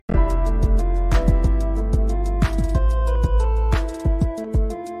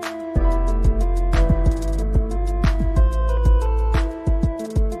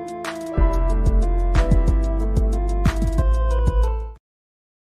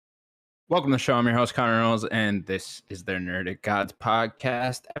Welcome to the show. I'm your host, Connor Reynolds, and this is their Nerdic Gods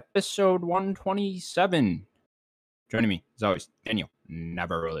podcast, episode 127. Joining me, as always, Daniel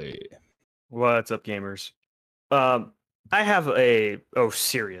Navarrete. What's up, gamers? I have a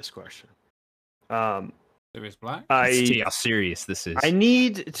serious question. Serious Black? See how serious this is. I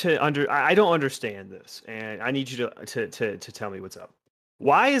need to I don't understand this, and I need you to tell me what's up.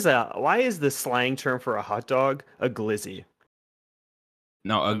 Why is the slang term for a hot dog a glizzy?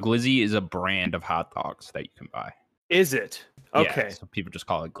 No, a glizzy is a brand of hot dogs that you can buy. Is it? Okay. Yeah, so people just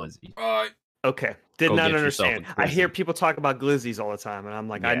call it glizzy. Okay. Did Go not get yourself understand. a I hear glizzy. people talk about glizzies all the time, and I'm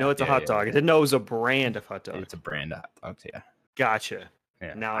like, I Yeah, know it's a hot dog. I didn't know it was a brand of hot dog. It's a brand of hot dogs, yeah. Gotcha.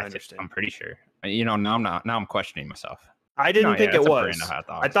 Yeah, Now I understand. I'm pretty sure. Now I'm questioning myself. I didn't think it's it a was. brand of hot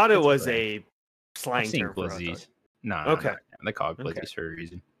dogs. I thought it It's was brand. a slang I've seen term for a hot dog. glizzies. No, Okay. they call it glizzies Okay. for a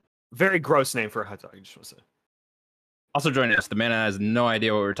reason. Very gross name for a hot dog. I just want to say. Also joining us, the man that has no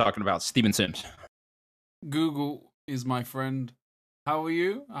idea what we're talking about, Steven Sims. Google is my friend. How are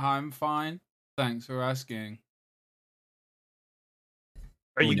you? I'm fine. Thanks for asking.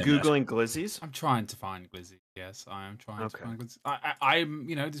 Are you We didn't ask. Googling glizzies? I'm trying to find glizzy. Yes, I am trying to Okay. find glizzy. I'm,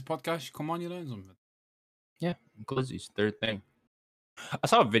 this podcast, you come on, you learn something. Yeah, glizzies, third thing. I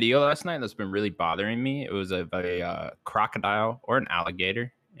saw a video last night that's been really bothering me. It was of a crocodile or an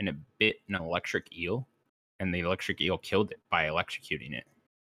alligator, and it bit an electric eel, and the electric eel killed it by electrocuting it.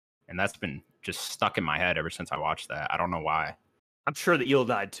 And that's been just stuck in my head ever since I watched that. I don't know why. I'm sure the eel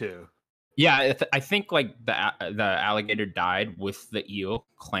died too. Yeah, I think like the alligator died with the eel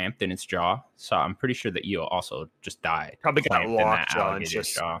clamped in its jaw, so I'm pretty sure the eel also just died. Probably got clamped in that lockjaw and alligator's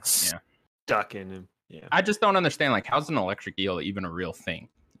just jaw. Yeah. stuck in him. Yeah. I just don't understand, like, how's an electric eel even a real thing?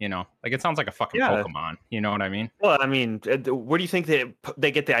 You know, like, it sounds like a fucking Yeah. Pokemon. You know what I mean? Well, I mean, where do you think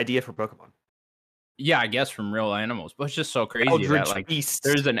they get the idea for Pokemon? Yeah, I guess from real animals, but it's just so crazy Eldritch that, like, beasts.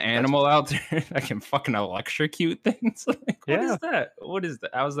 there's an animal out there that can fucking electrocute things. Like, what Yeah. is that? What is that?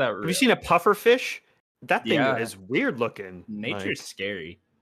 How's that real? Have you seen a puffer fish? That thing Yeah. is weird looking. Nature's Like, scary.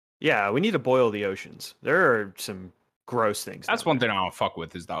 yeah, we need to boil the oceans. There are some gross things. That's down one there. thing I don't fuck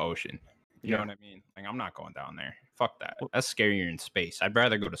with is the ocean. You know Yeah. what I mean? Like, I'm not going down there. Fuck that. That's scarier in space. I'd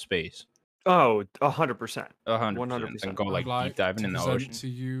rather go to space. Oh, 100%. 100% than go, like, deep diving to in the present ocean. to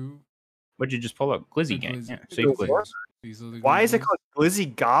you What'd you just pull up? Glizzy the gang. glizzy. Yeah, The see glizzy. glizzies. These are the Why is it glizzies. called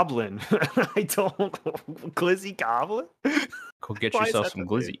Glizzy Goblin? I don't. Glizzy Goblin? Go get Why is yourself that some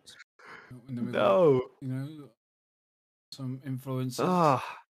the name? glizzies. In the middle, No. some influences. Oh,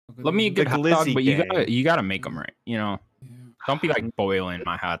 Look at Let me a these. good The hot dog, glizzy but gang. you gotta make them right. You know, Yeah. don't be like boiling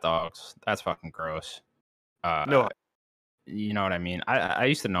my hot dogs. That's fucking gross. No. You know what I mean. I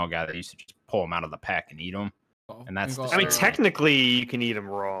used to know a guy that used to just pull them out of the pack and eat them. And that's We got, I mean, disgusting. technically, you can eat them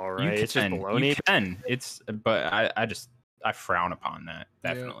raw, right? You It's just can, bologna. you can. It's, but I frown upon that.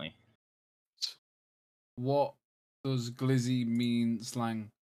 Yeah. Definitely. what does glizzy mean slang?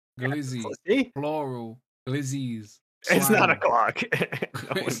 Glizzy, See? plural, glizzies. It's not a slang, clock.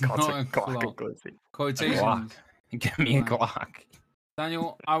 No one It's calls not a a clock a clock. glizzy. Quotations. Glock. Give me a Right. Glock.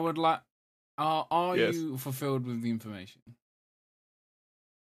 Daniel, I would like. Are Yes. you fulfilled with the information?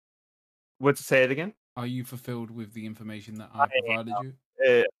 Say it again? Are you fulfilled with the information that I provided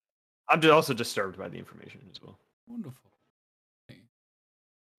you? I'm also disturbed by the information as well. Wonderful.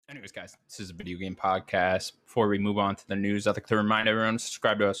 Anyways, guys, this is a video game podcast. Before we move on to the news, I'd like to remind everyone to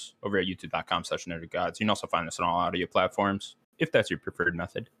subscribe to us over at youtube.com/nerdgods. You can also find us on all audio platforms, if that's your preferred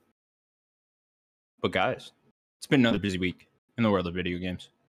method. But guys, it's been another busy week in the world of video games.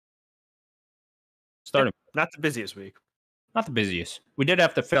 Starting, Not the busiest week. not the busiest. We did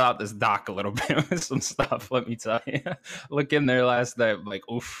have to fill out this doc a little bit with some stuff, let me tell you. Look in there last night, like,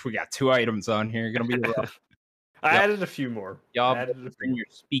 oof, we got 2 items on here. Gonna be rough. I Yep. added a few more. Y'all I added a bring few. your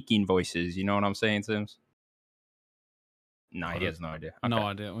speaking voices. You know what I'm saying, Sims? No, he has no idea. No Okay.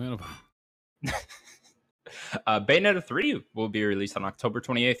 idea. We're gonna- Bayonetta 3 will be released on October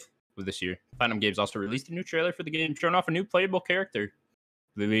 28th of this year. Platinum Games also released a new trailer for the game, showing off a new playable character.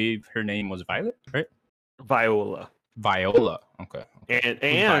 I believe her name was Violet, right? Viola. Viola. Okay.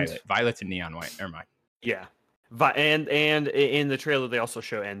 And Violet's in neon white. Never mind. yeah. And in the trailer they also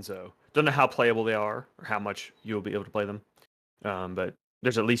show Enzo. Don't know how playable they are or how much you'll be able to play them. But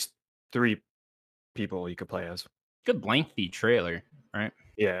there's at least 3 people you could play as. Good lengthy trailer, right?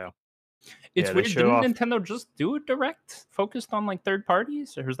 Yeah. It's Yeah, they weird. show Didn't off- Nintendo just do a direct focused on like third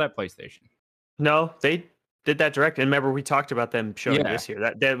parties, or was that PlayStation? No, they did that direct. And remember we talked about them showing Yeah. this here.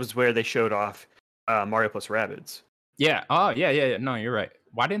 That was where they showed off Mario plus Rabbids. Yeah. Oh, yeah. No, you're right.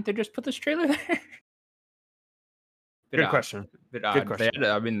 Why didn't they just put this trailer there? Good question. Bit Good odd.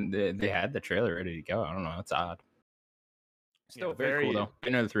 question. They had the trailer ready to go. I don't know. It's odd. Still Yeah, very cool very- though.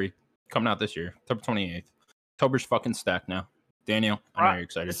 Bayonetta 3. coming out this year, October 28th. October's fucking stacked now. Daniel, I know you're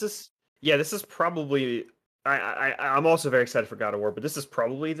excited. This is probably. I'm also very excited for God of War, but this is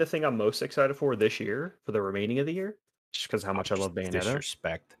probably the thing I'm most excited for this year, for the remaining of the year, just because how much I love Bayonetta.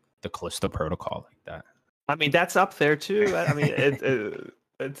 Disrespect the Callisto Protocol like that. I mean, that's up there too. I mean,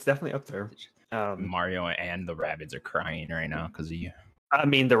 it's definitely up there. Mario and the rabbits are crying right now because of you. I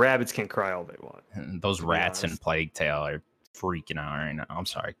mean, the rabbits can cry all they want. And those rats in Plague Tale are freaking out right now. I'm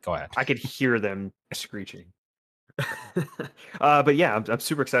sorry. Go ahead. I could hear them screeching. But yeah, I'm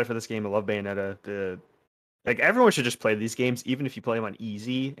super excited for this game. I love Bayonetta. Like everyone should just play these games, even if you play them on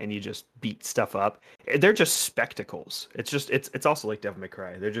easy and you just beat stuff up. They're just spectacles. It's also like Devil May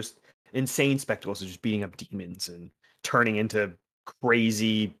Cry. They're just insane spectacles of just beating up demons and turning into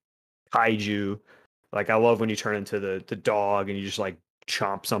crazy kaiju. Like I love when you turn into the dog and you just like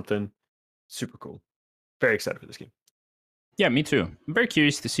chomp something. Super cool. Very excited for this game. Yeah, me too. I'm very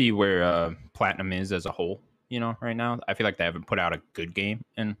curious to see where Platinum is as a whole. Right now, I feel like they haven't put out a good game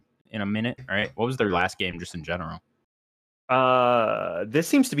in a minute. All right, what was their last game just in general? This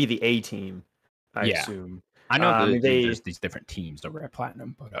seems to be the A team. I assume. I know there's these different teams over at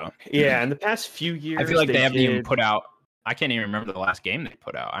Platinum, but yeah, in the past few years, I feel like they haven't even put out. I can't even remember the last game they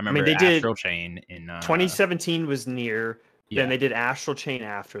put out. I remember they did Astral Chain in 2017 was near. Yeah. Then they did Astral Chain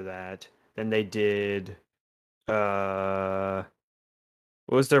after that. Then they did. What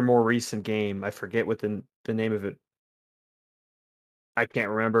was their more recent game? I forget what the name of it. I can't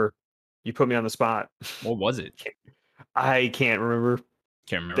remember. You put me on the spot. What was it? I can't remember.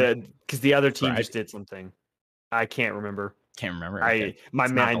 Can't remember. Because the other team just did something. I can't remember. Can't remember. My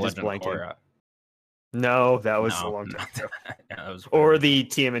mind just blanked. No, that was a long time ago. Yeah, that was or the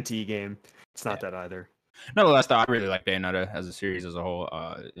TMNT game. It's not that either. Nonetheless, though, I really like Bayonetta as a series as a whole.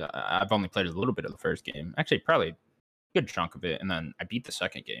 I've only played a little bit of the first game. Actually, probably a good chunk of it. And then I beat the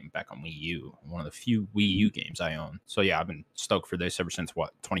second game back on Wii U. One of the few Wii U games I own. So, yeah, I've been stoked for this ever since,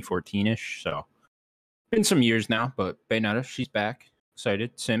 2014-ish? So, been some years now. But Bayonetta, she's back.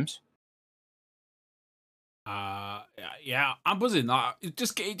 Excited. Sims? Yeah, I'm buzzing.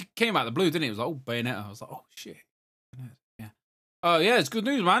 It came out of the blue, didn't it? It was like, oh, Bayonetta. I was like, oh, shit. Yeah. Yeah, it's good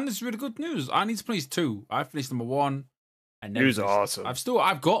news, man. It's really good news. I need to play 2. I finished number 1. News awesome.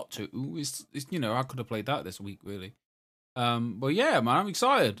 I've got to. It's I could have played that this week, really. But yeah, man, I'm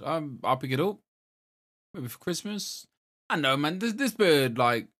excited. I'll pick it up maybe for Christmas. I know, man. This bird,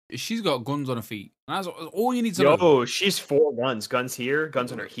 like, she's got guns on her feet, and that's all you need to know. Oh, she's 4 guns. Guns here,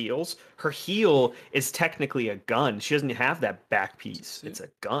 guns on her heels. Her heel is technically a gun. She doesn't have that back piece. It's a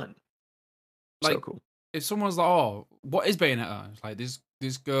gun. Like, so cool. If someone's like, "Oh, what is Bayonetta?" It's like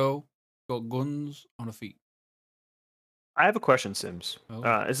this girl got guns on her feet. I have a question, Sims.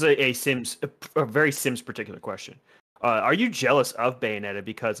 Oh. This is a very Sims particular question. Are you jealous of Bayonetta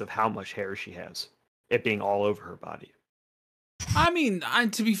because of how much hair she has? It being all over her body. I mean,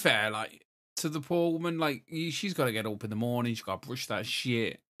 and to be fair, like, to the poor woman, like, she's got to get up in the morning. She's got to brush that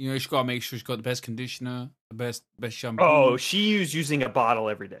shit. She's got to make sure she's got the best conditioner, the best shampoo. Oh, she's using a bottle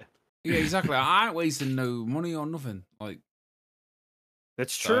every day. Yeah, exactly. I ain't wasting no money on nothing. Like,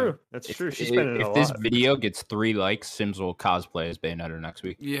 that's true. That's true. She's spending a lot. If this video gets 3 likes, Sims will cosplay as Bayonetta next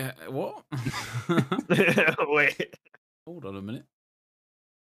week. Yeah. What? Wait. Hold on a minute.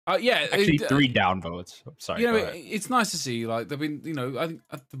 Yeah. Actually, 3 downvotes. Sorry. It's nice to see. Like, they've been. I think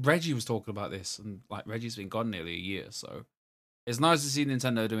Reggie was talking about this, and like Reggie's been gone nearly a year, so it's nice to see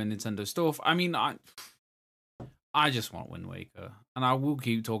Nintendo doing Nintendo stuff. I mean, I just want Wind Waker, and I will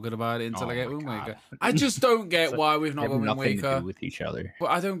keep talking about it until I get Wind Waker. I just don't get why we've not got Wind Waker. To do with each other.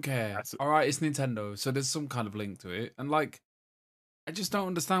 But I don't care. All right, it's Nintendo, so there's some kind of link to it, and like, I just don't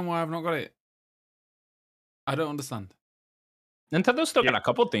understand why I've not got it. I don't understand. Nintendo's still got a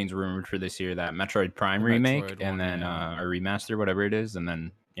couple things rumored for this year: that Metroid Prime remake, and then a remaster, whatever it is, and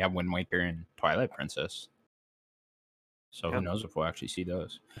then Wind Waker and Twilight Princess. So who knows if we'll actually see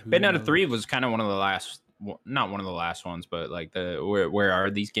those? Bayonetta 3 was kind of one of the last. Not one of the last ones, but like where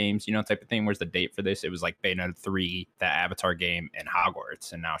are these games, type of thing. Where's the date for this? It was like Bayonetta 3, the Avatar game, and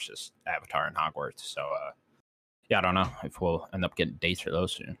Hogwarts, and now it's just Avatar and Hogwarts. So I don't know if we'll end up getting dates for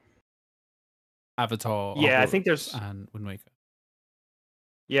those soon. Avatar, yeah, Hogwarts, I think there's and Wind Waker.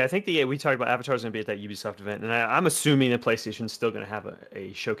 Yeah, I think we talked about Avatar's going to be at that Ubisoft event, and I'm assuming that PlayStation's still going to have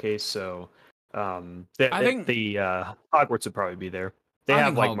a showcase. So I think the Hogwarts would probably be there. They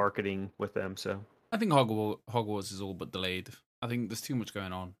have like marketing with them, so. I think Hogwarts is all but delayed. I think there's too much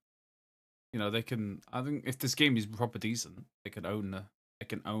going on. They can. I think if this game is proper decent, they can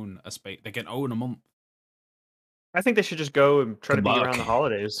own a space. They can own a month. I think they should just go and try to be around the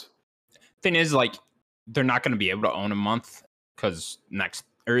holidays. Thing is, like, they're not going to be able to own a month because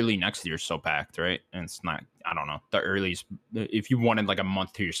early next year is so packed, right? And it's not. I don't know. The earliest, if you wanted like a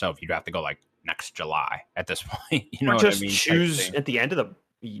month to yourself, you'd have to go like next July at this point. You know Or what I just mean? choose at the end of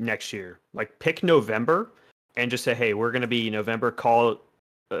the next year. Like pick November and just say, hey, we're going to be November. Call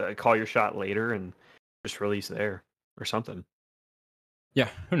your shot later and just release there or something. Yeah,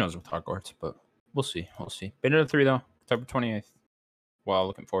 who knows with Hogwarts, but we'll see. We'll see. Bayonetta 3 though, October 28th. Wow,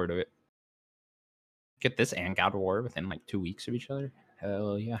 looking forward to it. Get this and God of War within like 2 weeks of each other.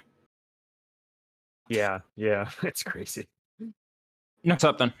 Hell yeah. Yeah, it's crazy. Next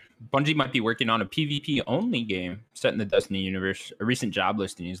up, then, Bungie might be working on a PvP only game set in the Destiny universe. A recent job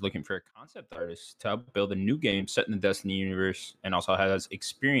listing is looking for a concept artist to help build a new game set in the Destiny universe and also has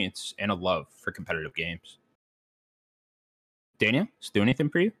experience and a love for competitive games. Daniel, does it do anything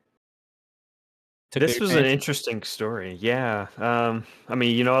for you? This was an interesting story. Yeah. I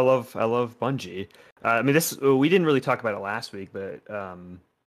mean, you know, I love Bungie. I mean, we didn't really talk about it last week, but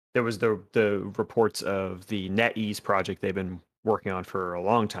there was the reports of the NetEase project they've been working on for a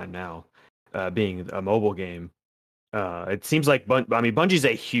long time now, being a mobile game. It seems like Bungie's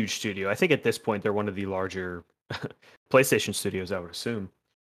a huge studio. I think at this point they're one of the larger PlayStation studios, I would assume.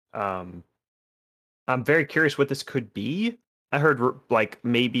 I'm very curious what this could be. I heard like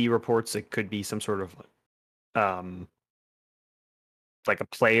maybe reports it could be some sort of like a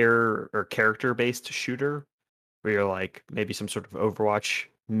player or character based shooter where you're like maybe some sort of Overwatch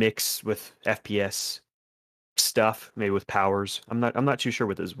mix with FPS stuff, maybe with powers. I'm not too sure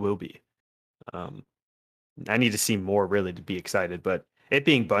what this will be. I need to see more really to be excited, but it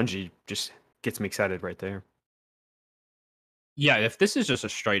being Bungie just gets me excited right there. Yeah, if this is just a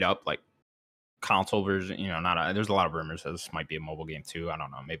straight up like console version, you know, there's a lot of rumors that this might be a mobile game too. I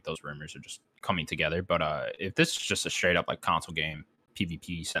don't know, maybe those rumors are just coming together. But if this is just a straight up like console game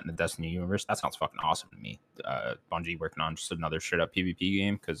PvP set in the Destiny universe, that sounds fucking awesome to me. Bungie working on just another straight up PvP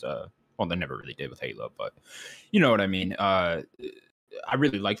game because well, they never really did with Halo, but you know what I mean. I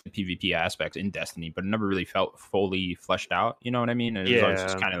really liked the PvP aspects in Destiny, but it never really felt fully fleshed out. You know what I mean? It was always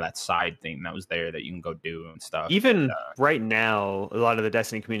just kind of that side thing that was there that you can go do and stuff. Even right now, a lot of the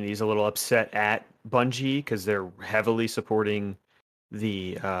Destiny community is a little upset at Bungie because they're heavily supporting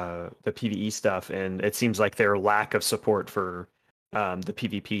the PvE stuff, and it seems like their lack of support for the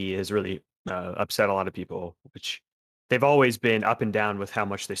PvP has really upset a lot of people, which they've always been up and down with how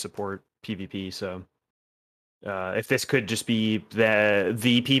much they support PvP. So if this could just be the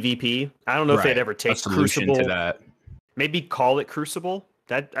PvP, I don't know if they'd ever take Crucible to that. Maybe call it Crucible.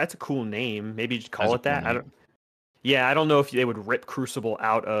 That's a cool name. Maybe just call it that. I don't know if they would rip Crucible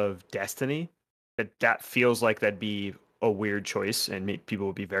out of Destiny. That feels like that'd be a weird choice, and people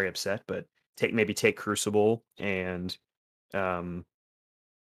would be very upset. But take Crucible and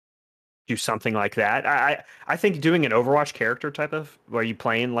do something like that. I think doing an Overwatch character type of where you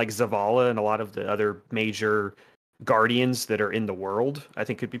playing like Zavala and a lot of the other major Guardians that are in the world, I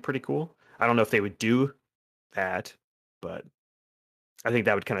think could be pretty cool. I don't know if they would do that, but I think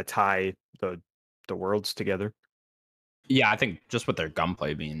that would kind of tie the worlds together. Yeah, I think just with their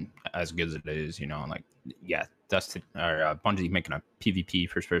gunplay being as good as it is, you know, like Destiny or Bungie making a PvP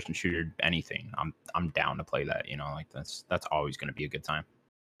first person shooter, anything, I'm down to play that. You know, like that's always going to be a good time.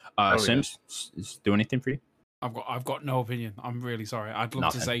 Sims, do anything for you? I've got no opinion. I'm really sorry. I'd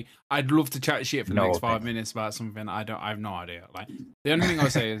love to chat shit for the next 5 minutes about something. I have no idea. Like the only thing I'll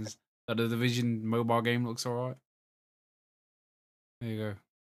say is that the Division mobile game looks alright. There you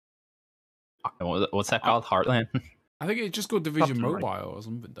go. What's that called? Heartland? I think it's just called Division Mobile or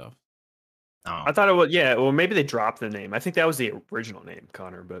something, Duff. Oh. I thought it was, yeah. Well, maybe they dropped the name. I think that was the original name,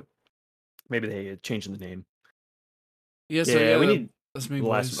 Connor, but maybe they changed the name. Yeah, so we need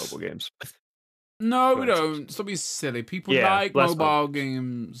less mobile games. No, we don't. Stop being silly. People like mobile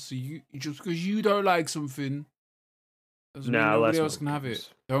games. You just because you don't like something doesn't mean nobody else can have it.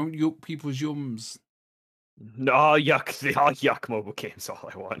 Don't yuck people's yums. No, yuck mobile games. All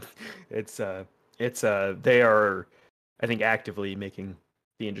I want. They are, I think, actively making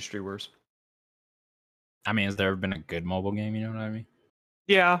the industry worse. I mean, has there ever been a good mobile game? You know what I mean?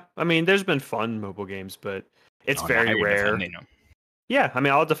 Yeah, I mean, there's been fun mobile games, but it's very rare. Yeah, I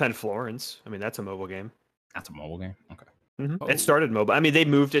mean, I'll defend Florence. I mean, that's a mobile game. That's a mobile game? Okay. Mm-hmm. Oh. It started mobile. I mean, they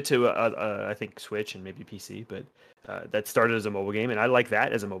moved it to, I think, Switch and maybe PC, but that started as a mobile game, and I like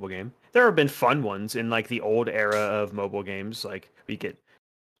that as a mobile game. There have been fun ones in, like, the old era of mobile games. Like, we get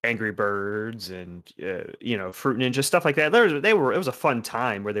Angry Birds and, Fruit Ninja, stuff like that. It was a fun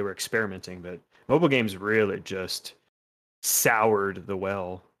time where they were experimenting, but mobile games really just soured the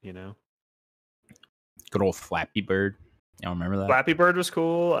well, you know? Good old Flappy Bird. You don't remember that? Flappy Bird was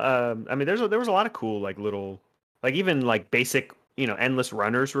cool. I mean, there was a lot of cool, like, little, like, even, like, basic, endless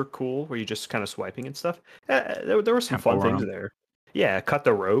runners were cool, where you just kind of swiping and stuff. There were some Temple fun things Run. there. Yeah, cut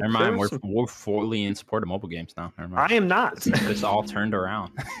the rope. Never There mind. was We're fully in support of mobile games now. Never mind. I am not. It's all turned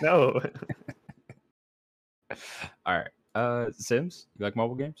around. No. All right. Sims, you like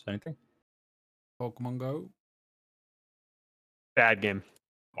mobile games? Anything? Pokemon Go. Bad game.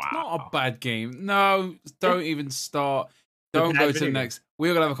 Wow. Not a bad game. No, don't even start. It's a Don't bad go to video the game. next.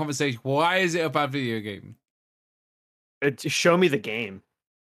 We're gonna have a conversation. Why is it a bad video game? Show me the game.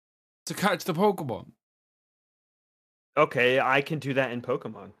 To catch the Pokemon. Okay, I can do that in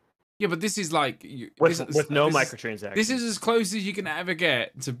Pokemon Yeah, but this is like with no this is- microtransactions. This is as close as you can ever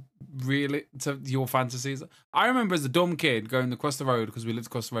get to your fantasies. I remember as a dumb kid going across the road because we lived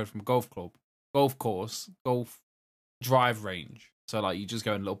across the road from a golf club, golf course, golf drive range. So like you just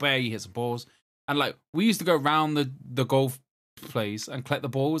go in a little bay, you hit some balls, and like we used to go around the golf place and collect the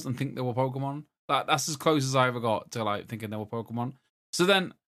balls and think they were Pokemon. Like that's as close as I ever got to like thinking they were Pokemon. So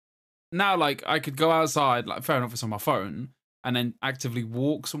then now like I could go outside, like fair enough, it's on my phone, and then actively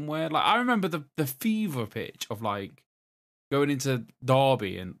walk somewhere. Like I remember the fever pitch of like going into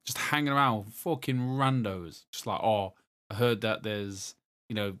Derby and just hanging around with fucking randos. Just like, oh, I heard that there's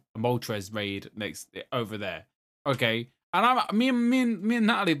a Moltres raid over there. Okay. And me and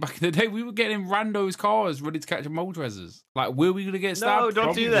Natalie back in the day, we were getting in randos cars ready to catch Moltreses. Like, were we gonna get stabbed? No,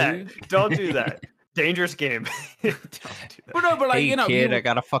 don't do that. Probably. Don't do that. Dangerous game. Don't do that. But no, but like Hey, kid, I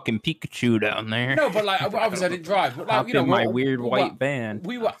got a fucking Pikachu down there. no, but like obviously I didn't drive. But Hop like in my we're- weird we're- white van.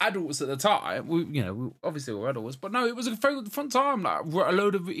 We were adults at the time. We obviously were adults, but no, it was a very fun time. Like a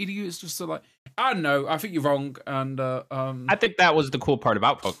load of idiots just to like. I don't know. I think you're wrong, and I think that was the cool part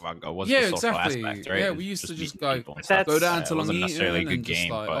about Pokemon Go was Yeah, the social exactly. aspect, right? Yeah, It we was used to just meeting go- people and That's- stuff. go down to It wasn't Long necessarily a Eaton good and just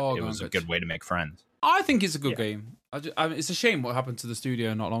game, like, but oh, it go was a and good way to make friends. I think it's a good Yeah. game. I mean, it's a shame what happened to the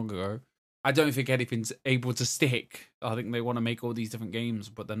studio not long ago. I don't think anything's able to stick. I think they want to make all these different games,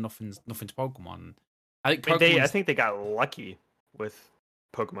 but then nothing's I Pokemon. mean, I think they got lucky with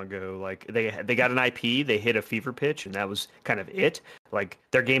Pokemon Go. Like they got an IP, they hit a fever pitch, and that was kind of it. Like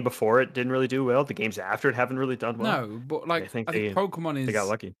their game before it didn't really do well. The games after it haven't really done well. no, but like I think I think Pokemon is They got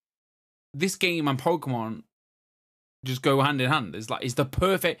lucky. this game and Pokemon just go hand in hand. It's the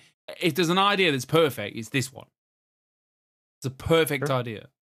perfect. If there's an idea that's perfect, it's this one. It's a perfect Sure. idea.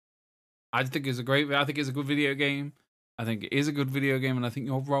 I think it's a great. I think it's a good video game. I think it is a good video game, and I think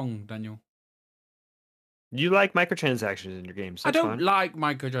you're wrong, Daniel. You like microtransactions in your games? I That's don't fine. like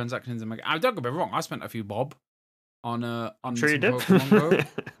microtransactions in my. I don't get me wrong. I spent a few bob on Sure you some did. Pokemon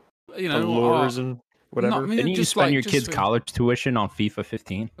Go. You know, Lures and whatever. I mean, Didn't you just spend like- your just kid's for- college tuition on FIFA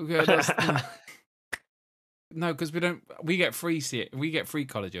 15? Okay, no, because we don't. We get free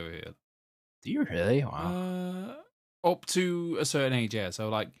college over here. Do you really? Wow. Up to a certain age, yeah. So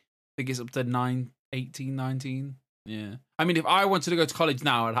like, I think it's up to 18, 19. Yeah. I mean, if I wanted to go to college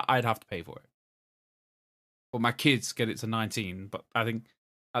now, I'd have to pay for it. But my kids get it to 19. But I think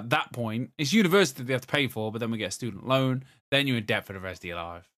at that point, it's university they have to pay for, but then we get a student loan. Then you're in debt for the rest of your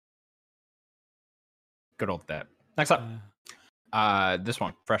life. Good old that. Next up. This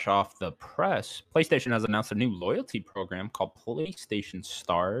one, fresh off the press, PlayStation has announced a new loyalty program called PlayStation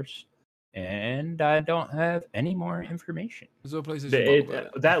Stars, and I don't have any more information. There's no PlayStation.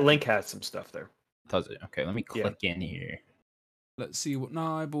 That link has some stuff there. Does it? Okay, let me Yeah. click in here. Let's see what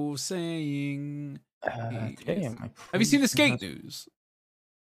Nibal's saying. Okay, Yes. my Have you seen the PlayStation skate has- news?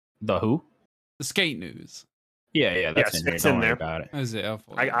 The who? The skate news. Yeah, that's Yes, in here. it's Don't in worry there. about it. Is it?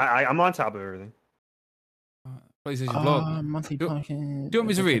 I'm on top of everything. PlayStation blog. Monthly Do- podcast. Do you want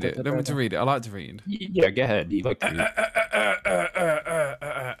me to read it? Do you want me to read it? I like to read. Yeah, go ahead. You like to read.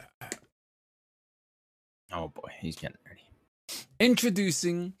 Oh boy, he's getting ready.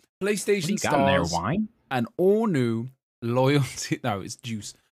 Introducing What do PlayStation you got in there? Stars, Wine? an all-new loyalty. No, it's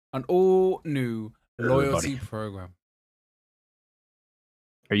juice. An all-new loyalty Everybody. program.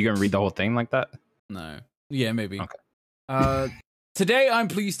 Are you gonna read the whole thing like that? No. Yeah, maybe. Okay. Today, I'm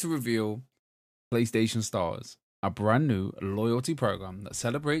pleased to reveal PlayStation Stars, a brand new loyalty program that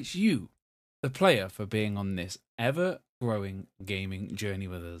celebrates you, the player, for being on this ever-growing gaming journey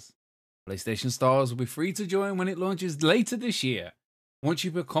with us. PlayStation Stars will be free to join when it launches later this year. Once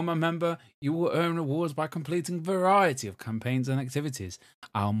you become a member, you will earn rewards by completing a variety of campaigns and activities.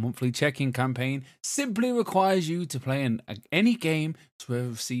 Our monthly check-in campaign simply requires you to play in any game to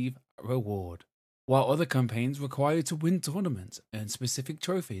receive a reward, while other campaigns require you to win tournaments, earn specific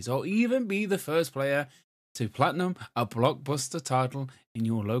trophies, or even be the first player to platinum a blockbuster title in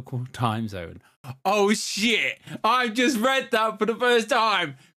your local time zone. Oh shit! I just read that for the first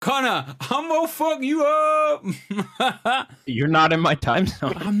time. Connor, I'm gonna fuck you up. You're not in my time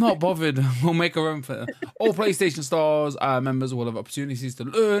zone. I'm not bothered. We'll make our own. All PlayStation Stars members will have opportunities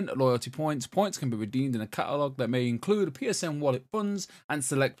to earn loyalty points. Points can be redeemed in a catalog that may include PSN wallet funds and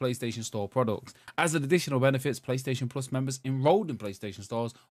select PlayStation Store products. As an additional benefits, PlayStation Plus members enrolled in PlayStation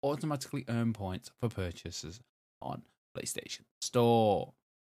Stores automatically earn points for purchases on PlayStation Store.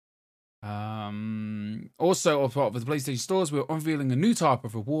 Also, as part of the PlayStation Stores, we're unveiling a new type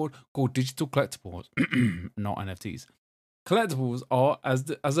of reward called digital collectibles, not NFTs. Collectibles are as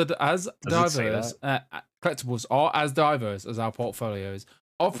diverse. Collectibles are as diverse as our portfolios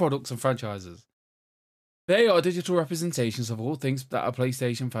of products and franchises. They are digital representations of all things that our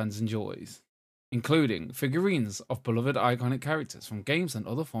PlayStation fans enjoys, including figurines of beloved iconic characters from games and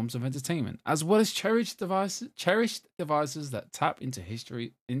other forms of entertainment, as well as cherished devices that tap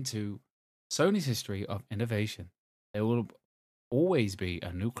into Sony's history of innovation. There will always be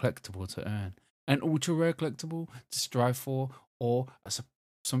a new collectible to earn, an ultra rare collectible to strive for, or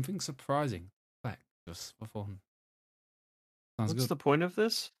something surprising back just for fun. Sounds What's good. the point of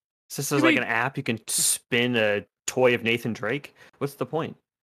this? This is like an app you can spin a toy of Nathan Drake. What's the point?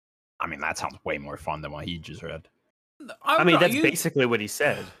 I mean, that sounds way more fun than what he just read. I mean, that's basically what he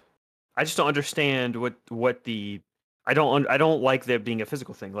said. I just don't understand what the I don't like there being a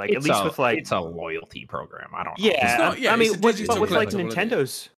physical thing. Like at least with like it's a loyalty program. I don't know. Yeah, I mean, but with like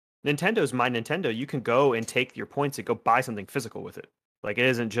collectible, Nintendo's My Nintendo, you can go and take your points and go buy something physical with it. Like it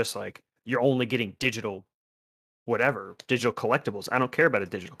isn't just like you're only getting digital collectibles. I don't care about a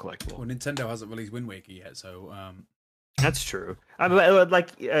digital collectible. Well, Nintendo hasn't released Wind Waker yet, so That's true. I mean,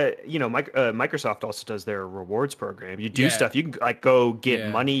 like Microsoft also does their rewards program. You do stuff. You can like go get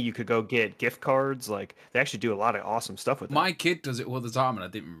money. You could go get gift cards. Like they actually do a lot of awesome stuff with it. My kid does it all the time, and I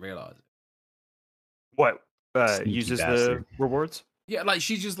didn't even realize it. What Sneaky uses bastard. the rewards? Yeah, like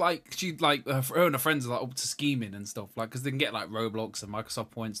she her and her friends are like up to scheming and stuff, like because they can get like Roblox and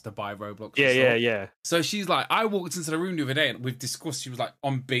Microsoft points to buy Roblox. Yeah. So she's like, I walked into the room the other day and we've discussed. She was like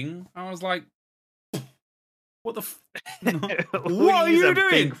on Bing. I was like, what the? What are you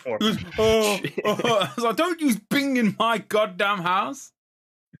doing? For? Goes, I was like, don't use Bing in my goddamn house.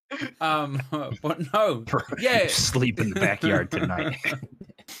 But no, yeah, sleep in the backyard tonight.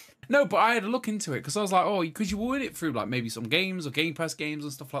 No, but I had to look into it because I was like, oh, because you win it through like maybe some games or Game Pass games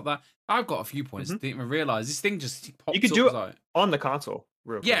and stuff like that. I've got a few points. Didn't even realize this thing just pops. You could up do it like, on the console.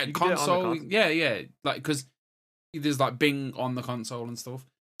 Real yeah, quick. console. Yeah, like because there's like Bing on the console and stuff.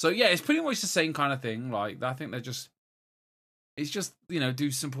 So yeah, it's pretty much the same kind of thing. Like I think it's just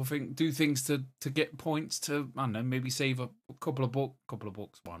do simple do things to get points to I don't know maybe save a couple of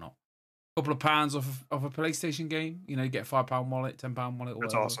bucks. Why not? A couple of pounds off of a PlayStation game. You get a £5 wallet, £10 wallet. Or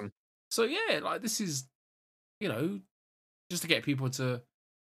That's whatever. awesome. So yeah, like this is, just to get people to,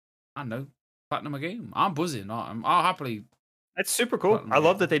 I don't know, platinum a game. I'm buzzing. I'll happily. That's super cool. I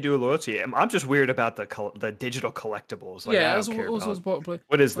love that they do a loyalty. I'm just weird about the digital collectibles. Like, yeah, I that's don't care also about... part of play.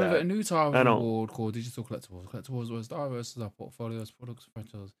 What is that? A new type of reward called digital collectibles. Collectibles are as diverse as our portfolios, products, and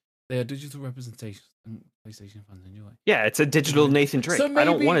franchises. They are digital representations and PlayStation fans enjoy. Yeah, it's a digital Nathan Drake. So maybe, I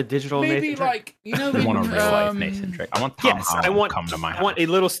don't want a digital Nathan Drake. Like, I want a real life Nathan Drake. I want Tom Holland to come to my house. I want a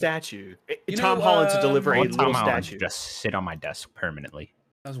little statue. Tom Holland to deliver a little statue. Just sit on my desk permanently.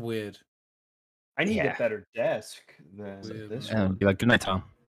 That's weird. I need a better desk than this one. Be like, good night, Tom.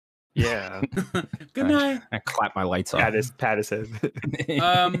 Yeah. Good night. I clap my lights off. Pat his head.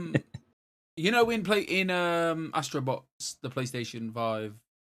 in Astro Bots, the PlayStation 5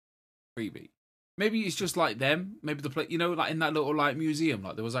 freebie. Maybe it's just like them. Maybe like in that little like museum,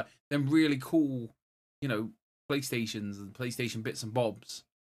 like there was like them really cool, PlayStations and PlayStation bits and bobs.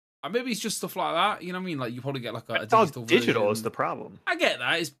 And maybe it's just stuff like that. You know what I mean? Like you probably get like a digital version. Digital is the problem. I get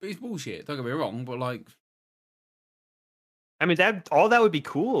that. It's bullshit. Don't get me wrong, but like, I mean that would be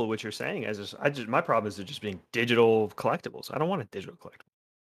cool. What you're saying is my problem is it just being digital collectibles. I don't want a digital collectible.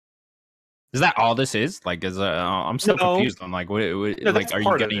 Is that all this is? Like, I'm still confused. I'm like, what like, are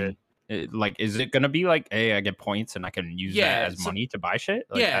you getting? Like, is it gonna be like, hey, I get points and I can use that as money to buy shit?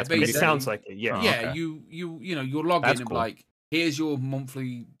 Like, basically. It sounds like it. Yeah, yeah. Okay. You'll log in and be like, here's your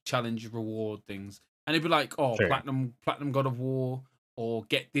monthly challenge reward things, and it'd be like, platinum God of War, or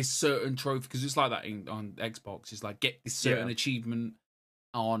get this certain trophy because it's like that on Xbox. It's like get this certain achievement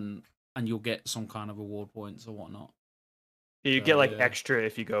on, and you'll get some kind of reward points or whatnot. You get like extra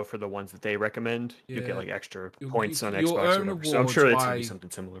if you go for the ones that they recommend. You get like extra points on Xbox. So I'm sure it's gonna be something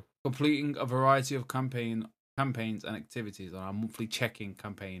similar. Completing a variety of campaigns and activities on our monthly check-in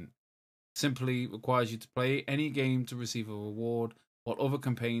campaign simply requires you to play any game to receive a reward. while other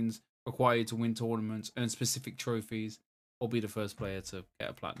campaigns require you to win tournaments, earn specific trophies, or be the first player to get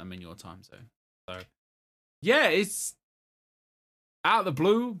a platinum in your time zone. So, yeah, it's out of the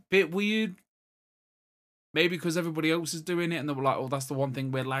blue, bit weird. Maybe because everybody else is doing it, and they were like, "Oh, that's the one thing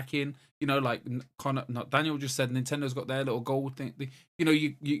we're lacking." You know, like Daniel just said, Nintendo's got their little gold thing. You know,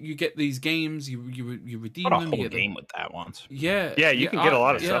 you get these games, you redeem Got a them. whole game with that once. Yeah, you can get a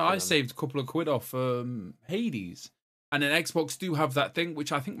lot of stuff. Yeah, I with them. saved a couple of quid off Hades, and then Xbox do have that thing,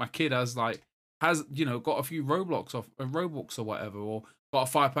 which I think my kid has got a few Roblox or whatever, or got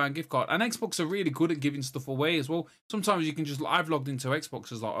a £5 gift card. And Xbox are really good at giving stuff away as well. Sometimes you can I've logged into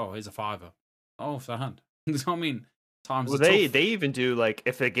Xbox as like, oh, here's a £5. Oh, for hand. You know what I mean? Well, they even do like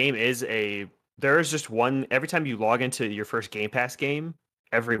if the game is there is just one every time you log into your first Game Pass game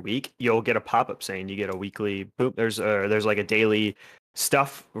every week, you'll get a pop up saying you get a weekly boom. There's like a daily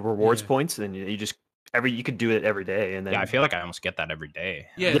stuff rewards points, and you just you could do it every day. And then I feel like I almost get that every day.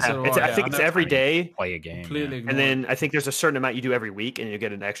 Yeah, so I think it's every day. Play a game, and then I think there's a certain amount you do every week, and you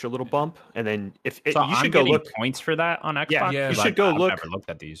get an extra little bump. And then you I'm should go look points for that on Xbox. Yeah, you should go look. I've never looked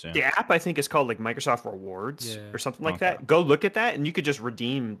at these. The app I think is called like Microsoft Rewards or something like that. Go look at that, and you could just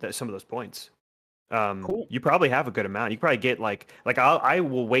redeem some of those points. Cool. You probably have a good amount. You probably get like I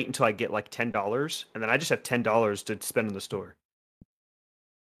will wait until I get like $10, and then I just have $10 to spend in the store.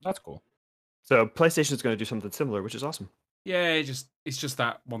 That's cool. So PlayStation is going to do something similar, which is awesome. Yeah, it's just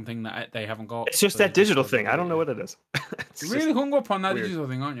that one thing that they haven't got. It's just that digital thing. I don't know what it is. You're really hung up on that weird. digital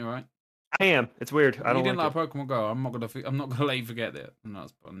thing, aren't you? Right? I am. It's weird. I don't. You didn't like like Pokemon Go. I'm not gonna let you forget that.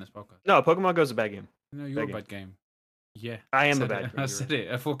 On this podcast. No, Pokemon Go is a bad game. No, you're a bad game. Yeah, I am a bad game. I said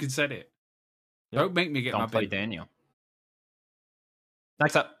it. I fucking said it. Yep. Don't make me get my play bed. Daniel.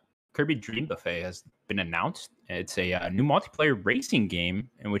 Next up, Kirby Dream Buffet has been announced. It's a new multiplayer racing game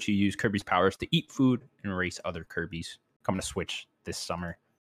in which you use Kirby's powers to eat food and race other Kirbys. Coming to Switch this summer.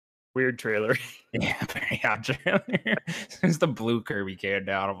 Weird trailer. Yeah, very odd trailer. Since the blue Kirby came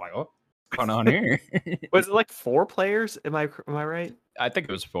down, I'm like, oh, what's going on here? Was it like 4 players? Am I right? I think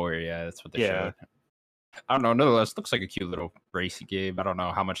it was 4. Yeah, that's what they showed. I don't know. Nonetheless, looks like a cute little racing game. I don't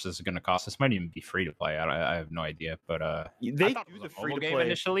know how much this is going to cost. This might even be free to play. I have no idea. But they do the free to play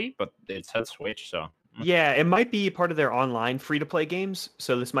initially, but it says Switch, so yeah, it might be part of their online free to play games.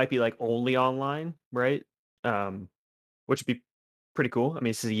 So this might be like only online, right? Which would be pretty cool. I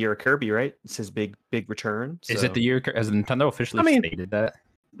mean, this is a year of Kirby, right? It's his big return. So. Is it the year? Has Nintendo officially stated that?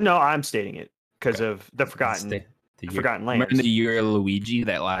 No, I'm stating it because of the Forgotten Lands. Remember the year of Luigi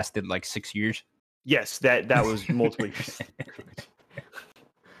that lasted like 6 years? Yes, that was multiple years.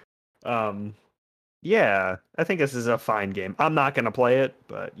 Yeah, I think this is a fine game. I'm not gonna play it,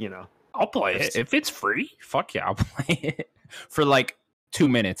 but I'll play it if it's free. Fuck yeah, I'll play it for like 2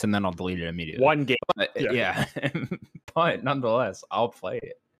 minutes and then I'll delete it immediately. One game, but, yeah. But nonetheless, I'll play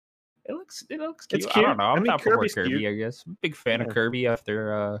it. It looks cute. It's I don't know. I'm down for Kirby's Kirby, cute. I guess. I'm a big fan of Kirby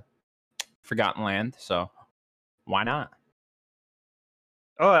after Forgotten Land, so why not?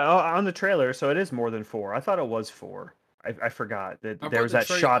 Oh, on the trailer, so it is more than 4. I thought it was 4. I forgot that there was that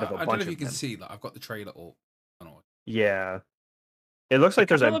shot of a bunch of them. I don't know if you can see that. I've got the trailer up. Yeah. It looks like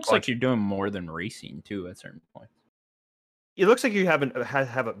there's It looks like you're doing more than racing too at certain points. It looks like you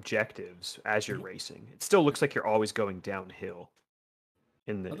have objectives as you're racing. It still looks like you're always going downhill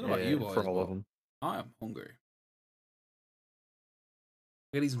in the for all of them. I am hungry.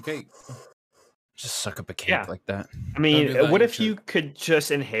 Get eat some cake. Just suck up a cake like that. I mean, what if you could just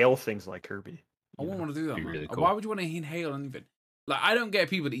inhale things like Kirby? I wouldn't want to do that, man. Really cool. Why would you want to inhale anything? Like, I don't get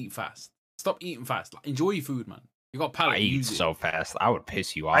people to eat fast. Stop eating fast. Like, enjoy your food, man. You got palate. I eat so fast. I would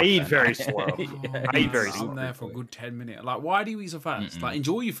piss you off. I eat very slow. I eat very slow. I'm there for a good 10 minutes. Like, why do you eat so fast? Like,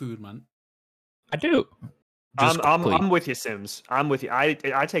 enjoy your food, man. I do. I'm with you, Sims. I'm with you. I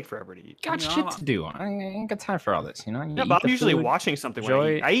take forever to eat. Got shit to do. I ain't got time for all this, you know? Yeah, but I'm usually watching something when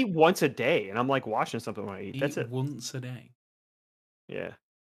I eat. I eat once a day, and I'm like watching something when I eat. That's it. Once a day. Yeah.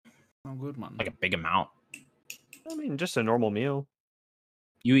 Oh, good, man. Like a big amount. I mean, just a normal meal.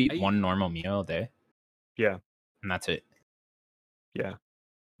 You eat one normal meal a day? Yeah. And that's it? Yeah.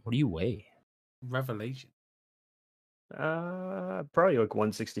 What do you weigh? Revelation. Probably like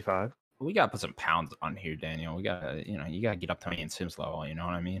 165. We gotta put some pounds on here, Daniel. We gotta, you gotta get up to me in Sims level. You know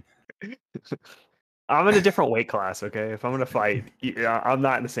what I mean? I'm in a different weight class. Okay, if I'm gonna fight, I'm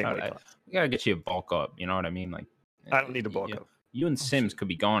not in the same weight class. We gotta get you a bulk up. You know what I mean? Like, I don't need to bulk up. You and Sims could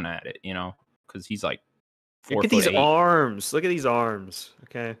be going at it. Because he's like 4'8". Look at these arms. Look at these arms.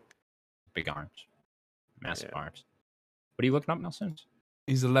 Okay. Big arms, massive arms. What are you looking up now, Sims?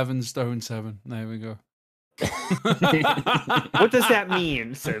 He's 11 stone 7. There we go. What does that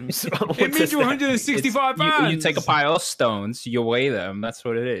mean, Sims? It means you're 165 pounds. You take a pile of stones, you weigh them. That's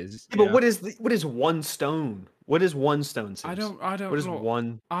what it is. Yeah, but what is one stone? What is one stone, Sims? I don't. What is look,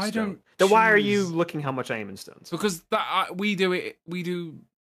 one? I stone? don't. Then why are you choose- looking how much I am in stones? Because that we do it. We do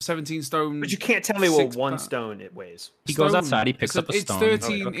 17 stone. But you can't tell me what 6 one pound. stone it weighs. He goes Stone. outside, he picks up a It's stone.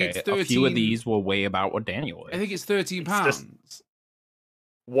 13. Okay, It's a few 13. of these will weigh about what Daniel weighs. I think it's 13 It's pounds. just-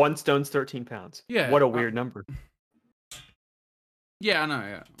 One stone's 13 pounds. Yeah, What a weird number. Yeah, I know.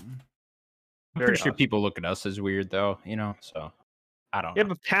 Yeah. I'm very pretty sure odd. people look at us as weird, though. So I don't Yeah, know.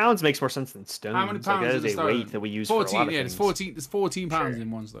 but pounds makes more sense than stones. How many Like, pounds that is is a a weight stone? that we use 14. for a lot of Yeah, things. it's 14. There's 14 pounds Sure.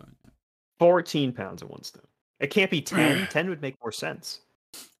 in one stone. 14 pounds in one stone. It can't be 10. 10 would make more sense.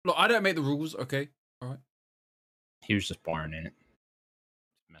 Look, I don't make the rules. Okay. All right. He was just born in it.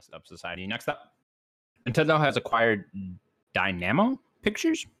 Messed up society. Next up, Nintendo has acquired Dynamo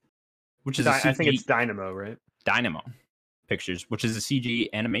Pictures, which is a CG, I think it's Dynamo, right? Dynamo Pictures, which is a CG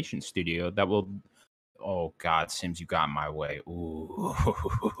animation studio that will. Oh God, Sims, you got in my way. Ooh,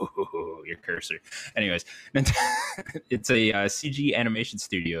 your cursor. Anyways, it's a CG animation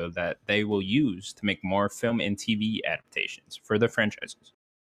studio that they will use to make more film and TV adaptations for their franchises.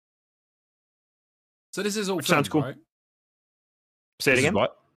 So this is all Which film, sounds cool. right? Say it This is again.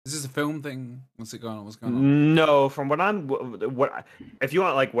 what? Is this a film thing? What's it going on? What's going on? No, from if you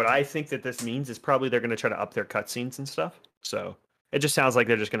want like what I think that this means is probably they're going to try to up their cutscenes and stuff. So it just sounds like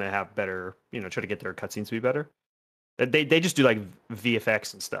they're just going to have better, try to get their cutscenes to be better. They just do like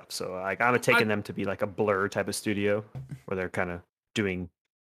VFX and stuff. So like I'm taking them to be like a Blur type of studio where they're kind of doing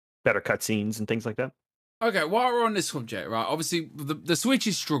better cutscenes and things like that. Okay, while we're on this subject, right? Obviously, the Switch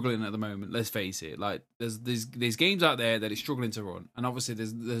is struggling at the moment. Let's face it. Like, there's games out there that it's struggling to run, and obviously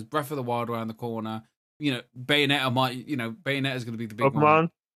there's Breath of the Wild around the corner. Bayonetta might. Bayonetta is going to be the big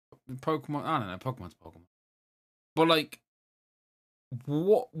one. Pokemon. I don't know. Pokemon's Pokemon. But like,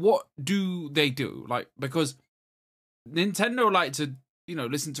 what do they do? Like, because Nintendo like to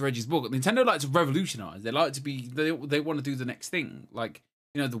listen to Reggie's book. Nintendo like to revolutionize. They like to be. They want to do the next thing. Like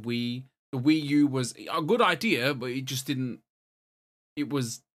the Wii. The Wii U was a good idea, but it just didn't. It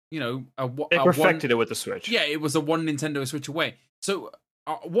was, They perfected it with the Switch. Yeah, it was a one Nintendo Switch away. So,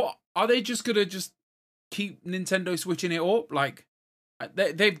 what are they just gonna keep Nintendo switching it up? Like,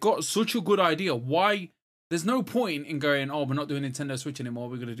 they've got such a good idea. Why? There's no point in going, oh, we're not doing Nintendo Switch anymore.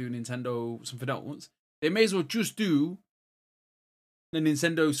 We're gonna do Nintendo something else. They may as well just do the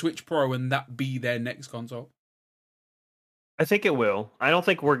Nintendo Switch Pro and that be their next console. I think it will. I don't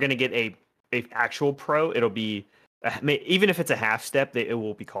think we're going to get a actual Pro. It'll be even if it's a half step, it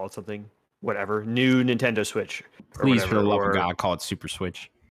will be called something, whatever, new Nintendo Switch. Please, for the love of God, call it Super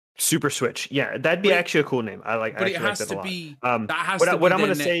Switch. Super Switch. Yeah, that'd be actually a cool name. I like. But it has like that to a be. lot. That has what to be what I'm their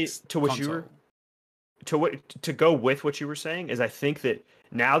going to say next to what console. to go with what you were saying is I think that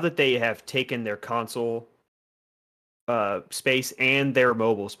now that they have taken their console space and their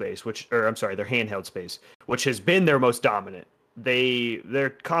mobile space, their handheld space, which has been their most dominant.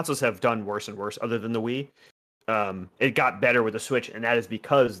 Their consoles have done worse and worse other than the Wii. It got better with the Switch, and that is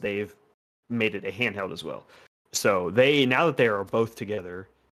because they've made it a handheld as well. So now that they are both together,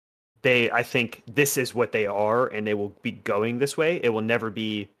 I think this is what they are, and they will be going this way. It will never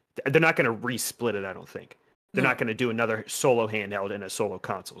be. They're not going to resplit it. I don't think they're not going to do another solo handheld and a solo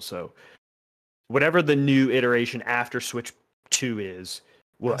console. So whatever the new iteration after Switch 2 is,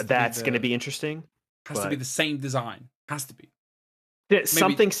 well, that's going to be interesting. Has to be the same design. Has to be.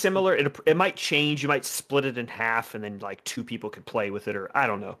 Something similar. It might change. You might split it in half, and then like two people could play with it, or I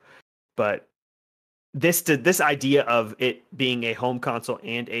don't know. But this idea of it being a home console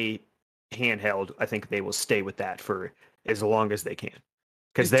and a handheld, I think they will stay with that for as long as they can,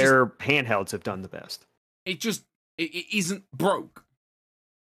 because their handhelds have done the best. It isn't broke.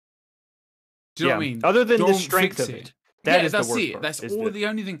 Do you know what I mean? Other than the Don't strength fix of it. That is that's the worst it. part, That's is all. The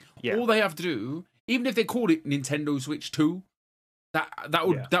only thing. Yeah. All they have to do, even if they called it Nintendo Switch 2, that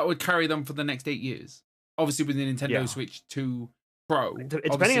would carry them for the next 8 years. Obviously, with the Nintendo Switch 2 Pro,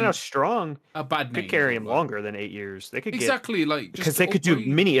 depending on how strong, a bad name could carry them longer than 8 years. They could because they could do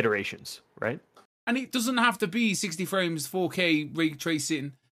mini iterations, right? And it doesn't have to be 60 frames, 4K ray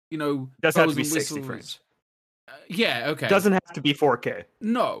tracing. Doesn't have to be 60 frames. Yeah, okay. Doesn't have to be 4K.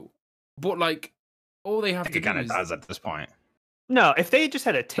 No, but like all they have to do it kind of is does at this point. No, if they just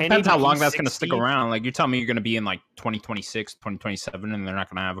had a 10, depends how long that's going to stick around. Like you're telling me you're going to be in like 2026, 2027, and they're not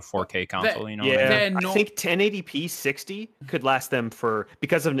going to have a 4K console. I think 1080p 60 could last them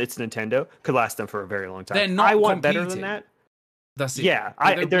because of its Nintendo, could last them for a very long time. They're not I want competing. better than that. That's it. Yeah,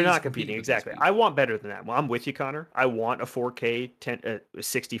 They don't they're need to not compete competing with exactly. PSP. I want better than that. Well, I'm with you, Connor. I want a 4K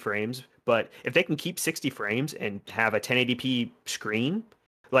 60 frames, but if they can keep 60 frames and have a 1080p screen,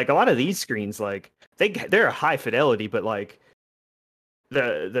 like a lot of these screens, like they're a high fidelity, but like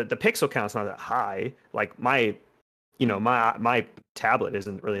the pixel count's not that high. Like my tablet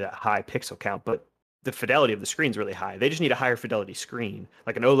isn't really that high pixel count, but the fidelity of the screen's really high. They just need a higher fidelity screen,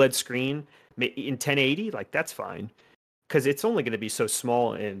 like an OLED screen in 1080. Like that's fine because it's only going to be so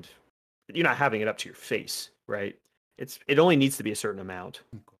small and you're not having it up to your face, right? It only needs to be a certain amount,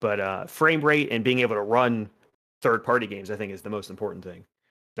 but frame rate and being able to run third party games, I think, is the most important thing,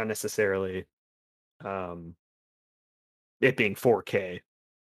 not necessarily um, it being 4K.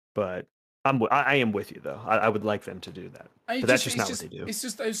 But I am with you though. I would like them to do that, but that's just not what they do. It's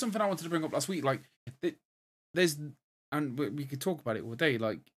just something I wanted to bring up last week. Like, there's, and we could talk about it all day.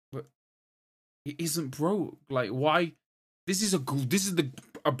 Like, but it isn't broke. Like, why? This is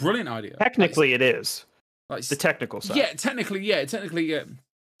a brilliant idea. Technically, it is. Like the technical side. Yeah, technically,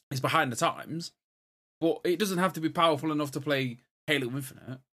 it's behind the times, but it doesn't have to be powerful enough to play Halo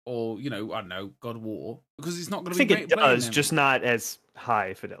Infinite or I don't know, God of War, because it's not going to be. I think it does, just not as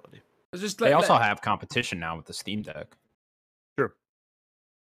high fidelity. They also have competition now with the Steam Deck. True.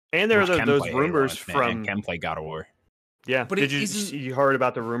 And there are those rumors from can play God of War. Yeah, but you heard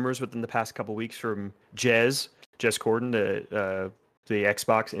about the rumors within the past couple weeks from Jez Corden, the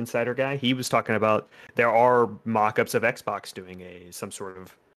Xbox insider guy? He was talking about there are mock-ups of Xbox doing some sort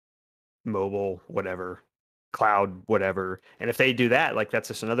of mobile whatever, cloud whatever, and if they do that, like that's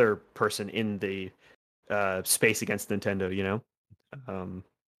just another person in the space against Nintendo.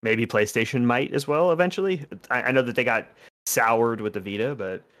 Maybe PlayStation might as well eventually. I know that they got soured with the Vita,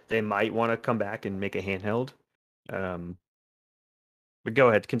 but they might want to come back and make a handheld. But go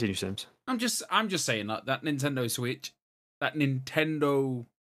ahead, continue, Sims. I'm just saying that Nintendo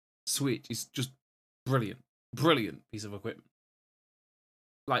Switch is just brilliant piece of equipment.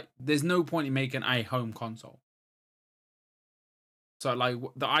 Like, there's no point in making a home console. So like,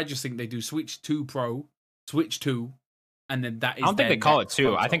 I just think they do Switch 2 Pro, Switch 2, and then that is. I don't think they call it 2.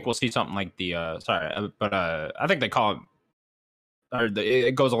 console. I think we'll see something like the I think they call it, or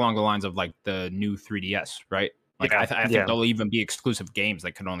it goes along the lines of like the new 3DS, right? Like I think there'll even be exclusive games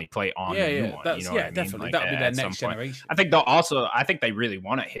that can only play on the new one. You know what I mean? Definitely. Like, That'll be their next generation. I think I think they really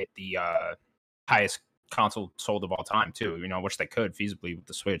want to hit the highest console sold of all time too. Which they could feasibly with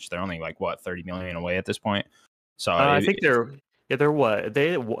the Switch. They're only like 30 million away at this point. So I think they're what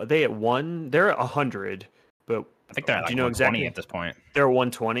they at one. They're at 100, but I think they're at like 120 exactly at this point. They're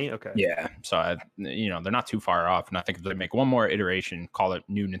 120. Okay. Yeah. So they're not too far off, and I think if they make one more iteration, call it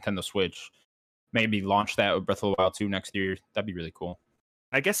new Nintendo Switch, maybe launch that with Breath of the Wild 2 next year, that'd be really cool.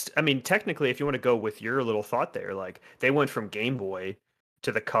 I mean, technically, if you want to go with your little thought there, like they went from Game Boy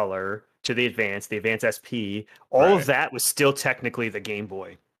to the Color to the Advance SP. All of that was still technically the Game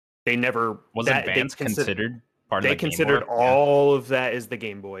Boy. They never was Advance considered part of the Game Boy? They considered all of that as the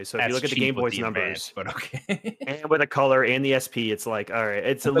Game Boy. So if you look at the Game Boy's numbers, Advance, but okay, and with the Color and the SP, it's like, all right,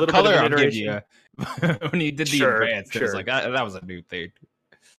 it's a little Color, bit of an iteration. When you did the Advance, it was like that was a new thing.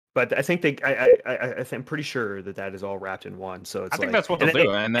 But I think I'm pretty sure that is all wrapped in one. So it's I think that's what they'll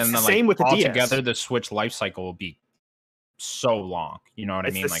do. And then same with the DS. Altogether, the Switch life cycle will be so long. You know what I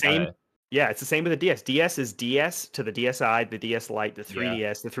mean? Yeah, it's the same with the DS. DS is DS to the DSi, the DS Lite, the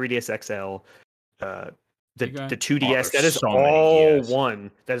 3DS, the 3DS XL, the 2DS. That is all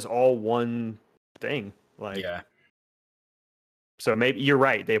one. That is all one thing. So maybe you're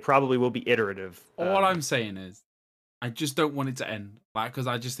right. They probably will be iterative. All I'm saying is, I just don't want it to end. Because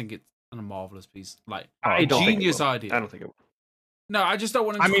I just think it's a marvelous piece. A genius idea. I don't think it will. No, I just don't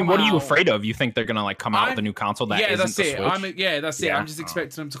want them to what are you afraid of? You think they're gonna come out with a new console that isn't that's the it. Switch? That's it. I'm just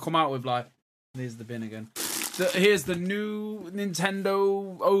expecting them to come out with here's the bin again. Here's the new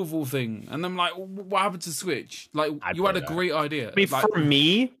Nintendo Oval thing, and I'm like, what happened to Switch? You had a great idea. I mean, for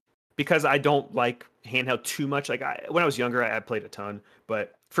me, because I don't like handheld too much. When I was younger, I played a ton.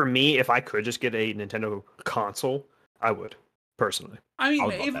 But for me, if I could just get a Nintendo console, I would personally. I mean, I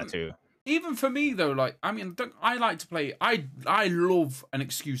would love that too. Even for me though, I like to play. I love an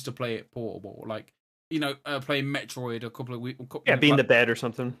excuse to play it portable. Playing Metroid a couple of weeks. Be in the bed or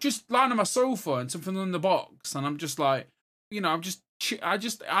something. Just lying on my sofa and something in the box, and I'm just like,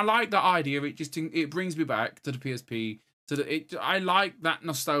 I like that idea. It brings me back to the PSP. I like that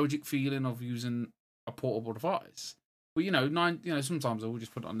nostalgic feeling of using a portable device. But sometimes I will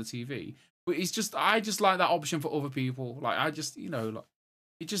just put it on the TV. But I just like that option for other people. I just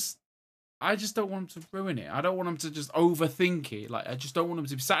don't want them to ruin it. I don't want them to just overthink it. I just don't want them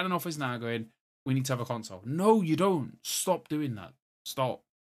to be sat in an office now going, we need to have a console. No, you don't. Stop doing that. Stop.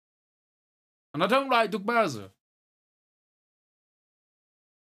 And I don't like Doug Bowser.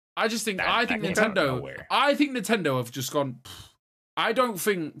 I think Nintendo have just gone. I don't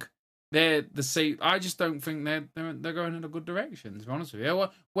think they're the same. I just don't think they're going in a good direction. To be honest with you,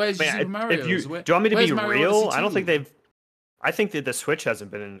 where's Super Mario? Do you want me to be real? I don't think they've. I think that the Switch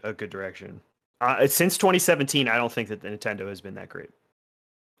hasn't been in a good direction since 2017. I don't think that the Nintendo has been that great.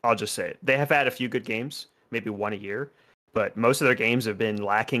 I'll just say it. They have had a few good games, maybe one a year, but most of their games have been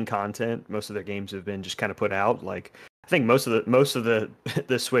lacking content. Most of their games have been just kind of put out. Like I think most of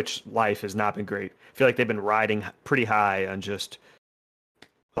the Switch life has not been great. I feel like they've been riding pretty high on just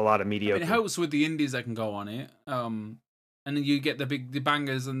a lot of mediocre. I mean, it helps with the indies that can go on it, and then you get the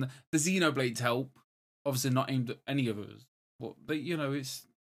bangers, and the Xenoblades help. Obviously, not aimed at any of us, but it's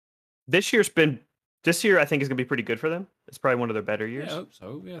this year. I think is gonna be pretty good for them. It's probably one of their better years. Yeah, I hope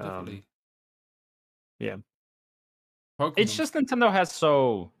so. Yeah, definitely. Yeah. Pokemon. It's just Nintendo has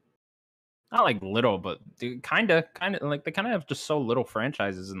so not like little, but kind of like they kind of have just so little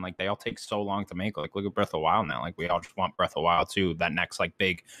franchises, and like they all take so long to make. Like look at Breath of the Wild now. Like we all just want Breath of the Wild too. That next like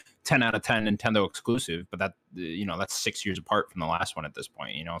big 10 out of 10 Nintendo exclusive, but that that's 6 years apart from the last one at this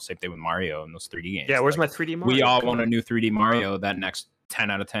point. Same thing with Mario and those 3D games. Yeah, where's my 3D Mario? We all want a new 3D Mario. That next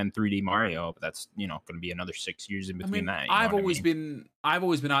 10 out of 10 3D Mario, but that's going to be another 6 years in between that. I've always been out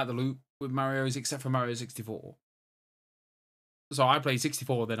of the loop with Mario's, except for Mario 64. So I played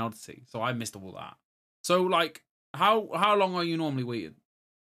 64, then Odyssey. So I missed all that. So like, how long are you normally waiting?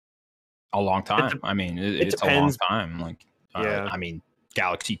 A long time. It's a long time. Like, yeah.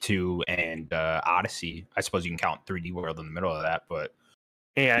 Galaxy 2 and Odyssey. I suppose you can count 3D World in the middle of that, but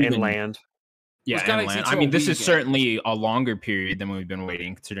in Land. Yeah, and Land. This is certainly a longer period than we've been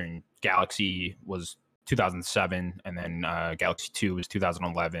waiting, considering Galaxy was 2007, and then Galaxy 2 was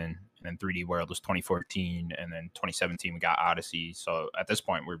 2011, and then 3D World was 2014, and then 2017 we got Odyssey. So at this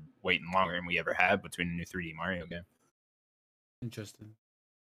point, we're waiting longer than we ever have between a new 3D Mario game. Interesting.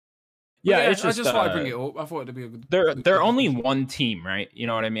 Yeah, it's just, I just thought I'd bring it up. I thought it'd be a good. They're only one team, right? You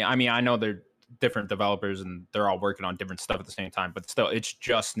know what I mean? I know they're different developers and they're all working on different stuff at the same time, but still, it's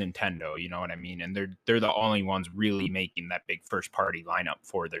just Nintendo. You know what I mean? And they're the only ones really making that big first party lineup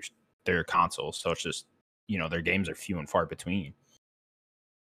for their consoles. So it's just their games are few and far between.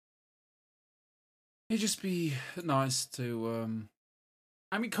 It'd just be nice to.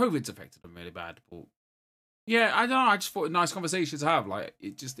 COVID's affected them really bad, but. Yeah, I don't know. I just thought a nice conversation to have. Like,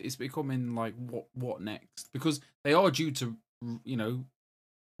 it's becoming like what next? Because they are due to,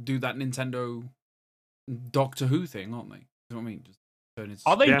 do that Nintendo Doctor Who thing, aren't they? You know what I mean? Just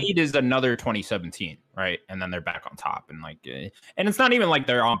all they need is another 2017, right? And then they're back on top, and and it's not even like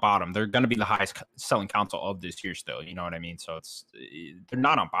they're on bottom. They're going to be the highest selling console of this year still. You know what I mean? So they're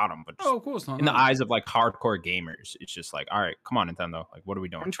not on bottom, but of course not. In the eyes of like hardcore gamers, it's just like, all right, come on, Nintendo. Like, what are we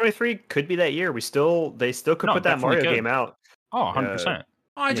doing? 2023 could be that year. They still could put that Mario game out. Oh, 100%.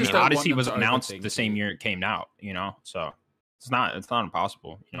 Odyssey was announced the same year it came out. So it's not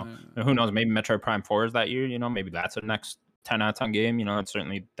impossible. Who knows? Maybe Metroid Prime 4 is that year. Maybe that's the next 10 out of 10 game. It's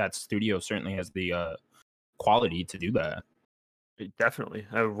certainly that studio certainly has the quality to do that. Definitely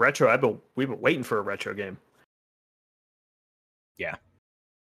retro. We've been waiting for a retro game. Yeah.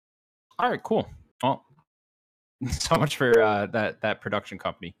 All right, cool. Well, so much for that production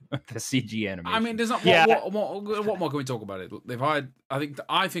company, the CG animation. There's not. What more can we talk about it? They've hired.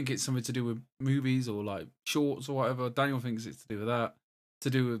 I think it's something to do with movies or like shorts or whatever. Daniel thinks it's to do with that,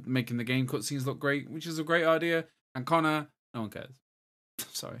 to do with making the game cutscenes look great, which is a great idea. And Connor, no one cares.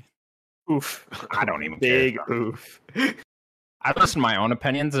 Sorry. Oof. I don't even Big care. Oof. I listen to my own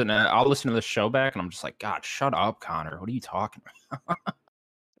opinions, and I'll listen to the show back, and I'm just like, God, shut up, Connor. What are you talking about?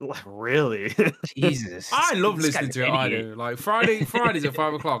 Really? Jesus. I love listening to it. I do. Like Fridays at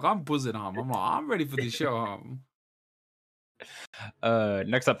 5 o'clock. I'm buzzing home. I'm like, I'm ready for this show.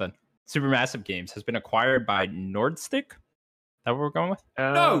 Next up, then, Supermassive Games has been acquired by Nordstick. Is that what we're going with?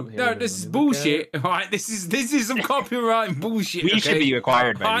 No, this is bullshit. All right, this is some copyright bullshit. We should be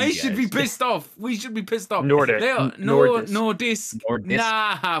acquired by I should be pissed off. We should be pissed off. Nordisk.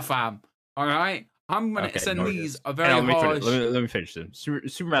 Nah, fam. All right. I'm going to send these a very harsh... Let me finish this.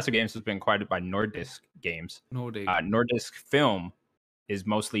 Supermassive Games has been acquired by Nordisk Games. Nordisk Film is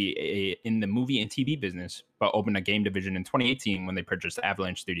mostly in the movie and TV business, but opened a game division in 2018 when they purchased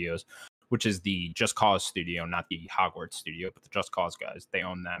Avalanche Studios, which is the Just Cause studio, not the Hogwarts studio, but the Just Cause guys. They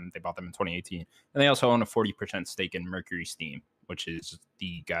own them. They bought them in 2018. And they also own a 40% stake in Mercury Steam, which is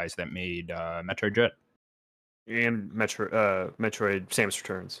the guys that made Metroid Dread. And Metroid Samus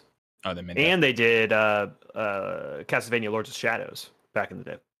Returns. Oh, they made that. And they did Castlevania Lords of Shadows back in the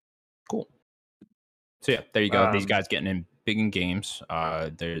day. Cool. So yeah, there you go. These guys getting in big in games.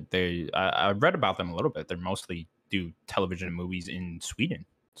 I read about them a little bit. They're mostly do television and movies in Sweden.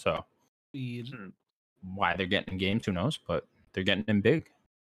 So why they're getting in games, who knows? But they're getting in big.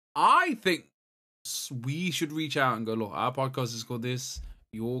 I think we should reach out and go, look, our podcast is called this.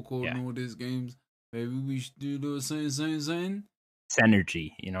 You're called all these games. Maybe we should do the same.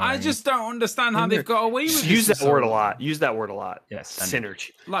 Synergy, you know. I just don't understand how they've got away with this. Use that word a lot. Use that word a lot. Yes,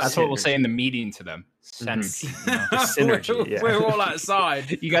 synergy. Like, that's what we'll say in the meeting to them. Synergy. You know? Synergy. We're all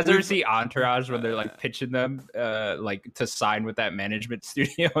outside. You guys ever see Entourage when they're like pitching them like to sign with that management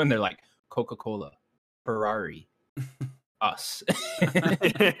studio and they're like Coca-Cola, Ferrari, us.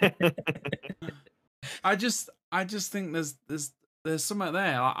 I just think there's something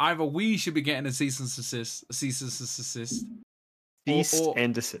there. Like, either we should be getting a cease and desist,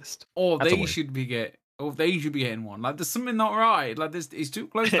 and desist, or they should be getting one. Like, there's something not right. Like, it's too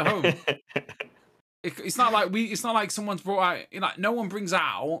close to home. It's not like someone's brought out. Like, no one brings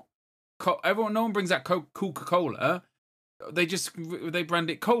out Coca-Cola. They brand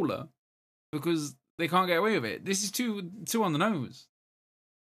it cola because they can't get away with it. This is too on the nose.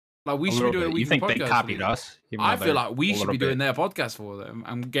 Like, we should be doing a weekly podcast. You think they copied us? I feel like we should be doing their podcast for them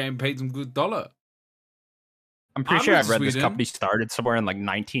and getting paid some good dollar. I'm pretty sure I've read this company started somewhere in like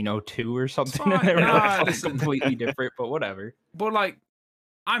 1902 or something. They were like completely different, but whatever. But like,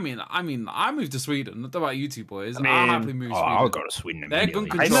 I mean, I moved to Sweden. Not about you two boys. I'll happily move to Sweden. I'll go to Sweden immediately.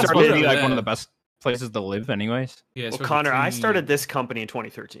 It's supposed to be like one of the best places to live anyways. Yeah, well, Connor, I started this company in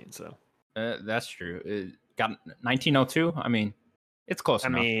 2013, so. That's true. It got 1902. I mean, it's close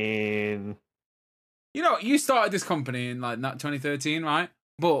enough. I mean, you know, you started this company in like 2013, right?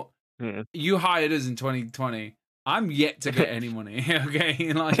 But you hired us in 2020. I'm yet to get any money.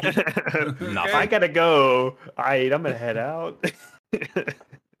 Okay, like, if I gotta go, I'm gonna head out.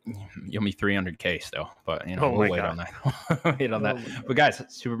 You owe me 300K still, but you know we'll wait on that. Wait on that. But guys,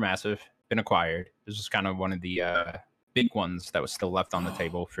 Supermassive been acquired. This was kind of one of the big ones that was still left on the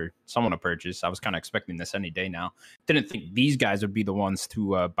table for someone to purchase. I was kind of expecting this any day now. Didn't think these guys would be the ones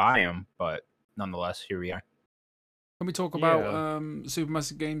to buy them, but nonetheless, here we are. Can we talk about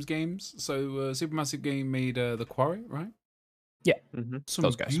Supermassive games? So Supermassive Game made The Quarry, right? Yeah, some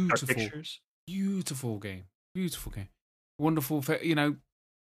those guys. Beautiful game. Wonderful. You know,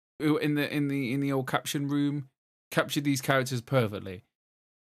 in the old caption room, captured these characters perfectly.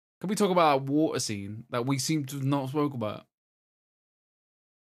 Can we talk about that water scene that we seem to have not spoke about?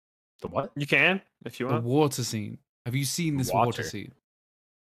 The what? You can, if you want. The water scene. Have you seen this water scene?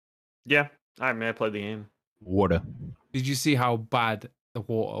 Yeah, I played the game. Water. Did you see how bad the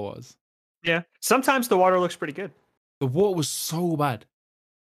water was? Yeah. Sometimes the water looks pretty good. The water was so bad.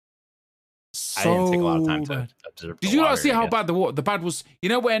 I didn't take a lot of time to observe. Did you not see how bad the water? The bad was. You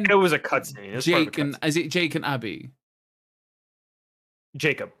know when it was a cutscene. Is it Jake and Abby?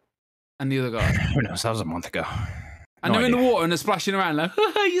 Jacob. And the other guy. Who knows? That was a month ago. And they're in the water and they're splashing around like,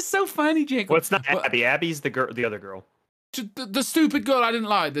 you're so funny, Jacob. Well, it's not Abby. Abby's the other girl. The stupid girl I didn't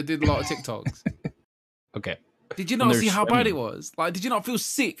like that did a lot of TikToks. Okay. Did you not see how bad it was? Like, did you not feel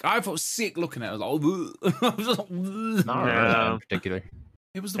sick? I felt sick looking at it. I was like, I was just like, not that in particular.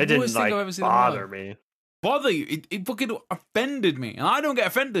 It was the worst thing I've ever seen. Bother me. Bother you? It fucking offended me, and I don't get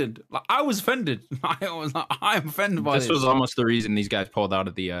offended. Like, I was offended. I was like, I'm offended by this. This was almost the reason these guys pulled out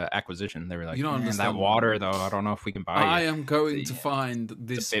of the acquisition. They were like, you don't understand that water, though. I don't know if we can buy it. I am going to find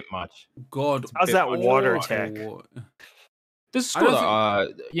this. It's a bit much. God, how's that water tech? This is cool.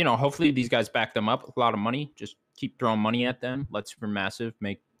 You know, hopefully these guys back them up. A lot of money. Just keep throwing money at them. Let Supermassive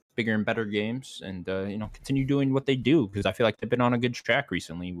make bigger and better games, and you know, continue doing what they do, because I feel like they've been on a good track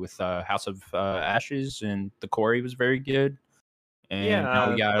recently with House of Ashes, and The Quarry was very good. And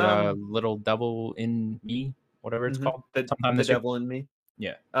now we got Little Devil in Me, whatever it's called. The Devil in Me.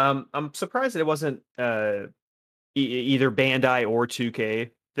 Yeah. I'm surprised that it wasn't either Bandai or 2K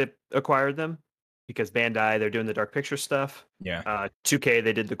that acquired them, because Bandai, they're doing the Dark Picture stuff. Yeah. 2K,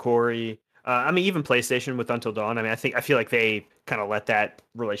 they did The Quarry. I mean, even PlayStation with Until Dawn. I mean, I feel like they kind of let that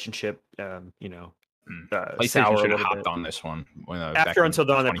relationship, you know, PlayStation should have hopped on this one after Until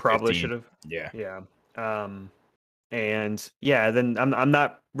Dawn. They probably should have. Yeah. And yeah, then I'm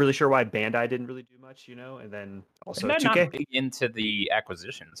not really sure why Bandai didn't really do much, you know. And then also 2K. Not big into the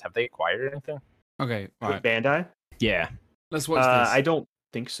acquisitions. Have they acquired anything? Okay, right. Bandai. Yeah. Let's watch this. I don't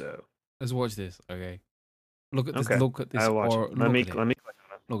think so. Let's watch this. Okay. Look at this. Okay. Look at this. Let me click on it.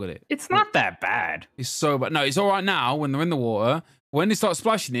 Look at it. It's not that bad. It's so bad. No, it's all right now when they're in the water. When they start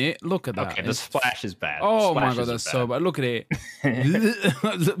splashing it, look at that. Okay, the splash is bad. Oh my god, that's so bad. Look at it.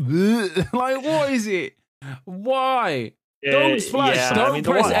 Like, what is it? Why? Don't splash. yeah, Don't I mean,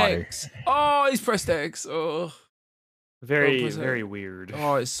 the press water. X. Oh, he's pressed X. Oh, Very, press it. very weird.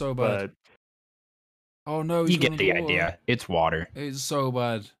 oh, it's so bad. But Oh no, You he's get gone the underwater. idea. It's water. It's so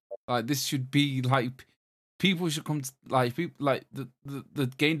bad. Like this should be like people should come to, like people like the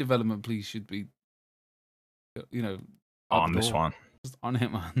game development police should be at On the this door. one. Just on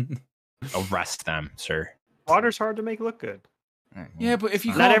it, man. Arrest them, sir. water's hard to make look good. Yeah, but if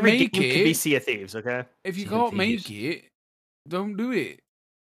you Not can't every make game can be it, Sea of Thieves, okay? if you Sea of can't make Thieves. it, don't do it.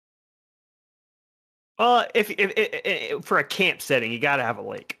 If for a camp setting, you gotta have a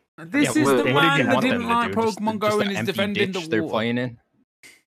lake. This Yeah, is what the did man you that want them didn't to like do? Just Pokemon the Go and is empty defending ditch the they're water. playing in.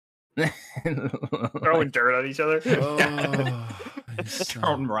 Throwing dirt on each other. Oh, it's so-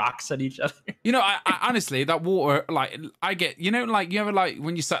 Throwing rocks at each other. I honestly, that water, like, I get, like, you ever, like,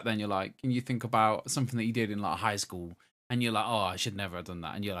 when you sat there and you're like, and you think about something that you did in, like, high school, and you're like, oh, I should never have done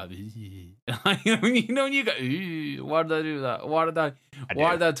that, and you're like, when you go, why did I do that? Why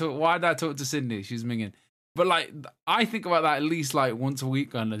did I talk to Sydney? She's minging. But, like, I think about that at least, like, once a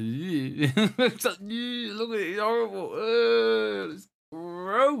week, and it's like, look at it, it's horrible. It's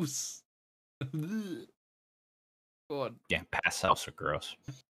gross. God. Yeah, past selves are gross.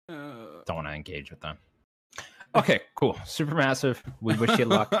 Uh, Don't want to engage with them. Okay, cool. Supermassive. We wish you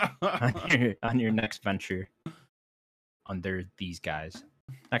luck on your next venture under these guys.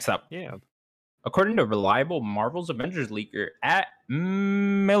 Next up, Yeah. according to reliable Marvel's Avengers leaker at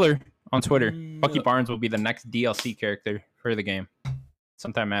Miller on Twitter, Bucky Barnes will be the next DLC character for the game,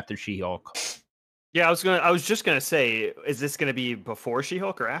 sometime after She-Hulk. Yeah, I was just gonna say, is this gonna be before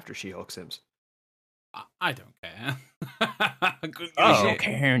She-Hulk or after She-Hulk Sims? I don't care. I couldn't give a I shit. don't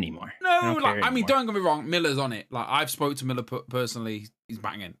care anymore. No, don't like, care I mean, anymore. don't get me wrong. Miller's on it. Like, I've spoke to Miller personally. He's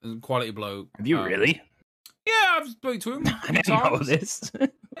banging. Quality bloke. Have you really? Yeah, I've spoke to him. I didn't know this.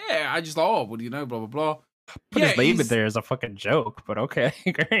 Yeah, I just like, oh, what do you know? Blah blah blah. Put Yeah, his label he's- there as a fucking joke, but okay,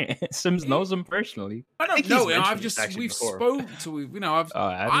 great. Sims knows him personally. I think don't know he's him. I've mentioned just this actually we've before. spoke to him. I've Oh,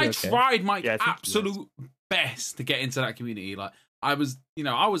 have I you? Okay. tried my Yeah, I think he has. absolute best to get into that community. Like I was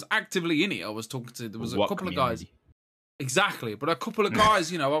actively in it. I was talking to there was a What couple of guys. community? Exactly, but a couple of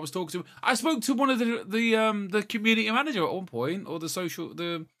guys, I was talking to. I spoke to one of the community manager at one point, or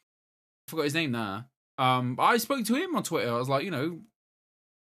I forgot his name now. I spoke to him on Twitter. I was like,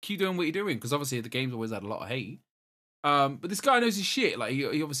 keep doing what you're doing, because obviously the game's always had a lot of hate. But this guy knows his shit. Like he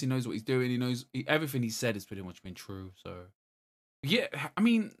obviously knows what he's doing. He knows everything he said has pretty much been true. So yeah, I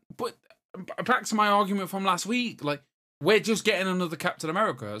mean, but back to my argument from last week. Like we're just getting another Captain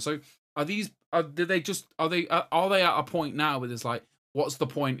America. So are they at a point now where it's like, what's the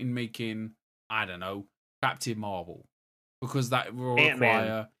point in making, I don't know, Captain Marvel? Because that will Ant-Man.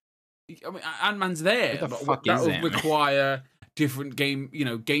 require. I mean, Ant-Man's there. Who the but fuck that is will Ant-Man? require different game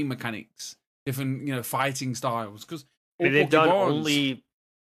mechanics, different fighting styles. Because They've done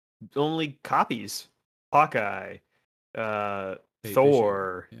only copies. Hawkeye,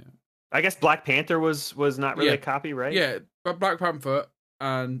 Thor. Yeah. I guess Black Panther was not really Yeah. a copy, right? Yeah, but Black Panther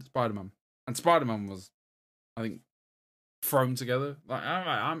and Spider-Man. And Spider-Man was, I think, thrown together. Like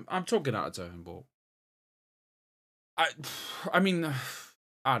I'm talking out of turn, but I mean,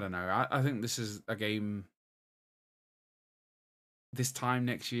 I don't know. I think this is a game. This time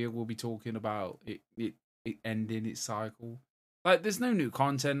next year, we'll be talking about it ending its cycle. Like, there's no new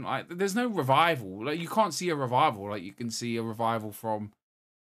content. Like, there's no revival. Like, you can't see a revival. Like, you can see a revival from.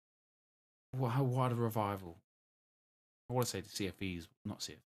 What a revival? I want to say the CFEs, not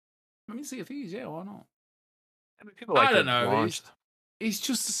CFEs. I mean, CFEs, yeah, why not? I mean, people like I don't to know. launch- It's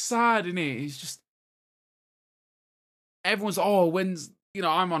just sad, isn't it? It's just everyone's when's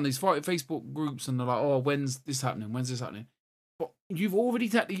I'm on these Facebook groups and they're like, oh, when's this happening? When's this happening? But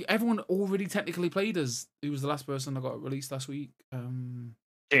everyone already technically played as who was the last person that got released last week.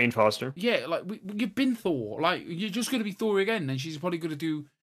 Jane Foster. Yeah, like you've been Thor. Like you're just gonna be Thor again, and she's probably gonna do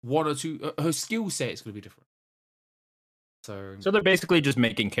one or two. Her skill set's gonna be different. So they're basically just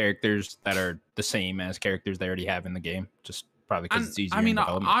making characters that are the same as characters they already have in the game, just probably because it's easier. I mean, in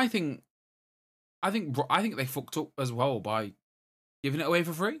development. I think they fucked up as well by giving it away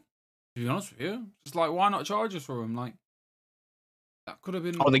for free. To be honest with you, just like why not charge us for them? Like that could have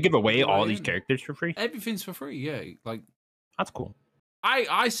been. Oh, they give away all these in. characters for free. Everything's for free. Yeah, like That's cool.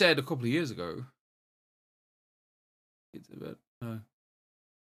 I said a couple of years ago. It's a bit.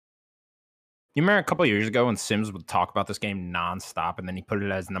 You remember a couple of years ago when Sims would talk about this game nonstop, and then he put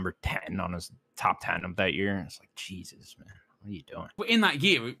it as number 10 on his top 10 of that year. It's like, Jesus, man, what are you doing? But in that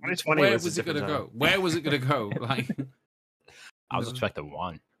year, 2020 where was a was it going to different go? Where was it going to go? Like, I was expecting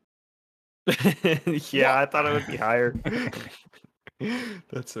 1. Yeah, I thought it would be higher.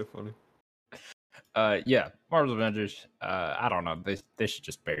 That's so funny. Yeah, Marvel's Avengers. I don't know. They should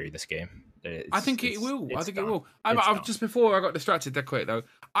just bury this game. I think it will. I think it will. It's I done. just before I got distracted that quick though.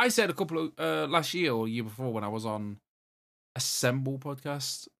 I said a couple of last year or year before when I was on Assemble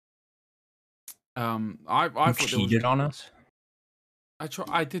podcast. I thought cheated on us.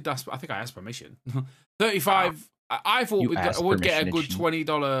 I did ask. I think I asked permission. 35. I thought I would get a good $20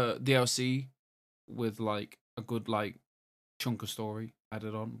 DLC with like a good like chunk of story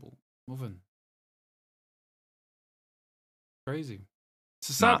added on, but nothing. Crazy. It's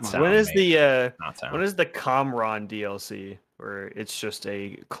a sad man. When is the Comron DLC where it's just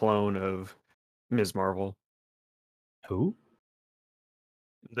a clone of Ms. Marvel? Who?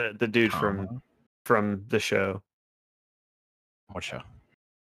 The dude from the show. What show?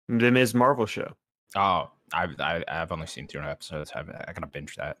 The Ms. Marvel show. Oh, I've only seen 2 episodes. I gotta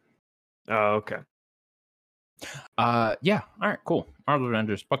binge that. Oh, okay. Yeah. All right. Cool. Marvel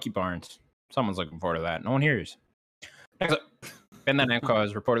Avengers. Bucky Barnes. Someone's looking forward to that. No one hears. Next up, Bandai Namco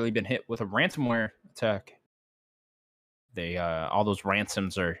has reportedly been hit with a ransomware attack. They all those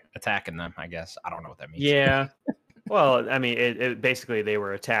ransoms are attacking them. I guess I don't know what that means. Yeah. Well, I mean, it basically they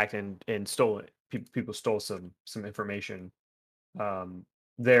were attacked and stolen. People stole some information.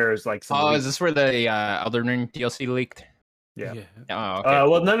 There's like some. Oh, is this where the Elden Ring DLC leaked? Yeah. Oh, okay.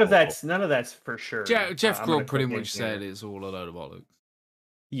 Well, none of that's for sure. Jeff Grubb pretty much said it's all a load of bollocks.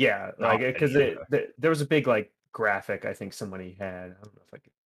 Yeah, like because there was a big like graphic I think somebody had. I don't know if I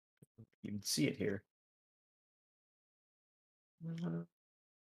could even see it here.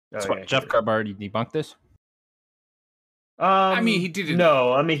 So what, Jeff Grubb already debunked this? I mean, he didn't.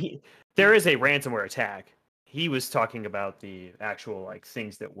 No, I mean, there is a ransomware attack. He was talking about the actual like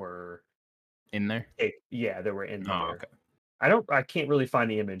things that were in there. Yeah, that were in there. Oh, okay. I can't really find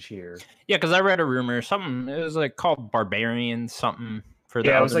the image here. Yeah, because I read a rumor. Something it was like called Barbarian something for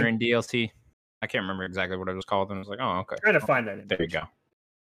the Elden Ring DLC. I can't remember exactly what it was called, and I was like, oh, okay. I'm trying to find that image. There you go.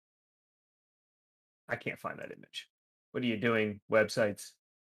 I can't find that image. What are you doing, websites?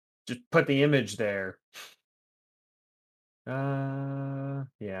 Just put the image there. Yeah,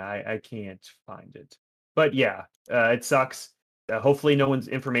 I can't find it. But yeah, it sucks. Hopefully no one's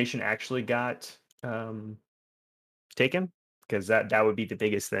information actually got taken, because that would be the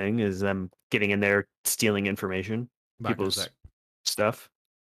biggest thing, is them getting in there, stealing information, people's stuff.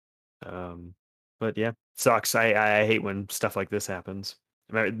 But yeah, sucks. I hate when stuff like this happens.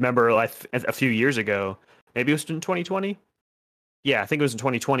 I remember like a few years ago, maybe it was in 2020. Yeah, I think it was in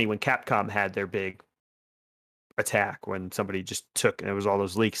 2020 when Capcom had their big attack when somebody just took, and it was all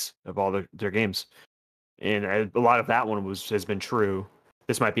those leaks of all their games. And a lot of that one has been true.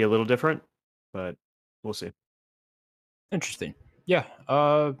 This might be a little different, but we'll see. Interesting. Yeah.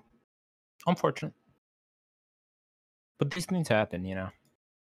 Unfortunate. But these things happen, you know.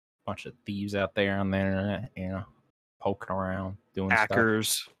 Bunch of thieves out there on the internet, you know, poking around, doing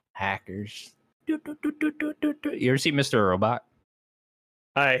hackers. Hackers. You ever see Mr. Robot?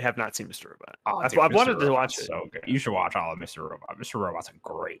 I have not seen Mr. Robot. Oh, dude, I wanted to watch it. So good. You should watch all of Mr. Robot. Mr. Robot's a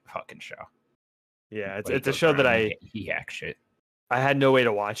great fucking show. Yeah, it's a show that he hacks shit. I had no way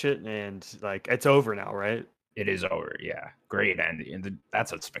to watch it, and like it's over now, right? It is over. Yeah, great ending. And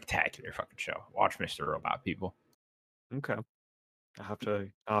that's a spectacular fucking show. Watch Mr. Robot, people. Okay, I'll have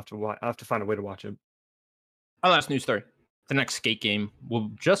to find a way to watch it. Our last news story: the next Skate game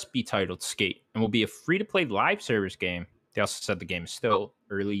will just be titled Skate and will be a free-to-play live service game. They also said the game is still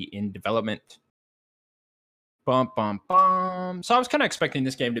early in development. Bum, bum, bum. So I was kind of expecting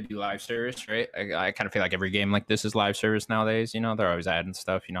this game to be live service, right? I kind of feel like every game like this is live service nowadays. You know, they're always adding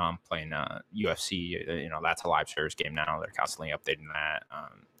stuff. You know, I'm playing UFC. You know, that's a live service game now. They're constantly updating that.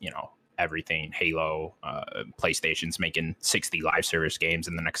 You know, everything. Halo, PlayStation's making 60 live service games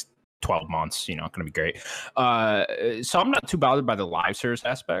in the next 12 months. You know, going to be great. So I'm not too bothered by the live service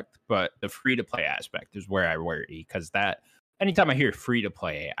aspect, but the free to play aspect is where I worry, because that anytime I hear free to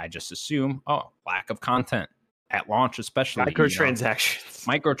play, I just assume, oh, lack of content. At launch, especially microtransactions.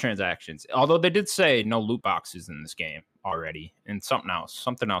 Microtransactions. Although they did say no loot boxes in this game already, and something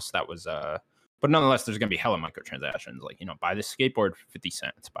else that was but nonetheless, there's gonna be hella microtransactions. Like, you know, buy this skateboard for 50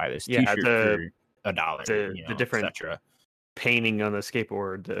 cents, buy this t-shirt for $1. The different painting on the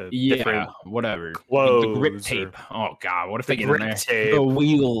skateboard, different whatever clothes, the grip tape. Oh god, what if they get in there? Tape. The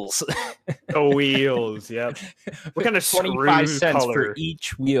wheels. The wheels, yep. What kind of 25 screw cents color? For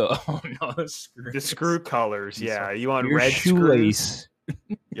each wheel? Oh no, the screw colors. Yeah, you want your red shoelace. Screws?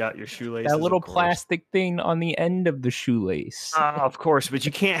 Yeah, your shoelace. That little plastic thing on the end of the shoelace. Of course, but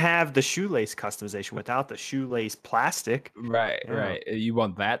you can't have the shoelace customization without the shoelace plastic. Right, right. You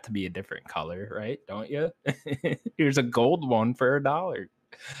want that to be a different color, right? Don't you? Here's a gold one for $1.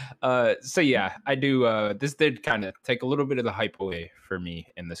 So yeah, I do. This did kind of take a little bit of the hype away for me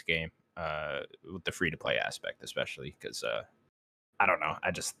in this game. With the free to play aspect, especially because I don't know. I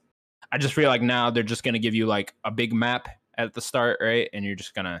just feel like now they're just gonna give you like a big map at the start, right? And you're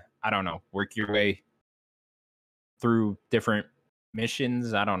just gonna, I don't know, work your way through different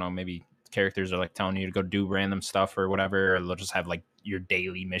missions. I don't know, maybe characters are like telling you to go do random stuff or whatever, or they'll just have like your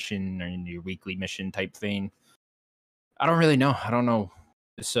daily mission or your weekly mission type thing. I don't really know. I don't know.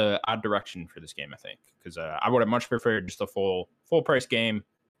 It's a odd direction for this game, I think, because I would have much preferred just a full price game,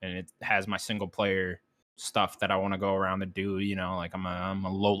 and it has my single player stuff that I want to go around and do. You know, like I'm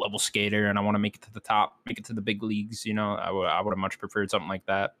a low level skater and I want to make it to the top, make it to the big leagues. You know, I would have much preferred something like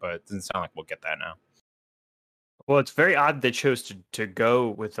that, but it doesn't sound like we'll get that now. Well, it's very odd they chose to go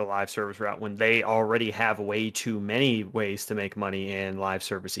with the live service route when they already have way too many ways to make money in live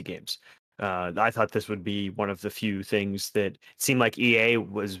servicey games. I thought this would be one of the few things that seemed like EA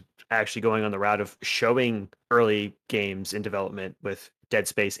was actually going on the route of showing early games in development with Dead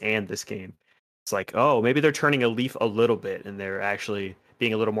Space and this game. It's like, oh, maybe they're turning a leaf a little bit and they're actually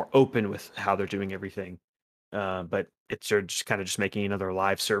being a little more open with how they're doing everything. But they're just kind of just making another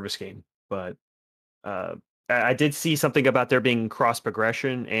live service game. But I did see something about there being cross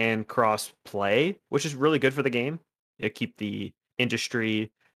progression and cross play, which is really good for the game. It keep the industry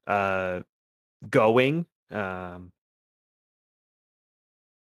going. But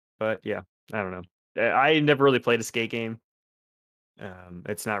yeah, I don't know. I never really played a skate game.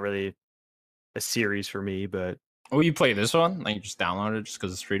 It's not really a series for me, but Oh, you play this one? Like you just download it just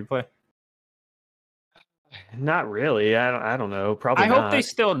because it's free to play? not really. I don't know. Probably I not. hope they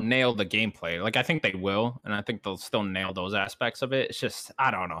still nail the gameplay. Like I think they will, and I think they'll still nail those aspects of it. It's just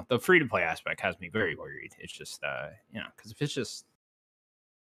I don't know. The free to play aspect has me very worried. It's just because if it's just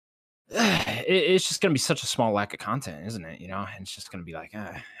it's just gonna be such a small lack of content, isn't it? You know, and it's just gonna be like, all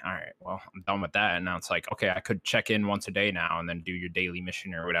right, well, I'm done with that. And now it's like, okay, I could check in once a day now and then do your daily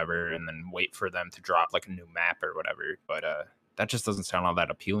mission or whatever, and then wait for them to drop like a new map or whatever. But that just doesn't sound all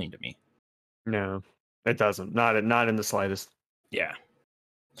that appealing to me. No, it doesn't. Not in the slightest. Yeah.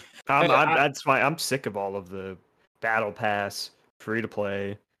 That's fine. I'm sick of all of the battle pass, free to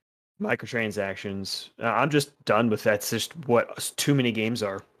play, microtransactions. I'm just done with that. It's just what too many games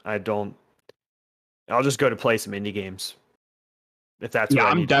are. I'll just go to play some indie games. If that's yeah, what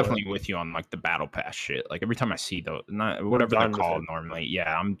I I'm need to do. definitely with you on like the battle pass shit. Like every time I see those, not whatever they're done with called it. normally.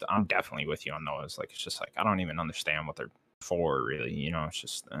 Yeah, I'm definitely with you on those. Like it's just like I don't even understand what they're for, really. You know, it's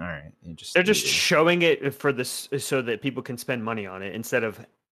just all right. They're just showing it for this so that people can spend money on it instead of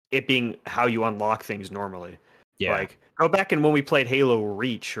it being how you unlock things normally. yeah. Like go back and when we played Halo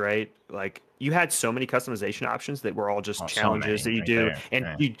Reach, right? Like you had so many customization options that were all just challenges that you right do, there,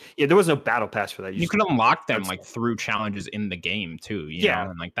 and there was no battle pass for that. You could unlock them like through challenges in the game too, you know,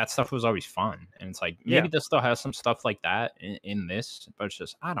 and like that stuff was always fun. And it's like maybe this still has some stuff like that in this, but it's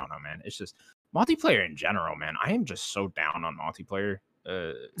just I don't know, man. It's just multiplayer in general, man. I am just so down on multiplayer.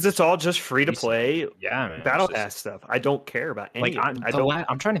 It's all just free to play. Yeah, man. Battle pass stuff. I don't care about any. Like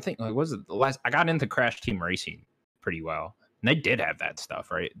I'm trying to think. Like, was it the last? I got into Crash Team Racing pretty well, and they did have that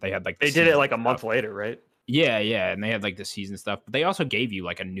stuff, right? They had like they did it like a month later, right? Yeah, and they had like the season stuff, but they also gave you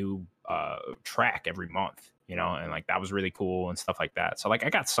like a new track every month, you know, and like that was really cool and stuff like that. So like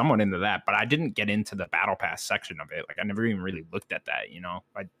I got somewhat into that, but I didn't get into the battle pass section of it. Like I never even really looked at that, you know.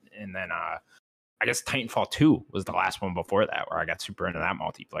 And then I guess Titanfall 2 was the last one before that where I got super into that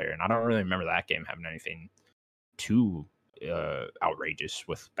multiplayer, and I don't really remember that game having anything too outrageous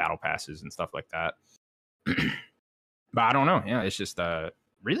with battle passes and stuff like that. But I don't know. Yeah, it's just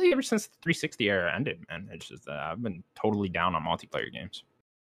really ever since the 360 era ended, man. It's just I've been totally down on multiplayer games.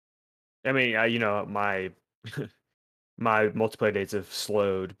 I mean, you know, my my multiplayer days have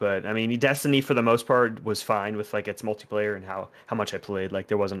slowed, but I mean, Destiny for the most part was fine with like its multiplayer and how much I played. Like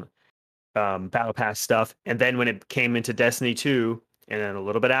there wasn't battle pass stuff, and then when it came into Destiny 2, and then a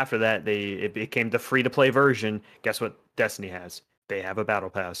little bit after that, it became the free to play version. Guess what Destiny has? They have a battle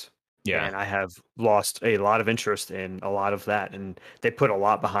pass. Yeah, and I have lost a lot of interest in a lot of that, and they put a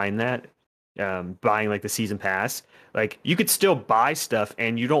lot behind that. Buying like the season pass, like you could still buy stuff,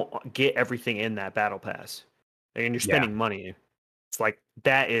 and you don't get everything in that battle pass, and you're spending money. It's like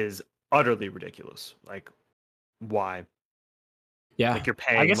that is utterly ridiculous. Like, why? Yeah, like you're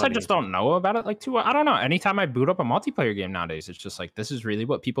paying. I guess money. I just don't know about it. Like, too. I don't know. Anytime I boot up a multiplayer game nowadays, it's just like this is really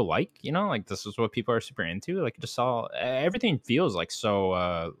what people like. You know, like this is what people are super into. Like, just all everything feels like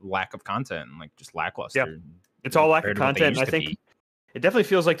so lack of content and like just lackluster. Yeah, it's all lack of content. I think it definitely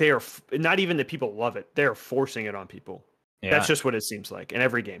feels like they are not even that people love it. They are forcing it on people. Yeah. That's just what it seems like in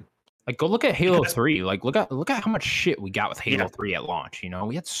every game. Like, go look at Halo Because- 3. Like, look at how much shit we got with Halo Yeah. 3 at launch. You know,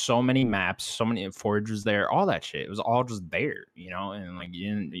 we had so many maps, so many forges there, all that shit. It was all just there. You know, and like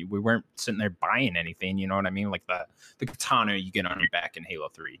we weren't sitting there buying anything. You know what I mean? Like the katana you get on your back in Halo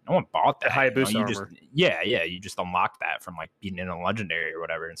 3. No one bought The that. Hayabusa you armor. You just unlock that from like being in a legendary or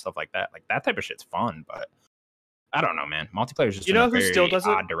whatever and stuff like that. Like that type of shit's fun, but I don't know, man. Multiplayer is just You know in a who very still does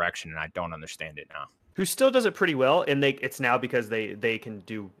it? odd direction, and I don't understand it now. Who still does it pretty well, and it's now because they can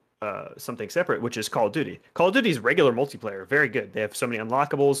do something separate, which is Call of Duty. Call of Duty's regular multiplayer, very good. They have so many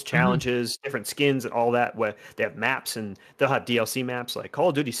unlockables, challenges, different skins, and all that. Where they have maps and they'll have DLC maps. Like Call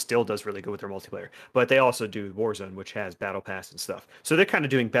of Duty still does really good with their multiplayer, but they also do Warzone, which has Battle Pass and stuff. So they're kind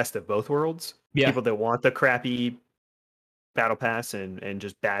of doing best of both worlds. Yeah. People that want the crappy Battle Pass and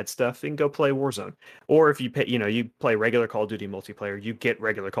just bad stuff, and go play Warzone. Or if you pay, you play regular Call of Duty multiplayer, you get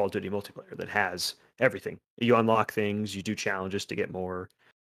regular Call of Duty multiplayer that has everything. You unlock things, you do challenges to get more.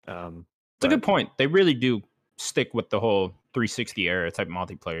 It's a good point. They really do stick with the whole 360 era type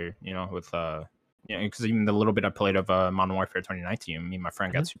multiplayer, with because even the little bit I played of Modern Warfare 2019, me and my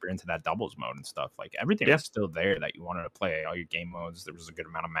friend got super into that doubles mode and stuff. Like everything was still there that you wanted to play. All your game modes, there was a good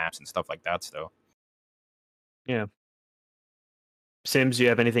amount of maps and stuff like that still. Yeah. Sims, do you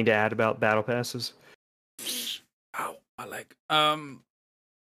have anything to add about battle passes? Oh, I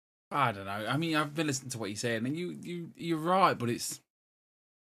don't know. I mean, I've been listening to what you're saying, and you're right, but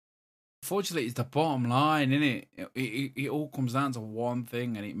unfortunately, it's the bottom line, isn't it? It all comes down to one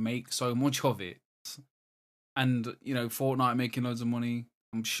thing, and it makes so much of it. And Fortnite making loads of money.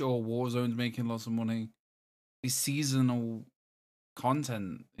 I'm sure Warzone's making lots of money. This seasonal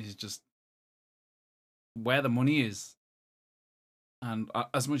content is just where the money is. And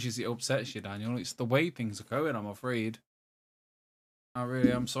as much as it upsets you, Daniel, it's the way things are going. I'm afraid. I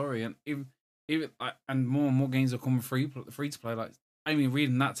really am sorry, and and more games are coming free to play. Like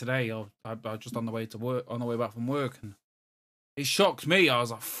reading that today, I was just on the way to work, on the way back from work, and it shocked me. I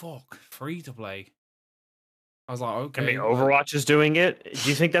was like, "Fuck, free to play." I was like, "Okay." Overwatch is doing it. Do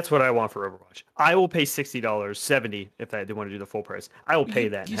you think that's what I want for Overwatch? I will pay $60, $70 if they want to do the full price. I will pay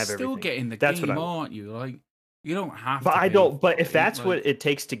that and have everything. You're still getting the that's game, what aren't you? Like, you don't have. But to I pay don't. But for if it, that's like, what it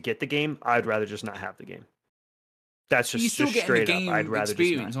takes to get the game, I'd rather just not have the game. That's just, you're still just getting straight the game up. I'd rather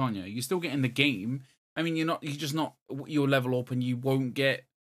experience, just not. aren't you? You're still getting the game. I mean, you're just not. You'll level up and you won't get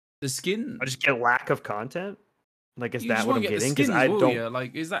the skin. I just get lack of content. Like, is You that just what won't I'm get the getting? Because skins, I will don't. you?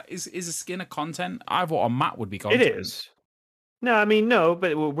 Like, is a skin a content? I thought a map would be content. It is. No, I mean no,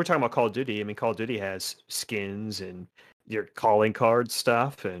 but we're talking about Call of Duty. I mean, Call of Duty has skins and your calling card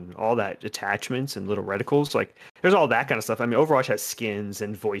stuff and all that attachments and little reticles. Like, there's all that kind of stuff. I mean, Overwatch has skins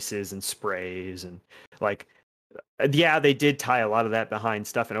and voices and sprays and like. Yeah, they did tie a lot of that behind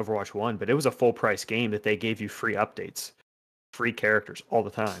stuff in Overwatch 1, but it was a full price game that they gave you free updates, free characters all the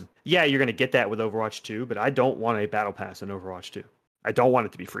time. Yeah, you're going to get that with Overwatch 2, but I don't want a battle pass in Overwatch 2. I don't want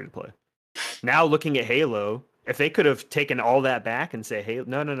it to be free to play. Now looking at Halo, if they could have taken all that back and say, hey,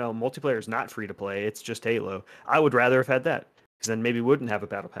 no, multiplayer is not free to play, it's just Halo, I would rather have had that, because then maybe we wouldn't have a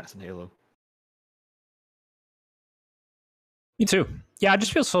battle pass in Halo. Me too. Yeah, I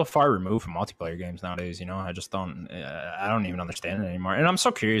just feel so far removed from multiplayer games nowadays. I just don't. I don't even understand it anymore. And I'm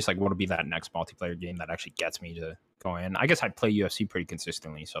so curious, like, what would be that next multiplayer game that actually gets me to go in? I guess I play UFC pretty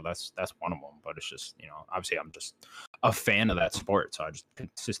consistently, so that's one of them. But it's just, obviously, I'm just a fan of that sport, so I just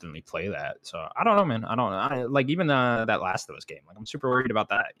consistently play that. So I don't know, man. I like even that Last of Us game. Like, I'm super worried about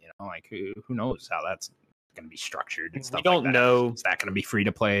that. Like, who knows how that's going to be structured and stuff. We don't know. Is that going to be free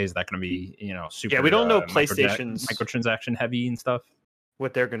to play? Is that going to be super? Yeah, we don't know PlayStation's microtransaction heavy and stuff.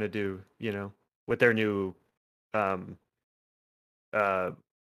 What they're going to do, with their new live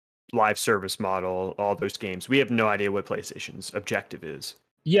service model, all those games. We have no idea what PlayStation's objective is.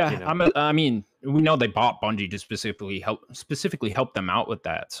 Yeah, I mean, we know they bought Bungie to specifically help them out with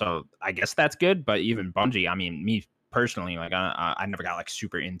that. So I guess that's good. But even Bungie, I mean, me personally, like I never got like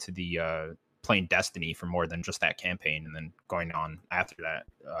super into the playing Destiny for more than just that campaign, and then going on after that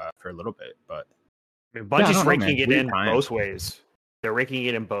for a little bit. But I mean, Bungie's raking it in both ways. They're raking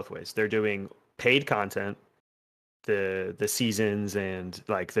it in both ways. They're doing paid content, the seasons and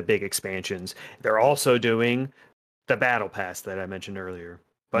like the big expansions. They're also doing the battle pass that I mentioned earlier.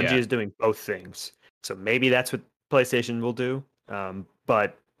 Bungie is doing both things. So maybe that's what PlayStation will do.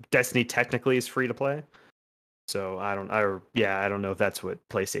 But Destiny technically is free to play. So I don't know if that's what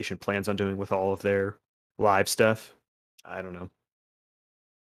PlayStation plans on doing with all of their live stuff. I don't know.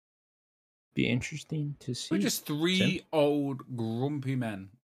 Be interesting to see. We're just three old grumpy men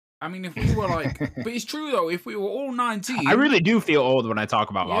I mean, if we were like, but it's true though. If we were all 19, I really do feel old when I talk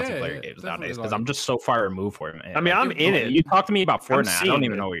about Yeah, multiplayer yeah, games definitely, nowadays because like- I'm just so far removed from it. I mean, I'm in it. You talk to me about I'm Fortnite, I don't seeing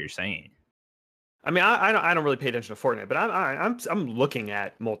even it. know what you're saying. I mean, I don't really pay attention to Fortnite, but I'm looking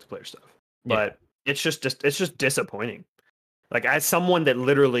at multiplayer stuff. Yeah. But it's just disappointing. Like as someone that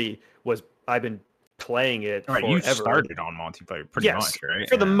literally I've been playing it All right, forever. you started on multiplayer pretty Yes, much, right?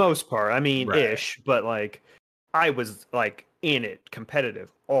 for the Yeah. most part. I mean, Right. ish, but like I was like in it, competitive,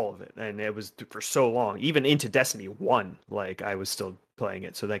 all of it, and it was for so long, even into Destiny 1. Like I was still playing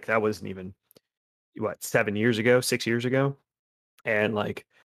it, so like that wasn't even what 6 years ago, and like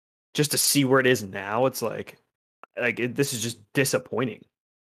just to see where it is now, it's like this is just disappointing.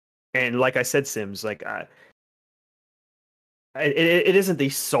 And like I said, Sims, like it isn't the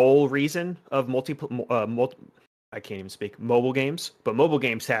sole reason of I can't even speak mobile games, but mobile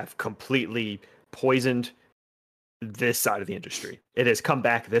games have completely poisoned this side of the industry. It has come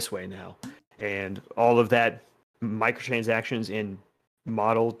back this way now, and all of that microtransactions in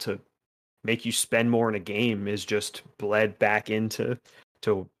model to make you spend more in a game is just bled back into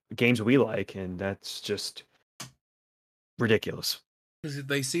games we like, and that's just ridiculous. because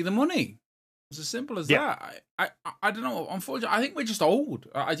they see the money. It's as simple as Yeah. that. I don't know. Unfortunately, I think we're just old.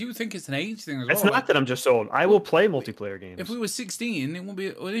 I do think it's an age thing as well. It's not that I'm just old. I will play multiplayer games. If we were 16, it wouldn't be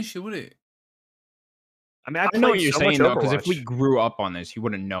an issue, would it? I mean, I know what played you're so saying much though, because if Overwatch. we grew up on this, you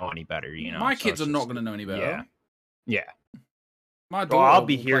wouldn't know any better. You know, My so kids it's are not just- going to know any better. Yeah, yeah. My Well, daughter I'll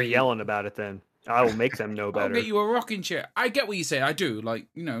be will here play- yelling about it then. I will make them know I'll better. get you a rocking chair. I get what you say. I do. Like,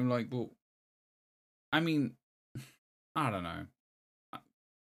 you know, like, well, I mean, I don't know.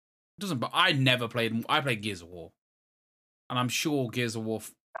 But I never played. I played Gears of War, and I'm sure Gears of War.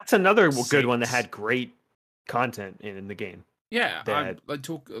 That's another good one that 6. had great content in the game. Yeah, I That- like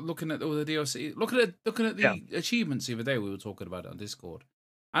looking at all the DLC, looking at the achievements the other day. We were talking about it on Discord,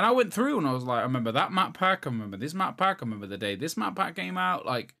 and I went through and I was like, I remember that map pack. I remember this map pack. I remember the day this map pack came out.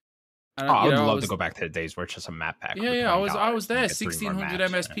 Like, and, Oh, I you would know, love was- to go back to the days where it's just a map pack. for Yeah, I was $20 there. and get 3 more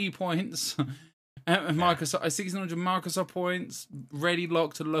 1,600 maps, MSP points, and Microsoft 1,600 Microsoft points, ready,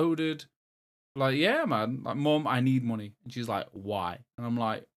 locked, and loaded. Like, yeah, man. Like, Mom, I need money. And she's like, why? And I'm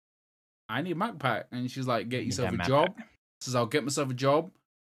like, I need a Mac pack. And she's like, get Need yourself that a Mac job. pack. Says, I'll get myself a job.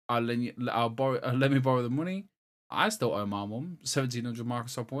 I'll let me borrow the money. I still owe my mom 1,700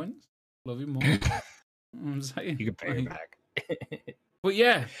 Microsoft points. Love you, Mom. I'm saying, You can pay it like, back. but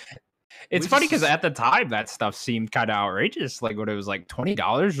yeah, It's We funny because just- at the time that stuff seemed kind of outrageous. Like when it was like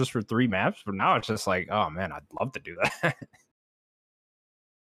 $20 just for 3 maps, but now it's just like, oh man, I'd love to do that.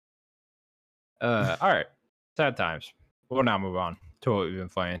 All right, sad times. We'll now move on to what we've been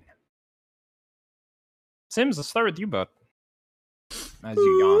playing. Sims, let's start with you, bud. As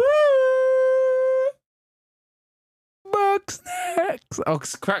you yawn. Buck snacks. Oh,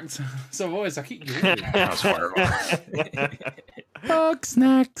 it's cracked. So voice, I keep yawning. That was horrible. Buck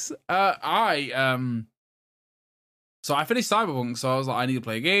snacks. So I finished Cyberpunk, so I was like, I need to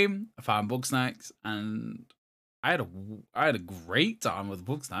play a game. I found Bug Snacks, and I had a great time with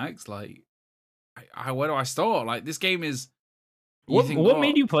Bug Snacks. Like, where do I start? Like, this game is. What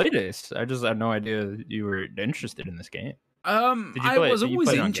made you play this? I just had no idea you were interested in this game. Did you I play it- was did you always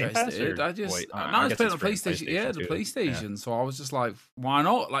play it on Game Pass, interested. or- I just wait, now I I guess playing on it's free on PlayStation. Yeah, the PlayStation too. PlayStation. So I was just like, why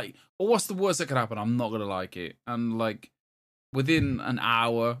not? Like, what's the worst that could happen? I'm not gonna like it. And like, within an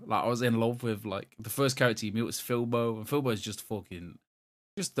hour, like I was in love with like the first character you meet was Philbo, and Philbo is just fucking,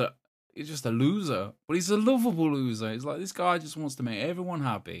 he's just a loser, but he's a lovable loser. He's like, this guy just wants to make everyone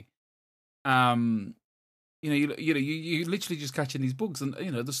happy. You literally just catching these bugs, and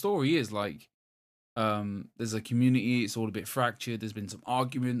you know the story is like, there's a community. It's all a bit fractured. There's been some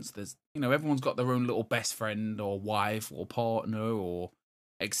arguments. There's everyone's got their own little best friend or wife or partner or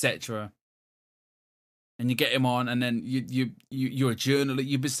etc. And you get him on, and then you're a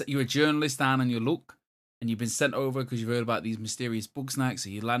journalist. You're a journalist down on your luck, and you've been sent over because you've heard about these mysterious bug snacks. So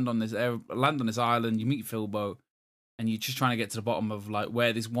you land on this island. You meet Philbo, and you're just trying to get to the bottom of like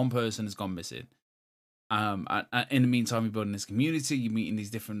where this one person has gone missing. And in the meantime, you're building this community. You're meeting these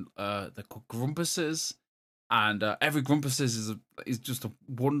different they're called Grumpuses, and every Grumpus is just a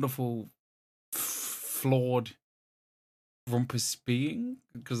wonderful, flawed Grumpus being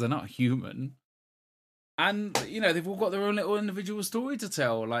because they're not human. And they've all got their own little individual story to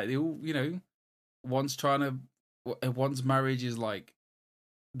tell. Like they all, one's marriage is like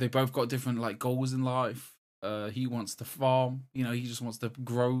they both got different like goals in life. He wants to farm. He just wants to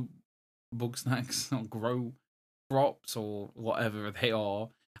grow bug snacks or grow crops or whatever they are.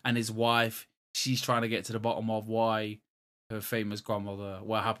 And his wife, she's trying to get to the bottom of why her famous grandmother,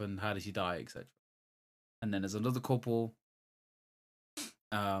 what happened, how did she die, etc. And then there's another couple.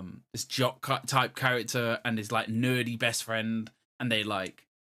 this jock type character and his like nerdy best friend, and they like,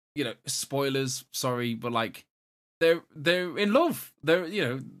 you know, spoilers, sorry, but like they're in love. They're, you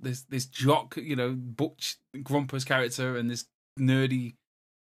know, this jock, you know, Butch Grumpus character and this nerdy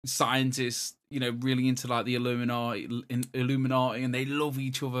scientist, you know, really into like the Illuminati, and they love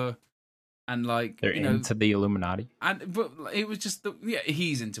each other, and like They're into the Illuminati. And but it was just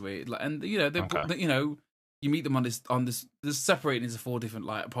he's into it, like, and you know Okay. you know, you meet them on this they're separated into 4 different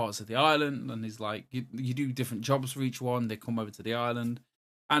like parts of the island, and he's like you do different jobs for each one. They come over to the island,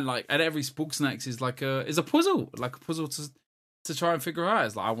 and like at every Bugsnax is like a puzzle, like a puzzle to try and figure out.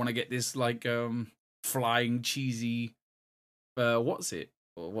 It's like, I want to get this like flying cheesy what's it,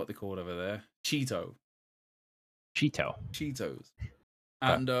 or what they call it over there, Cheetos,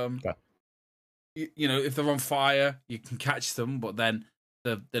 and Okay. you know, if they're on fire, you can catch them, but then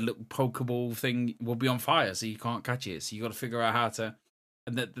the little Pokeball thing will be on fire, so you can't catch it. So you got to figure out how to,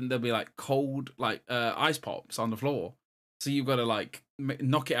 and then there'll be like cold, like ice pops on the floor. So you've got to like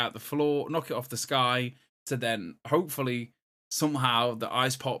knock it out the floor, knock it off the sky, to then hopefully somehow the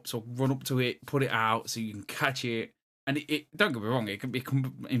ice pops will run up to it, put it out, so you can catch it. And it don't get me wrong, it can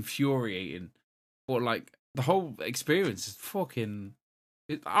become infuriating, but like the whole experience is fucking.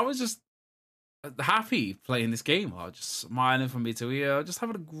 I was just happy playing this game. I was just smiling from ear to ear, just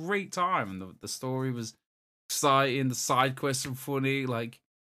having a great time, and the story was exciting. The side quests were funny. Like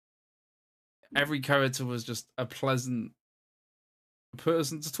every character was just a pleasant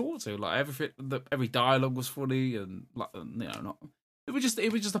person to talk to. Like every dialogue was funny, and like, you know, not. It was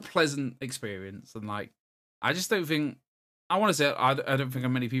just a pleasant experience, and like I just don't think I want to say I don't think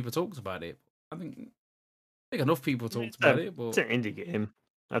many people talked about it. I think enough people talked about it, but it's an indie game.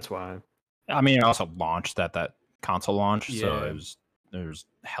 That's why. I mean, it also launched at that console launch, so Yeah. there was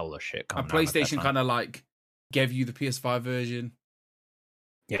hella shit a coming out at that PlayStation time. kind of like gave you the PS5 version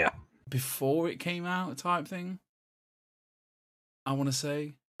Yeah. before it came out, type thing. I want to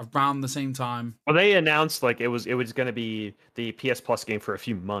say around the same time. Well, they announced like it was going to be the PS Plus game for a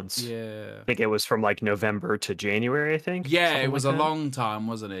few months. Yeah, I think it was from like November to January. I think. yeah, something it was like a that. long time,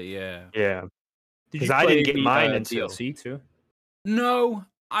 wasn't it? Yeah. Yeah. Did 'Cause you I didn't play get mine until- DLC too? No,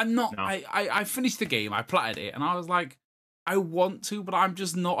 I'm not. No. I finished the game. I platted it, and I was like, I want to, but I'm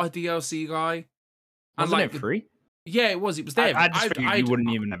just not a DLC guy. And Wasn't like, it free? yeah, it was. It was there. I just figured you wouldn't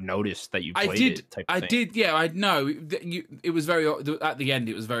even have noticed that you I played did. it. Type of I thing. did. Yeah, I know. It was very at the end.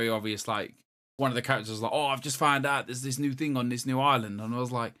 It was very obvious. Like one of the characters was like, "Oh, I've just found out there's this new thing on this new island," and I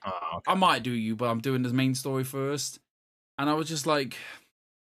was like, Oh, okay. "I might do you, but I'm doing the main story first." And I was just like,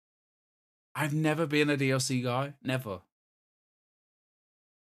 I've never been a DLC guy, never.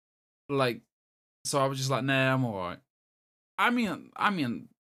 Like, so I was just like, "Nah, I'm alright." I mean,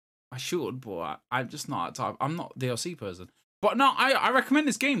 I should, but I'm just not that type. I'm not a DLC person. But no, I recommend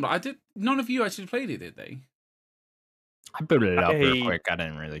this game. But I did. None of you actually played it, did they? I booted it up real I- quick. I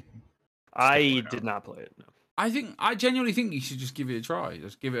didn't really. I did not play it. No. I genuinely think you should just give it a try.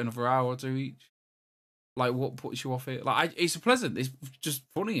 Just give it another hour or two each. Like, what puts you off it? Like, it's pleasant. It's just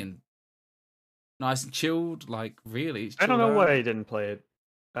funny and nice and chilled. Like, really, it's I don't know chilled why out. I didn't play it.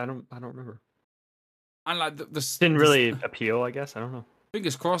 I don't remember. And like the Didn't really appeal. I guess I don't know.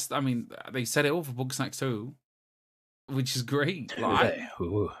 fingers crossed. I mean, they set it all for Bugsnax 2, which is great. Like,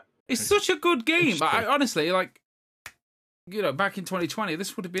 Ooh. it's such a good game. But I Interesting. honestly, like, you know, back in 2020,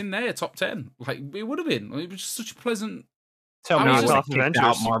 this would have been there, top 10. Like, it would have been. It was just such a pleasant. Tell I me was what just- kicked out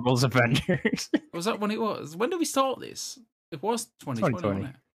Avengers. Marvel's Avengers. Was that when it was? When did we start this? It was 2020, 2020.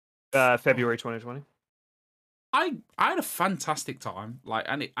 wasn't it? February 2020. I had a fantastic time. Like,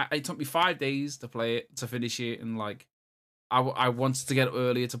 and it took me 5 days to play it, to finish it, and like, I wanted to get up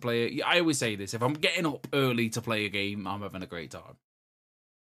earlier to play it. I always say this: if I'm getting up early to play a game, I'm having a great time.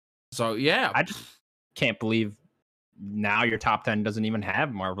 So yeah, I just can't believe now your top 10 doesn't even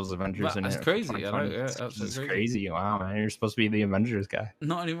have Marvel's Avengers in it. That's for crazy. I know, 2020. yeah, It's absolutely just crazy. crazy. Wow, man, you're supposed to be the Avengers guy.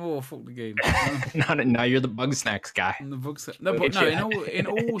 not anymore. Fuck the game. Now you're the Bugsnax guy. And the books. No, but no. In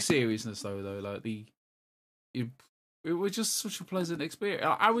all seriousness, though, like it was just such a pleasant experience.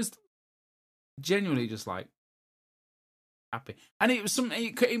 I was genuinely just like happy, and it was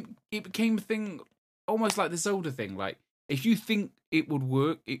something. It became a thing, almost like the Zelda thing. Like if you think it would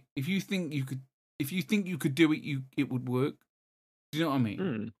work, if you think you could do it, it would work. Do you know what I mean?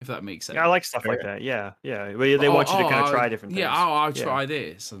 Hmm. If that makes sense. Yeah, I like stuff like that. Yeah, yeah. Well, they want you to kind of try different things. Yeah, I'll Yeah. try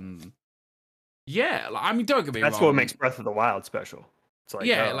this, and yeah, like, I mean, don't get me That's wrong. what makes Breath of the Wild special. It's like,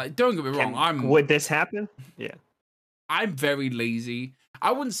 yeah, oh, like don't get me wrong. would this happen? Yeah. I'm very lazy.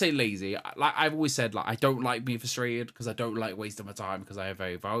 I wouldn't say lazy. Like I've always said, like I don't like being frustrated because I don't like wasting my time because I have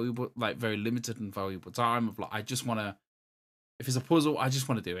very limited and valuable time. Of like, I just want to If it's a puzzle, I just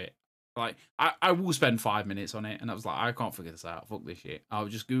want to do it. Like I will spend 5 minutes on it, and I was like, I can't figure this out. Fuck this shit. I'll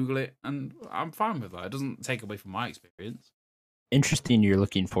just Google it, and I'm fine with that. It doesn't take away from my experience. Interesting. You're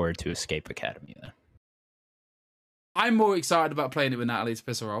looking forward to Escape Academy then. I'm more excited about playing it with Natalie to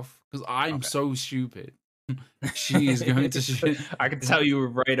piss her off because I'm so stupid. She is going to. I can tell you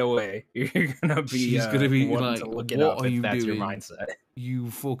right away. You're gonna be. She's gonna be one like, to look it "What up are if you that's doing? your mindset." You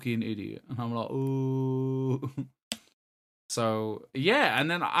fucking idiot!" And I'm like, "Oh." So yeah,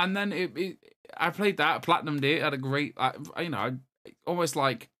 and then I played that, platinumed it, had a great, I almost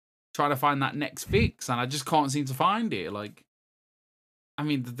like trying to find that next fix, and I just can't seem to find it. Like, I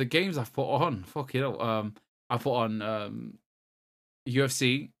mean, the games I've put on, fuck it up. I put on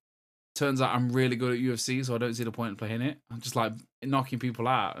UFC. Turns out I'm really good at UFC, so I don't see the point in playing it. I'm just like knocking people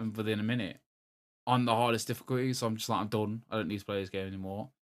out within a minute on the hardest difficulty. So I'm just like, I'm done. I don't need to play this game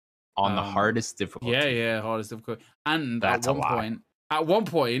anymore. On the hardest difficulty. Yeah, hardest difficulty. And That's at one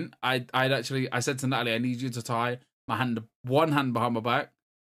point, I said to Natalie, I need you to tie one hand behind my back,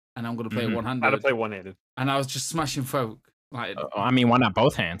 and I'm gonna play it one-handed. How to play one-handed. And I was just smashing folk. Like, I mean, why not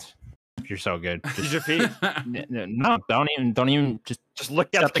both hands? If you're so good, Use your feet. No, don't even Just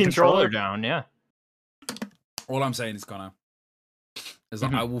look at set the the controller. controller down. Yeah. all I'm saying is, Connor, is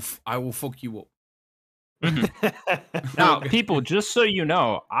that I will fuck you up. Now, people, just so you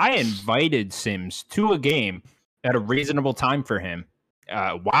know, I invited Sims to a game at a reasonable time for him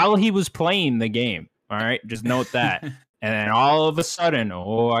while he was playing the game. All right, just note that. And then all of a sudden,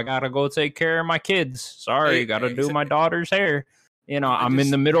 I gotta go take care of my kids. Sorry, gotta do my daughter's hair. You know, I'm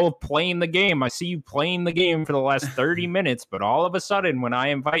in the middle of playing the game. I see you playing the game for the last 30 minutes, but all of a sudden, when I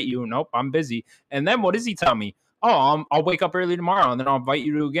invite you, nope, I'm busy. And then what does he tell me? Oh, I'll wake up early tomorrow, and then I'll invite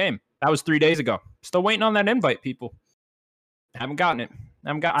you to a game. That was 3 days ago. Still waiting on that invite, people. Haven't gotten it.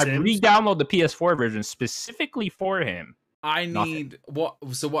 I re-downloaded the PS4 version specifically for him. I need what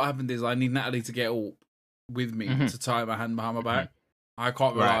happened is I need Natalie to get up with me to tie my hand behind my back. I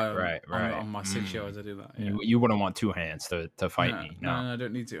can't rely on my 6-year-old to do that. Yeah. You wouldn't want two hands to fight me. No, I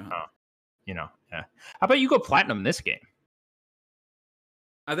don't need to. No. You know, yeah. How about you go platinum this game?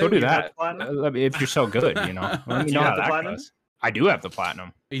 Go do that. If you're so good, you know. Let me know how that goes. I do have the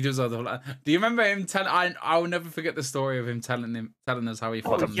platinum. He does have the platinum. Do you remember him telling? I will never forget the story of him telling us how he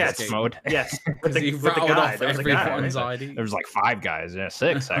fought in this game. Mode. Yes, because he rattled off everyone's ID. There was like 5 guys. Yeah,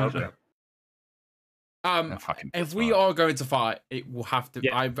 6 actually. If we are going to fight, it will have to.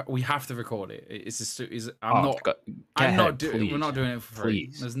 Yeah. We have to record it. We're not doing it for free.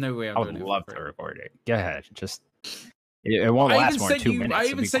 Please. There's no way I would love to record it. Go ahead. Just it won't last more than 2 minutes. I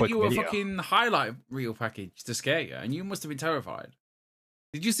even sent you a fucking highlight reel package to scare you, and you must have been terrified.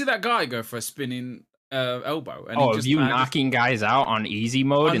 Did you see that guy go for a spinning elbow? And of you knocking guys out on easy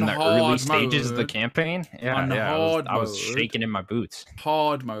mode in the early stages of the campaign? Yeah, I was shaking in my boots.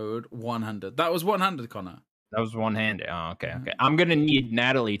 Hard mode, one-handed. That was one-handed, Connor. That was one-handed. Oh, okay. I'm gonna need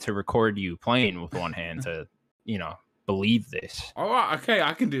Natalie to record you playing with one hand to, believe this. All right. Okay,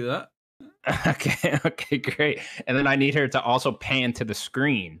 I can do that. Okay, great. And then I need her to also pan to the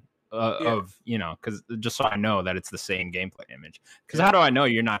screen of, because just so I know that it's the same gameplay image. Because how do I know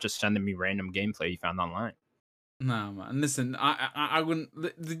you're not just sending me random gameplay you found online? No, man. Listen, I wouldn't.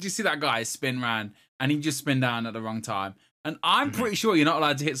 Did you see that guy spin round and he just spin down at the wrong time? And I'm pretty sure you're not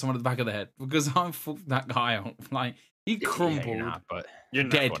allowed to hit someone at the back of the head because I fucked that guy up. Like he crumpled. Yeah, you're not, but you're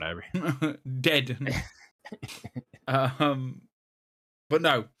dead. Whatever. Dead. But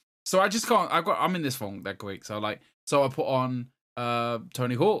no. So I just can't. I'm in this funk that quick. So I put on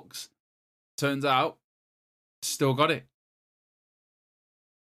Tony Hawk's. Turns out, still got it.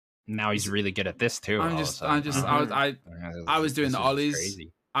 Now he's really good at this too. I was doing the ollies.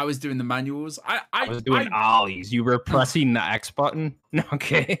 Crazy. I was doing the manuals. I was doing ollies. You were pressing the X button.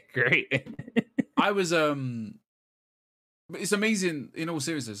 Okay, great. I was It's amazing. In all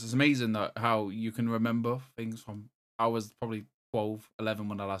seriousness, it's amazing that how you can remember things from. I was probably 12, 11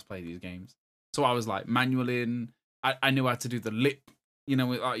 when I last played these games. So I was like manualing. I knew how to do the lip.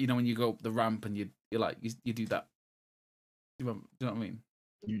 When you go up the ramp and you do that. You know what I mean?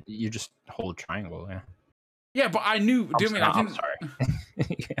 You just hold triangle, yeah. Yeah, but I knew. I'm sorry.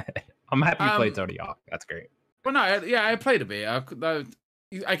 I'm happy you played Tony Hawk. That's great. Well, no, I played a bit.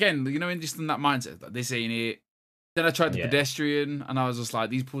 Again, just in that mindset, like, this ain't it. Then I tried the pedestrian, and I was just like,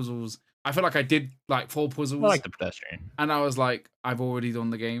 these puzzles. I feel like I did like 4 puzzles. I like the pedestrian, and I was like, I've already done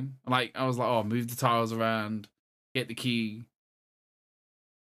the game. Like I was like, move the tiles around, get the key.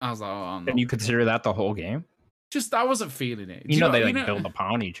 I was like, oh, and you consider that the whole game? Just I wasn't feeling it. They build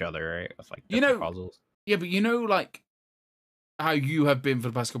upon each other, right? It's like puzzles. Yeah, but like how you have been for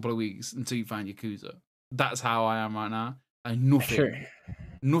the past couple of weeks until you find Yakuza. That's how I am right now. and nothing, Sure.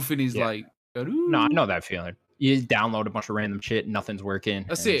 nothing is Yeah. like. No, I know that feeling. You download a bunch of random shit, nothing's working.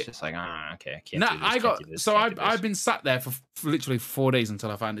 That's and it. It's just like, okay, I can't No, do this. I Can't got do this. so Can't do I've this. been sat there for literally 4 days until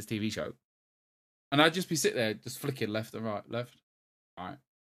I found this TV show, and I'd just be sitting there just flicking left and right, right.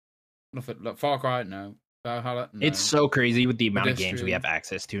 Nothing. Look, Far Cry, no. Valhalla, no. It's so crazy with the amount of games we Pedestrian. have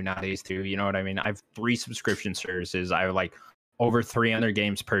access to nowadays, too. You know what I mean? I have 3 subscription services. I have like over 300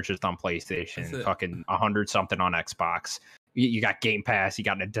 games purchased on That's PlayStation, it. fucking 100 something on Xbox. You got Game Pass, you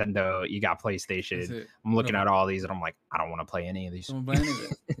got Nintendo, you got That's PlayStation. it. I'm looking Nothing. at all these and I'm like, I don't want to play any of these. Someone playing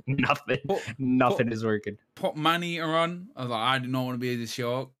it. Nothing. Nothing is working. Put Man Eater on. I was like, I do not want to be this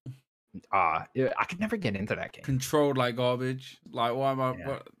shark. I could never get into that game. Controlled like garbage. Like, why am I? Yeah.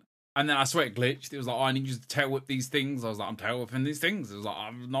 What? And then I swear it glitched. It was like, I need you to tail whip these things. I was like, I'm tail whipping these things. It was like,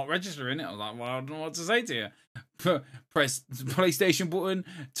 I'm not registering it. I was like, well, I don't know what to say to you. Press the PlayStation button,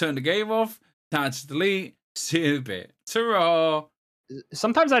 turn the game off, time to delete, see you in a bit. Ta-ra!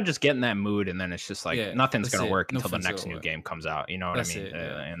 Sometimes I just get in that mood and then it's just like Yeah, nothing's that's gonna it. work until the Nothing's next gonna new work. game comes out. You know what That's I mean? it,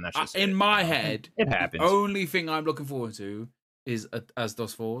 yeah. And that's just In it, my you know? head, It happens. the only thing I'm looking forward to is As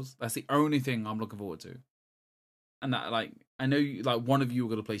Dusk Falls. That's the only thing I'm looking forward to. And that, like, I know like one of you are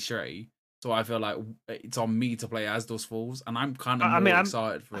gonna play Stray, so I feel like it's on me to play As Dusk Falls, and I'm kind of I mean, I'm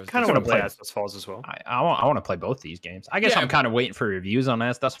excited for. I As kind of Dusk want to play Falls. As Dusk Falls as well. I want to play both these games. I guess Yeah, I'm kind of waiting for reviews on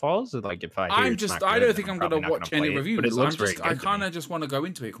As Dusk Falls. Like if I hear I'm it's just. not I good, don't think then I'm probably gonna not watch play any it, reviews. but it looks I'm very just. good I to me. kind of just want to go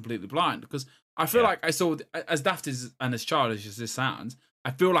into it completely blind because I feel Yeah. like I saw as daft and as childish as this sounds.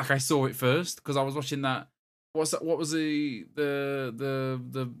 I feel like I saw it first because I was watching that. What's that? What was the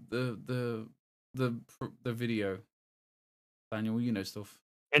video? Daniel, you know stuff.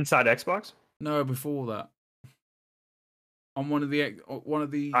 Inside Xbox? No, before that. On one of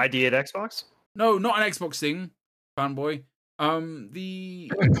the ID at Xbox? no, not an Xbox thing, fanboy.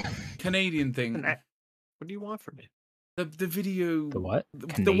 The Canadian thing. What do you want from me? The video. The what?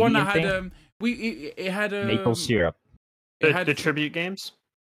 The one that had Canadian it had maple syrup. It had The tribute games?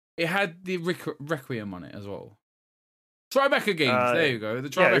 it had the Requiem on it as well. Tribeca games. There you go. The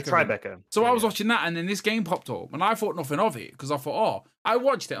Yeah, Tribeca. Tribeca. So I was Yeah. watching that, and then this game popped up, and I thought nothing of it because I thought, I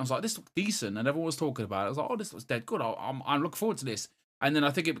watched it. And I was like, this looks decent, and everyone was talking about it. I was like, this looks dead good. I'm looking forward to this. And then I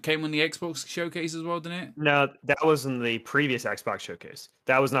think it came on the Xbox showcase as well, didn't it? No, that was in the previous Xbox showcase.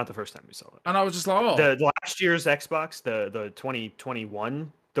 That was not the first time we saw it. And I was just like, The last year's Xbox, the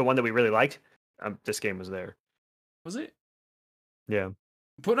 2021, the one that we really liked, this game was there. was it? Yeah.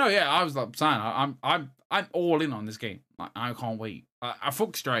 But no, yeah, I was like saying, I'm all in on this game. Like, I can't wait. I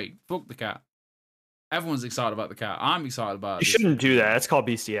fuck Stray, fuck the cat. Everyone's excited about the cat. I'm excited about it. You shouldn't do that. That's called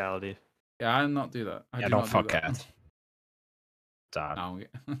bestiality. Yeah, I not do that. Yeah, do don't not fuck do that. cats. Stop. No,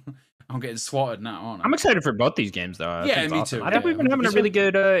 I'm getting swatted now, aren't I? I'm excited for both these games, though. I Yeah, think it's me awesome. too. I think Yeah, we've been having a 100%. really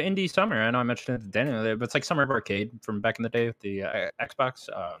good indie summer. I know I mentioned it to Daniel, but it's like Summer of Arcade from back in the day with the Xbox.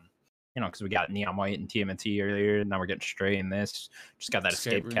 Because we got Neon White and TMNT earlier, and now we're getting Stray in this. Just got that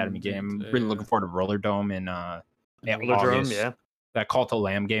Escape Escape Academy Room, game. Really looking forward to Roller Dome in Roller August. yeah. That Call to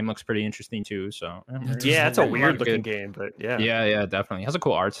Lamb game looks pretty interesting too. So Yeah, it's a we're weird getting looking game, but yeah. Yeah, definitely. It has a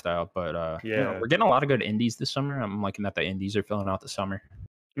cool art style, but Yeah. we're getting a lot of good indies this summer. I'm liking that the indies are filling out the summer.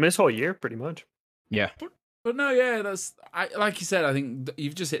 I mean, this whole year, pretty much. Yeah. But no, yeah, like you said. I think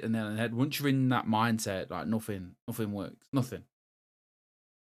you've just hit the nail on the head. Once you're in that mindset, like nothing works, nothing.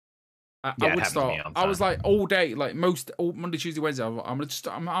 Yeah, I it would happens to me start. all the I was time. like all day, like all Monday, Tuesday, Wednesday. I might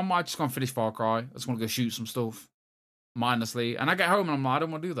just go and finish Far Cry. I just want to go shoot some stuff mindlessly, and I get home and I'm like, I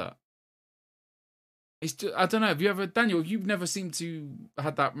don't want to do that. It's just, I don't know. Have you ever, Daniel? You've never seemed to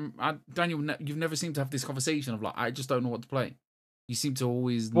had that. You've never seemed to have this conversation of like, I just don't know what to play. You seem to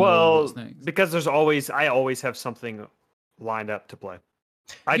always know Well, what's next. because I always have something lined up to play.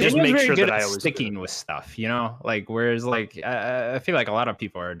 I Daniel's just make very sure good that at I always do sticking it. with stuff, like whereas like I feel like a lot of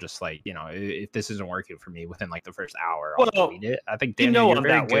people are just like, if this isn't working for me within like the first hour, I'll Well, delete it. I think you Daniel, know you're I'm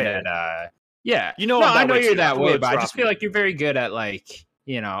very that good way. at yeah. You know no, I'm that I know way you're too. that way, Afterwards, but I just drop feel me. like you're very good at like,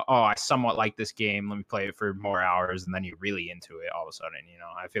 I somewhat like this game. Let me play it for more hours, and then you're really into it all of a sudden.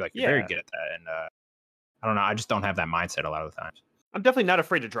 I feel like you're very Yeah. good at that, and I don't know. I just don't have that mindset a lot of the times. I'm definitely not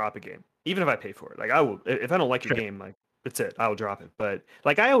afraid to drop a game, even if I pay for it. Like I will, if I don't like Sure. a game, like that's it, I will drop it. But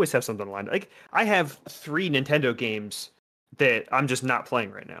like I always have something lined. Like I have 3 Nintendo games that I'm just not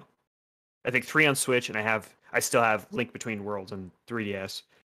playing right now. I think 3 on Switch, and I still have Link Between Worlds and 3DS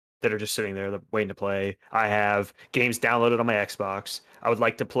that are just sitting there waiting to play. I have games downloaded on my Xbox. I would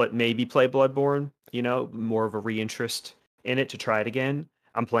like to maybe play Bloodborne. More of a reinterest in it to try it again.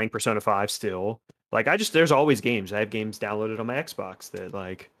 I'm playing Persona 5 still. Like there's always games. I have games downloaded on my Xbox that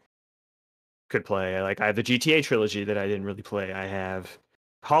like could play. Like I have the GTA trilogy that I didn't really play. I have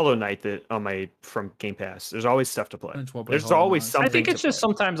Hollow Knight that on my from Game Pass. There's always stuff to play. I just wanna play There's Hollow always Knight. something. I think it's to just play.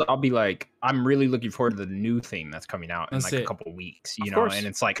 sometimes I'll be like, I'm really looking forward to the new thing that's coming out in That's like a it. couple weeks, Of you know, course. and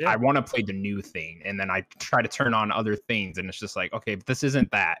it's like Yeah. I want to play the new thing, and then I try to turn on other things, and it's just like, okay, but this isn't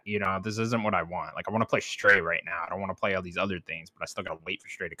that, you know, this isn't what I want. Like I want to play Stray right now. I don't want to play all these other things, but I still gotta wait for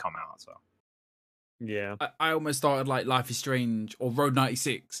Stray to come out. So Yeah. I almost started like Life is Strange or Road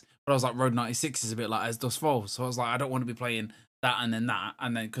 96, but I was like, Road 96 is a bit like As Dusk Falls. So I was like, I don't want to be playing that, and then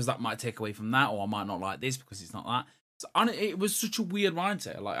because that might take away from that, or I might not like this because it's not that. So it was such a weird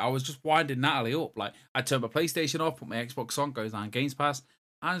mindset. Like I was just winding Natalie up. Like I turned my PlayStation off, put my Xbox on, goes down Games Pass.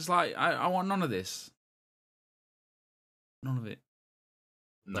 I was like, I want none of this. None of it.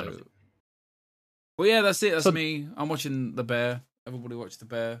 none of So- it. But yeah, that's it. That's So- me. I'm watching The Bear. Everybody watch The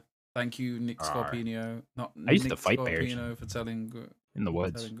Bear. Thank you, Nick Alright. Scarpino. Not I used to Nick fight bears. Scarpino for telling In the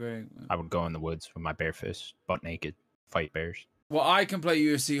woods, Greg. I would go in the woods with my bare fist, butt naked, fight bears. Well, I can play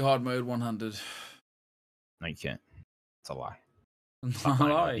UFC hard mode 100. No, you can't. It's a lie. I'm Stop a lying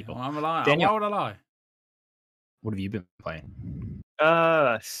to lie. people. I'm a lie. Daniel- Why would I lie? What have you been playing?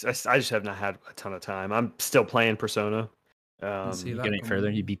 I just have not had a ton of time. I'm still playing Persona. see You that get any come further?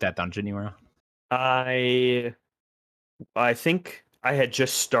 on. You beat that dungeon you were on? I think I had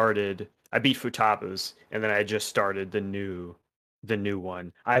just started. I beat Futaba's, and then I just started the new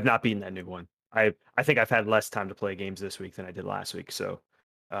one. I have not beaten that new one. I think I've had less time to play games this week than I did last week. So,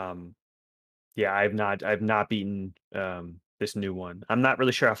 yeah, I've not beaten this new one. I'm not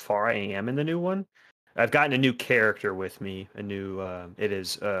really sure how far I am in the new one. I've gotten a new character with me. A new it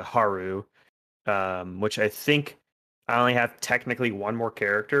is Haru, which I think I only have technically one more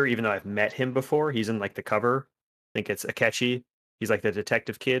character, even though I've met him before. He's in like the cover. I think it's Akechi. He's like the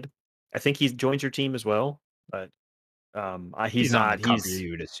detective kid. I think he joins your team as well, but he's on not. the cover, He's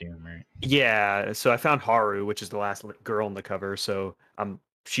you would assume, right? yeah. So I found Haru, which is the last girl on the cover. So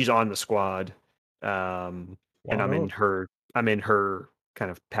she's on the squad, and I'm in her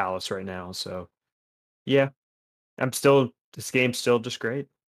kind of palace right now. So yeah, this game's still just great.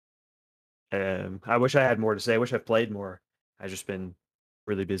 I wish I had more to say. I wish I played more. I've just been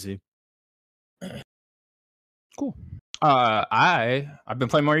really busy. Cool. I've been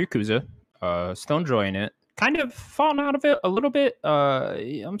playing more Yakuza. Still enjoying it. Kind of falling out of it a little bit.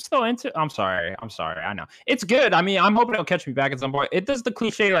 I'm still into. I'm sorry. I know it's good. I mean, I'm hoping it'll catch me back at some point. It does the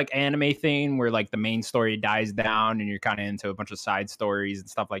cliche like anime thing where like the main story dies down and you're kind of into a bunch of side stories and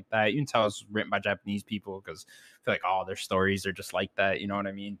stuff like that. You can tell it's written by Japanese people because I feel like all their stories are just like that. You know what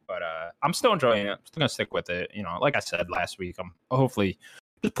I mean? But I'm still enjoying it. I'm still gonna stick with it. You know, like I said last week, I'm hopefully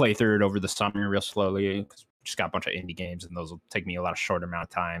just play through it over the summer real slowly because just got a bunch of indie games and those will take me a lot of short amount of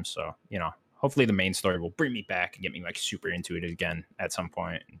time. So, you know, hopefully the main story will bring me back and get me like super into it again at some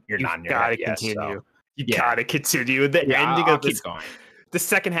point. You're You not near gotta that yet, continue. so, You yeah. gotta continue. The yeah, ending I'll of keep this, going. the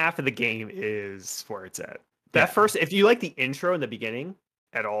second half of the game is where it's at. Yeah. That first, if you like the intro in the beginning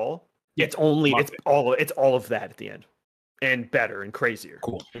at all, Yeah, it's loved it's all of that at the end, and better and crazier,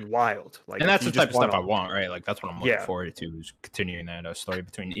 Cool. and wild. Like And if that's you the type just of stuff I all- want, right? Like that's what I'm looking Yeah. forward to is continuing that story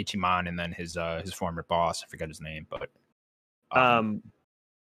between Ichiman and then his former boss. I forget his name, but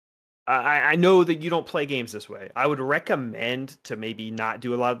I know that you don't play games this way. I would recommend to maybe not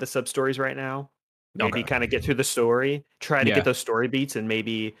do a lot of the sub stories right now. Maybe Okay. kind of get through the story, try to Yeah. get those story beats, and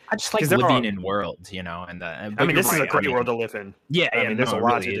maybe. I just like 'cause there living are- in worlds, you know. And I but mean, you're this is a right, great world to live in. Yeah, I mean, there's no, a it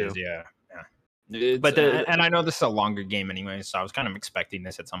lot really to is, do. yeah. But the- and I know this is a longer game anyway, so I was kind of expecting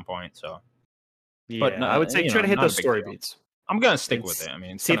this at some point. So Yeah, But, I would say you try know, to hit not a those big story deal. beats. I'm gonna stick And with it. I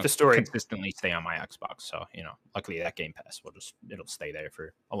mean, it's see if gonna the story- consistently stay on my Xbox. So you know, luckily that Game Pass it'll stay there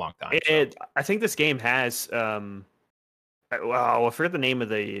for a long time. so. I think this game has wow, I forget the name of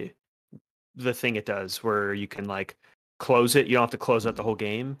the thing it does where you can like close it. You don't have to close out the whole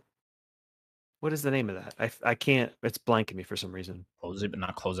game. What is the name of that? I can't. It's blanking me for some reason. Close it, but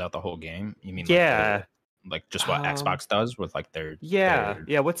not close out the whole game. You mean Yeah, like just what Xbox does with like their yeah.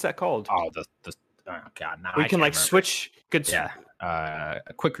 What's that called? oh the oh god, now We I can can't like remember. switch. Good. Yeah,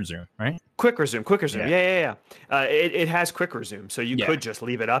 a quick resume, right? Quick resume. Yeah. Yeah. It has quick resume, so you Yeah. could just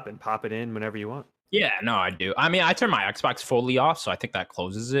leave it up and pop it in whenever you want. Yeah, no, I do. I mean, I turn my Xbox fully off, so I think that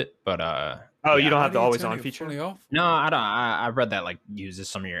closes it. But Oh, yeah. you don't How have do the you always turn on it feature. fully off? no, I don't. I read that like uses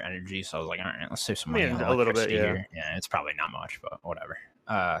some of your energy, so I was like, all right, let's save some money Yeah, on a little bit, electricity yeah. here. Yeah, it's probably not much, but whatever.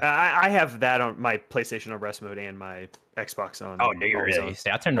 I have that on my PlayStation on rest mode and my Xbox on. Oh, do you always really? on. See,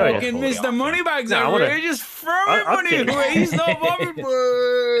 I turned Oh, it yeah. Fucking fully Mr. off, Moneybags No, I over wanna- here just throwing I'll money update it. away. He's not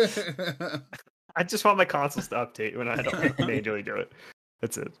bothered. I just want my consoles to update when I don't manually do it.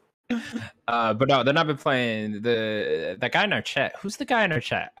 That's it. But no, then I've been playing that guy in our chat. Who's the guy in our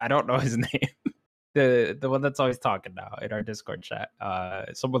chat? I don't know his name. the one that's always talking now in our Discord chat.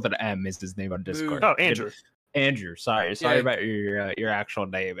 Someone with an M is his name on Discord. Oh, Andrew. Andrew, sorry Yeah. about your actual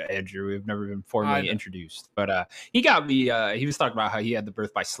name, Andrew. We've never been formally know. introduced, but he got me. He was talking about how he had the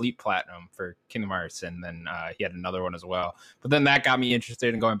Birth by Sleep Platinum for Kingdom Hearts, and then he had another one as well. But then that got me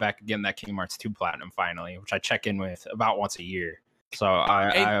interested in going back again that Kingdom Hearts 2 Platinum finally, which I check in with about once a year. So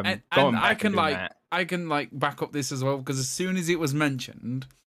I'm going back I can and doing that. I can back up this as well because as soon as it was mentioned,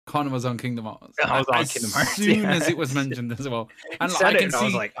 Connor was on Kingdom Hearts. I was on as Kingdom Hearts, soon yeah. as it was mentioned as well, and said I it, can and I see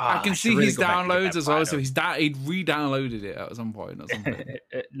was like, I I can should see really his go back and get downloads that as well. So platinum. he'd re-downloaded it at some point or something.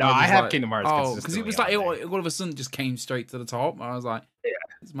 No, was I have like, Kingdom Hearts. Oh, because it was like consistently on there. all of a sudden just came straight to the top. I was like, Yeah.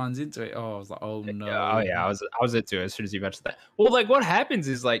 this man's into it. Oh, I was like, oh no. Oh yeah, I was into it as soon as you mentioned that. Well, like what happens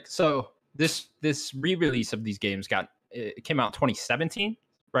is like so this re-release of these games it came out 2017,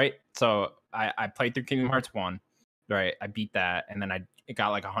 right? So I played through Kingdom Hearts 1, right? I beat that, and then it got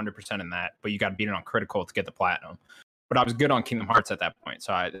like 100% in that, but you got to beat it on critical to get the platinum. But I was good on Kingdom Hearts at that point.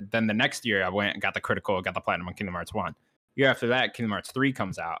 So then the next year I went and got the critical, got the platinum on Kingdom Hearts 1. Year after that, Kingdom Hearts 3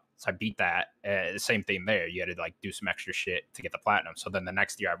 comes out. So I beat that. Same thing there. You had to like do some extra shit to get the platinum. So then the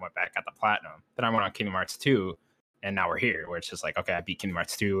next year I went back, got the platinum. Then I went on Kingdom Hearts 2, and now we're here where it's just like, okay, I beat Kingdom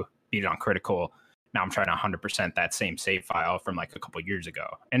Hearts 2, beat it on critical. Now I'm trying to 100% that same save file from like a couple years ago.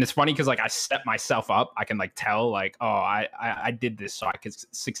 And it's funny because like I set myself up. I can like tell like, oh, I did this so I could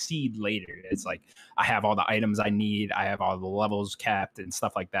succeed later. It's like I have all the items I need. I have all the levels capped and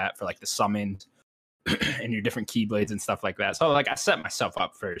stuff like that for like the summons and your different keyblades and stuff like that. So like I set myself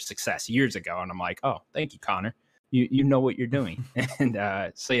up for success years ago, and I'm like, oh, thank you, Connor. You know what you're doing.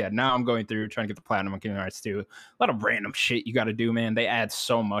 And so yeah, now I'm going through trying to get the platinum on Kingdom Hearts 2. A lot of random shit you got to do, man. They add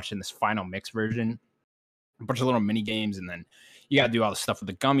so much in this final mix version. A bunch of little mini games, and then you got to do all the stuff with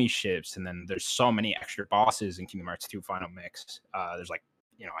the gummy ships, and then there's so many extra bosses in Kingdom Hearts 2 final mix. There's like,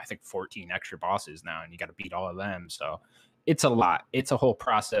 I think 14 extra bosses now, and you got to beat all of them. So it's a lot. It's a whole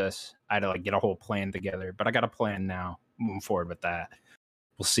process. I had to like get a whole plan together, but I got a plan now moving forward with that.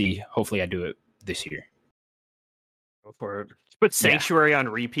 We'll see. Hopefully I do it this year. Go for it. Put Sanctuary on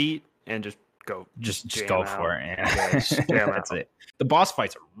repeat and just go. Just jam go out. for it. Yeah, just jam That's out. it. The boss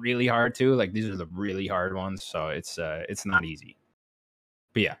fights are really hard too. Like these are the really hard ones, so it's not easy.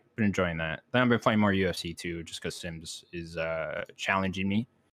 But yeah, been enjoying that. Then I've been playing more UFC too, just because Sims is challenging me,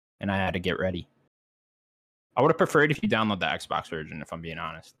 and I had to get ready. I would have preferred if you download the Xbox version, if I'm being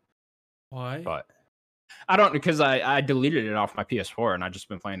honest. Why? But I don't, because I deleted it off my PS4, and I've just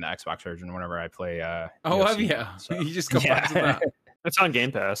been playing the Xbox version whenever I play. Oh, have UFC, you? so- You just got back to that. It's on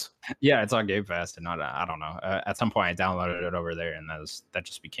Game Pass. Yeah, it's on Game Pass, and I don't know. At some point, I downloaded it over there, and that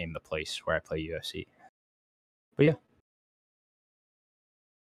just became the place where I play UFC. But yeah,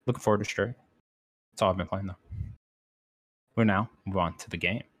 looking forward to Stray. That's all I've been playing though. We'll now move on to the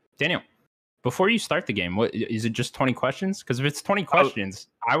game. Daniel, before you start the game, what is it? Just 20 questions? Because if it's 20 questions,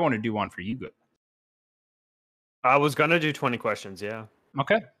 I want to do one for you. Good. I was gonna do 20 questions. Yeah.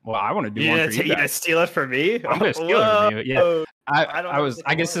 Okay. Well, I want to do one for you. You gonna guys. steal it from me? I'm gonna steal it from you. Yeah. Whoa. I don't I know was. what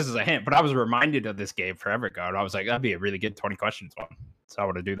I it guess was. this is a hint, but I was reminded of this game forever ago, and I was like, that'd be a really good 20 questions one. So I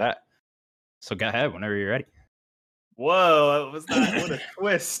want to do that. So go ahead whenever you're ready. Whoa, that was not. What a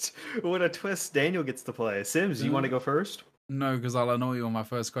twist! What a twist! Daniel gets to play. Sims, you want to go first? No, because I'll annoy you on my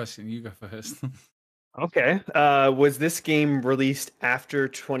first question. You go first. Okay. Was this game released after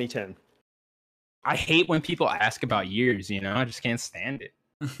 2010? I hate when people ask about years. I just can't stand it.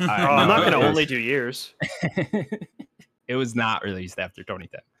 I'm No, not it gonna was- only do years. It was not released after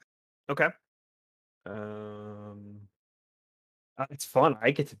 2010. Okay. It's fun.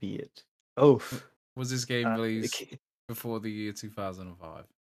 I get to be it. Oh. Was this game released before the year 2005?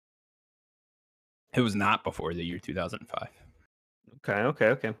 It was not before the year 2005.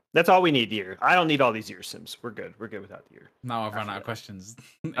 Okay. That's all we need year. I don't need all these year Sims. We're good. We're good without the year. Now I've run After out of that. questions.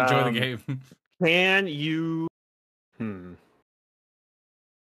 Enjoy the game. Can you?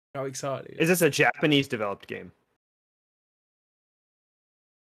 How excited! Is this a Japanese developed game?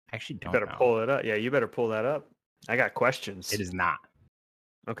 I actually You don't better know. pull it up. Yeah, you better pull that up. I got questions. It is not.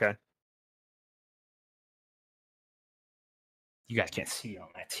 Okay. You guys can't see it on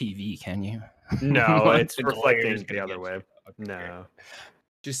my TV, can you? No, it's The glare is reflecting the gonna other get way. you. Okay. No.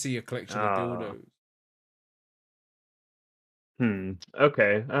 Just see a collection Oh. of dildos.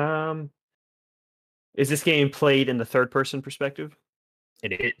 Okay. Is this game played in the third person perspective?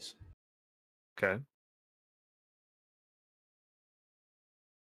 It is. Okay.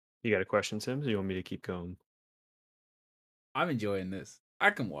 You got a question, Sims? Or you want me to keep going? I'm enjoying this. I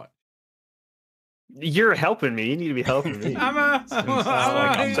can watch. You're helping me. You need to be helping me. I'm a- Seems like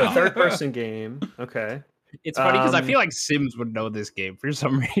I'm So not. third person game. Okay. It's funny because I Um, feel like Sims would know this game for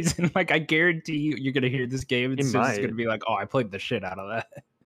some reason. Like I guarantee you're gonna hear this game and It Sims is might. gonna be like, "Oh, I played the shit out of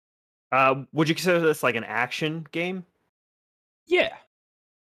that." Would you consider this like an action game? Yeah.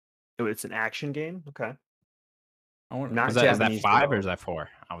 Oh, it's an action game. Okay. I want Not Is that Japanese 5 or is developed. that 4?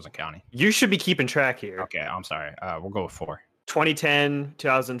 I wasn't counting. You should be keeping track here. Okay, I'm sorry. We'll go with 4. 2010,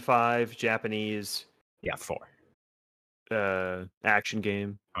 2005, Japanese Yeah, 4. action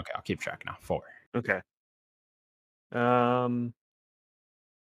game. Okay, I'll keep track now. 4. Okay. Um,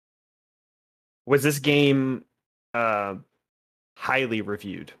 was this game highly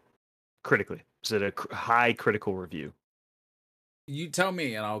reviewed critically? Is it a high critical review? You tell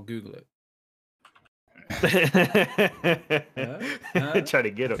me, and I'll Google it. Try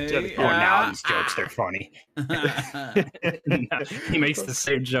to get him. Hey, Oh, now these jokes, they're funny. He makes the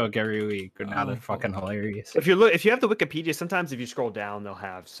same joke every week, but now Oh, they're fucking hilarious. If you have the Wikipedia, sometimes if you scroll down, they'll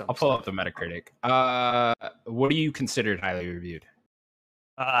have some. I'll pull up the Metacritic. What do you consider highly reviewed?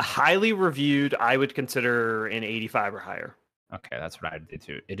 Highly reviewed, I would consider an 85 or higher. Okay, that's what I did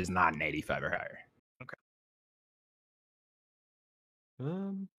too. It is not an 85 or higher.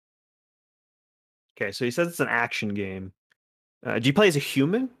 Okay, so he says it's an action game. Do you play as a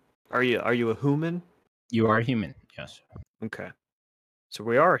human? Are you a human? You are human, yes. Okay, so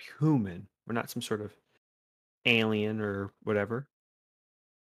we are a human. We're not some sort of alien or whatever.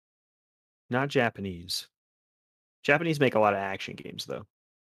 Not Japanese. Japanese make a lot of action games, though.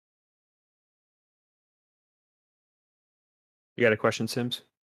 You got a question, Sims?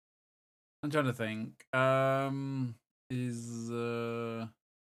 I'm trying to think. Is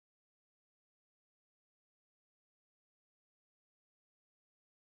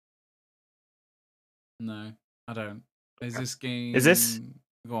no, I don't. Is this game? Is this-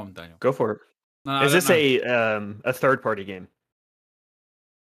 Go on, Daniel. Go for it. No, I Is don't this know. a third party game?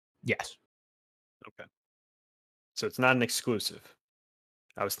 Yes. Okay. So it's not an exclusive.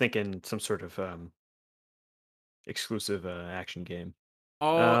 I was thinking some sort of exclusive action game.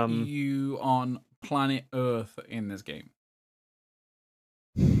 Are Um, you on planet Earth in this game?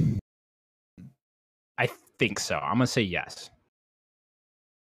 I think so. I'm gonna say yes.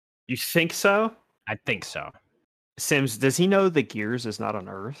 You think so? I think so. Sims, does he know the Gears is not on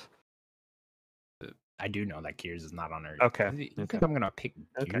Earth? I do know that Gears is not on Earth. Okay, You okay. think I'm gonna pick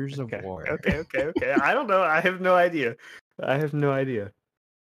Gears of War? Okay. I don't know. I have no idea. Are you?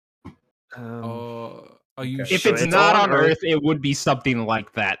 okay. If So it's it's not on on Earth, Earth. it would be something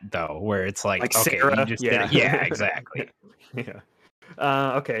like that, though, where it's like okay, Sarah, you just did it. Yeah, exactly. Yeah.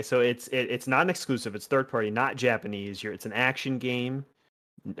 Okay, so it's not an exclusive. It's third party, not Japanese. It's an action game.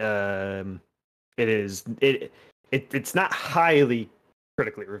 It's not highly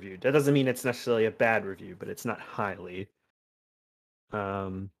critically reviewed. That doesn't mean it's necessarily a bad review, but it's not highly.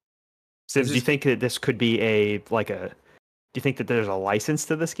 Sims, do you think that this could be do you think that there's a license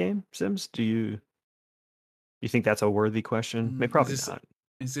to this game, Sims? Do you think that's a worthy question? Maybe probably not.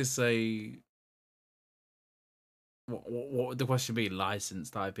 Is this a what would the question be?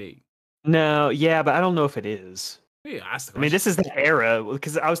 Licensed IP? No, yeah, but I don't know if it is. Yeah, ask the I mean, question. this is the era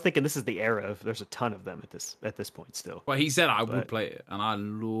because I was thinking this is the era of there's a ton of them at this point still. Well, he said I but- would play it, and I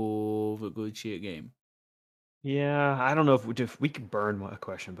love a good shit game. Yeah, I don't know if we could burn a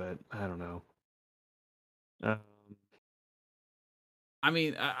question, but I don't know. I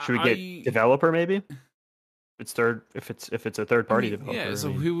mean, Should we get developer maybe? If it's a third party developer. Yeah. So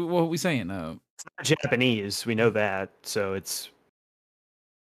I mean, what are we saying? it's not Japanese. We know that. So it's.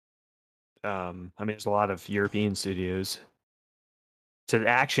 I mean, there's a lot of European studios. It's an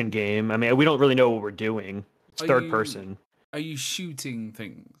action game. I mean, we don't really know what we're doing. It's third person. Are you shooting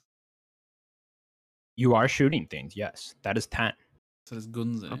things? You are shooting things. Yes, that is 10. So there's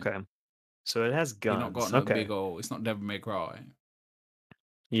guns in it. Okay. So it has guns. You're not got no okay. big old. It's not Devil May Cry.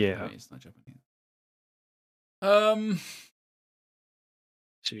 Yeah. Okay, it's not Japanese.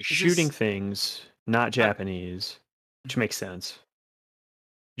 So you're shooting things, not Japanese, which Mm-hmm. makes sense.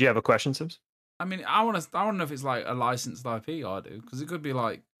 Do you have a question, Sims? I mean, I want to know if it's like a licensed IP. I do because it could be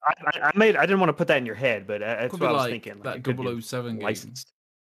like I didn't want to put that in your head, but that's could what be I was like thinking. that it could be 007 game. licensed.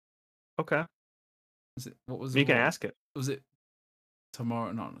 Okay. What was You it? can ask it. Was it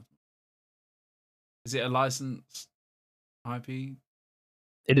tomorrow? No. Is it a licensed IP?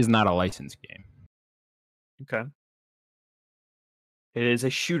 It is not a licensed game. Okay. It is a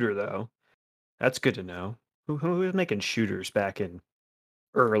shooter, though. That's good to know. Who was making shooters back in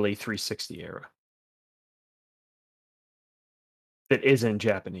early 360 era? That isn't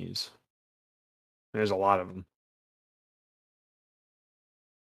Japanese. There's a lot of them.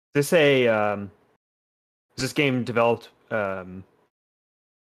 Is this game developed by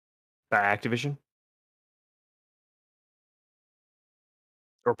Activision?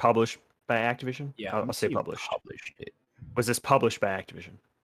 Or published by Activision? Yeah, I'll let me say see who published. published it. Was this published by Activision?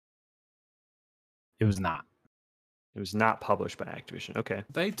 It was not. It was not published by Activision. Okay.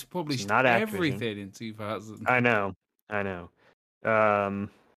 They published not Activision. everything in 2000. I know.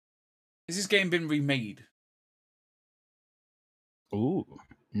 Has this game been remade? Ooh,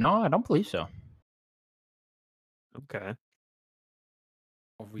 no, I don't believe so. Okay.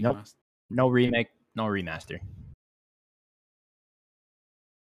 Or Nope. remastered? No remake, no remaster.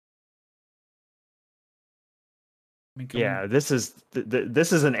 I mean, Yeah, this is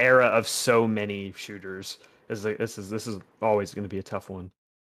this is an era of so many shooters. This is always going to be a tough one.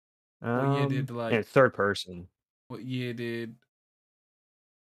 What year did and third person? What year did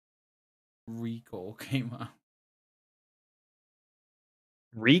Recall came out?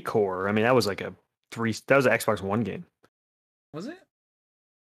 Recore. I mean, that was like a that was an Xbox One game. Was it?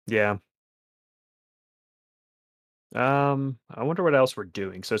 Yeah. I wonder what else we're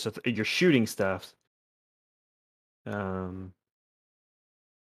doing. So you're shooting stuff.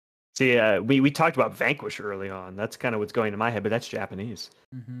 See, we talked about Vanquish early on. That's kind of what's going in my head, but that's Japanese.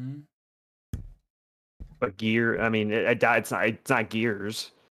 Mm-hmm. But Gear, I mean, it's not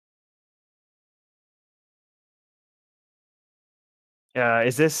Gears.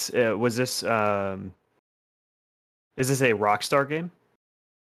 Is this a Rockstar game?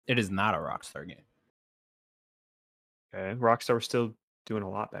 It is not a Rockstar game. Okay, Rockstar was still doing a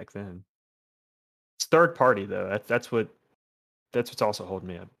lot back then. It's third party though. That's what's also holding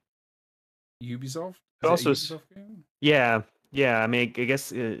me up. Ubisoft? It also, Ubisoft game? yeah. I mean, I guess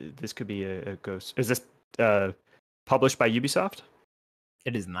this could be a Ghost. Is this published by Ubisoft?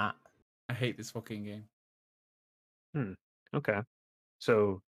 It is not. I hate this fucking game. Okay.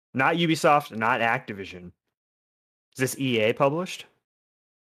 So not Ubisoft, not Activision. Is this EA published?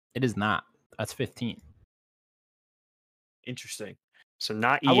 It is not. That's 15. Interesting. So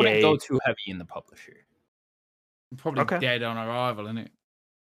not EA. I wouldn't go too heavy in the publisher. Probably Okay. dead on arrival, isn't it?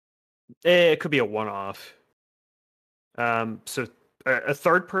 It could be a one-off. So a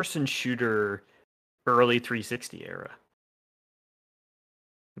third-person shooter, early 360 era.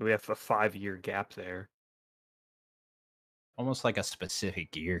 We have a 5-year gap there. Almost like a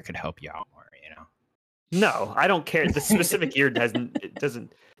specific gear could help you out more, you know. No, I don't care. The specific gear doesn't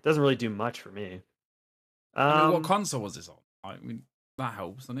really do much for me. I mean, what console was this on? I mean, that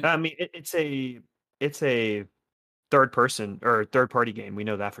helps, doesn't it? I mean, it's a third person or third party game. We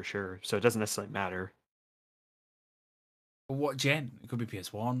know that for sure. So it doesn't necessarily matter. But what gen? It could be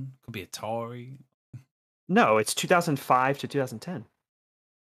PS1, could be Atari. No, it's 2005 to 2010.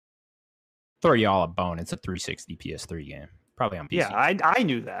 Throw y'all a bone. It's a 360 PS3 game. Probably on PC. Yeah, I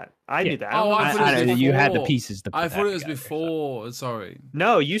knew that. I knew that. Oh, I thought it was you had the before. pieces to put I thought it was together, before. Sorry.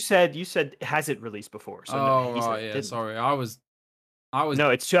 No, you said has it released before? So Oh, he said right, it yeah. didn't. Sorry, I was.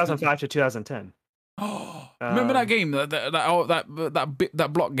 No, it's 2005 to 2010. Oh, remember that game that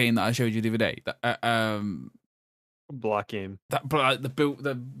block game that I showed you the other day? Block game. The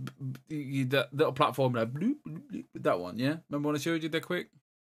little platform that bloop, bloop, bloop, that one, yeah. Remember when I showed you that quick?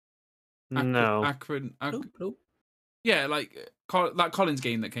 No. Akron. Bloop, bloop. Yeah, like that Collins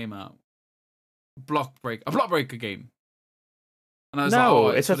game that came out. A block breaker game. And I was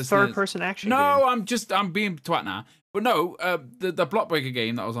like, it's a third-person action game. No, I'm being twat now. But no, the block breaker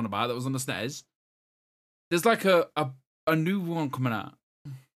game that I was on about, that was on the SNES. There's like a new one coming out.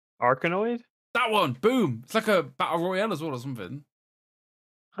 Arkanoid? That one, boom! It's like a battle royale as well or something.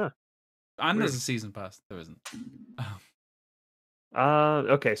 Huh. And Weird. there's a season pass. There isn't.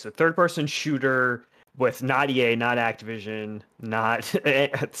 Okay, so third-person shooter with not EA, not Activision, not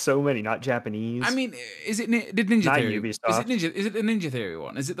so many, not Japanese. I mean, is it did Ninja Not Theory? Ubisoft. Is it the Ninja Theory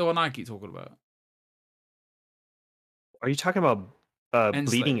one? Is it the one I keep talking about? Are you talking about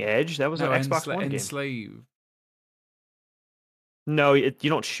Bleeding Edge? That was an Xbox One game. Enslave. No, you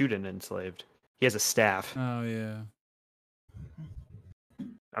don't shoot an enslaved. He has a staff. Oh yeah.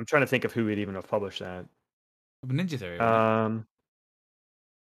 I'm trying to think of who would even have published that. Ninja Theory. Right?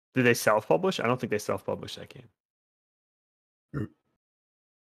 Did they self-publish? I don't think they self-published that game.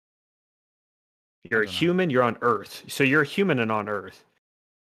 You're a human. You're on Earth. So you're a human and on Earth.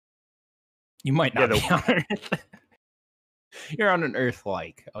 You might not be on Earth. You're on an Earth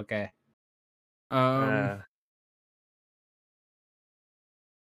like, okay.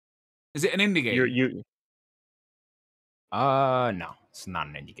 Is it an indie game? No, it's not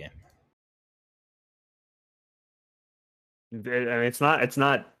an indie game. I mean, it's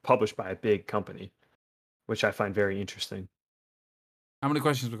not published by a big company, which I find very interesting. How many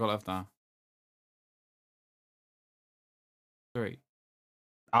questions we got left now? 3.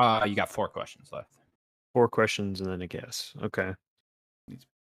 You got 4 questions left. 4 questions and then a guess. Okay.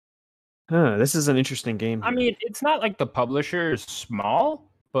 This is an interesting game. I Here. mean, it's not like the publisher is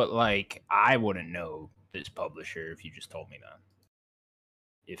small, but like I wouldn't know this publisher if you just told me that.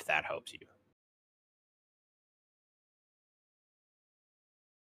 If that helps you.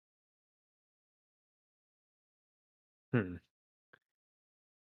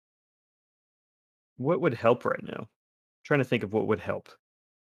 What would help right now? Trying to think of what would help.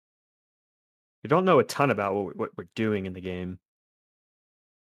 We don't know a ton about what we're doing in the game.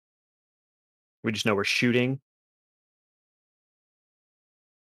 We just know we're shooting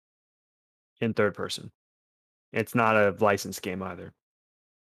in third person. It's not a licensed game either.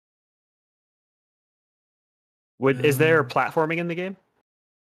 Is there platforming in the game?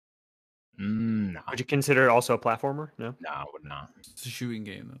 No. Would you consider it also a platformer? No. No, I would not. It's a shooting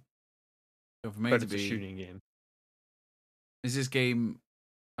game, though. So for me But to it's a be, shooting game. is this game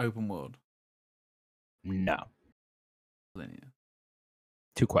open world? No. Linear.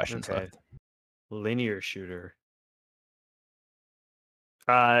 2 questions Okay. left. Linear shooter.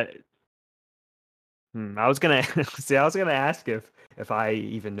 I was gonna see. I was gonna ask if I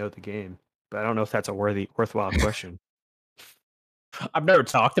even know the game, but I don't know if that's a worthwhile question. I've never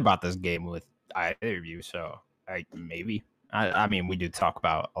talked about this game with either of you, so maybe. I mean, we do talk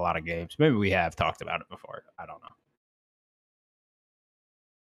about a lot of games. Maybe we have talked about it before. I don't know.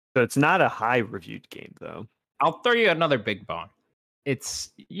 So it's not a high reviewed game though. I'll throw you another big bone.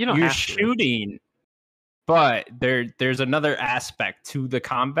 It's You don't you're have to. shooting, but there's another aspect to the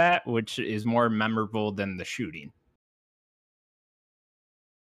combat which is more memorable than the shooting.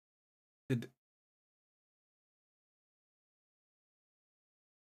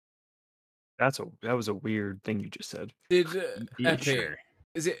 That was a weird thing you just said. Did Yeah, Epic? sure.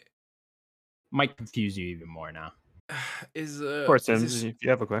 Is it? Might confuse you even more now. Is Of course, is, Sims, if you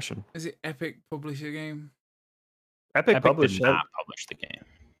have a question. is it Epic publish a game? Epic Epic published did not publish the game.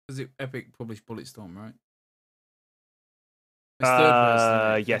 Is it Epic published Bulletstorm, right? It's third person,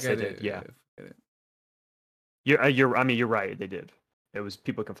 isn't it? yes, they Forget did, yeah. forget it. You're right. They did. It was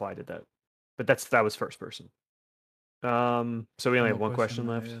People Can Fly did that, but that was first person. So we only have one question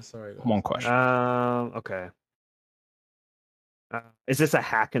left. Yeah, sorry, guys. One question. Okay. Is this a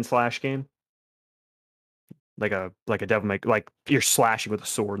hack and slash game? Like a Devil May, like you're slashing with a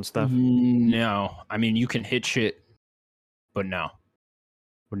sword and stuff. No, I mean you can hit shit, but no,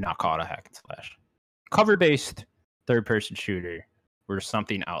 would not call it a hack and slash. Cover based third person shooter where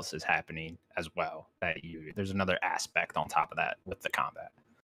something else is happening as well. There's another aspect on top of that with the combat.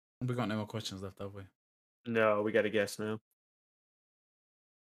 We got no more questions left, have we? No, we got to guess now.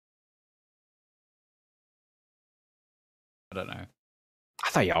 I don't know. I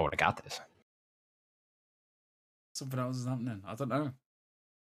thought y'all would have got this. Something else is happening. I don't know.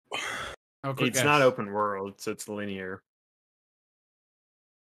 Have a quick It's not guess. open world, so it's linear.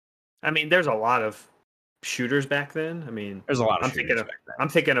 I mean, there's a lot of shooters back then. I mean, There's a lot of I'm shooters thinking of back then. I'm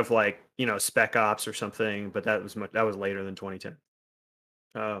thinking of like Spec Ops or something, but that was later than 2010.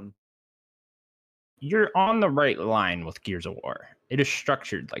 You're on the right line with Gears of War. It is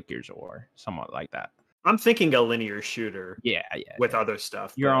structured like Gears of War, somewhat like that. I'm thinking a linear shooter Yeah. with other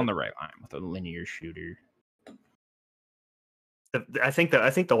stuff. You're but on the right line with a linear shooter. I think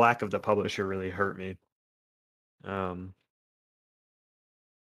the lack of the publisher really hurt me. I'm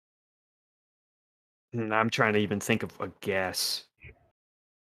trying to even think of a guess.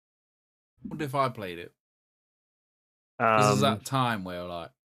 What if I played it? This is Um, that time where like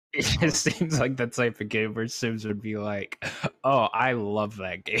It just seems like that type of game where Sims would be like, "Oh, I love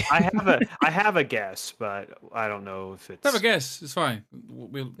that game." I have a guess, but I don't know if it's. have a guess. It's fine.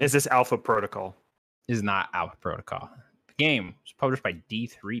 Is this Alpha Protocol? Is not Alpha Protocol. The game was published by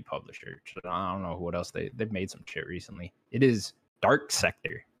D3 Publisher. I don't know what else they've made some shit recently. It is Dark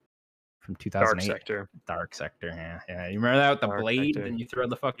Sector from 2008. Dark Sector. Dark Sector. Yeah. You remember that with the Dark blade Sector. and you throw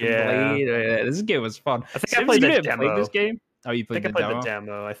the fucking Yeah. blade? This game was fun. I think I Sims, played you the didn't play demo. this game? Oh, you I played think the I played demo?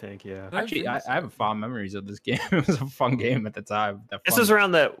 the demo. I think, yeah. Actually, I have fond memories of this game. It was a fun game at the time. This was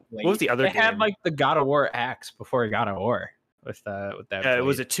around the. Blade. What was the other They game? had like the God of War axe before God of War with that.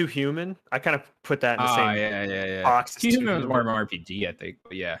 was blade. it Too Human? I kind of put that in the Oh, same yeah. box. as Too Human was more of Human. an RPG, I think.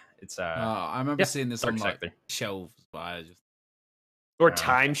 But yeah, it's I remember yeah, seeing this Dark on like Sector. shelves, but I just Or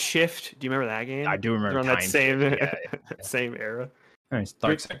Time Shift. Do you remember that game? I do remember Around that Time same Shift, yeah. same era. Nice,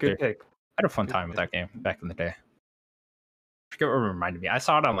 Dark Good, Sector. good pick. I had a fun Good time with pick. that game back in the day. I forget what it reminded me. I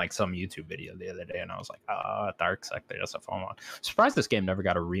saw it on like some YouTube video the other day, and I was like, Dark Sector, that's a fun one. Surprised this game never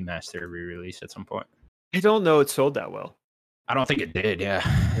got a remaster or re-release at some point. I don't know it sold that well. I don't think it did. Yeah.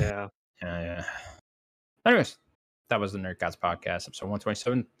 Yeah. Yeah. Anyways, That was the Nerd Gods Podcast, episode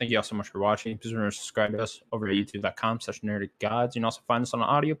 127. Thank you all so much for watching. Please remember to subscribe to us over at youtube.com/nerdgods. You can also find us on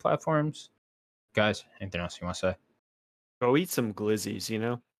audio platforms. Guys, anything else you want to say? Go eat some glizzies, you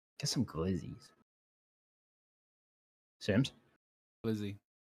know? Get some glizzies. Sims? Lizzie.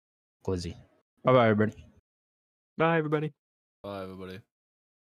 Glizzy. Bye-bye, everybody. Bye, everybody. Bye, everybody.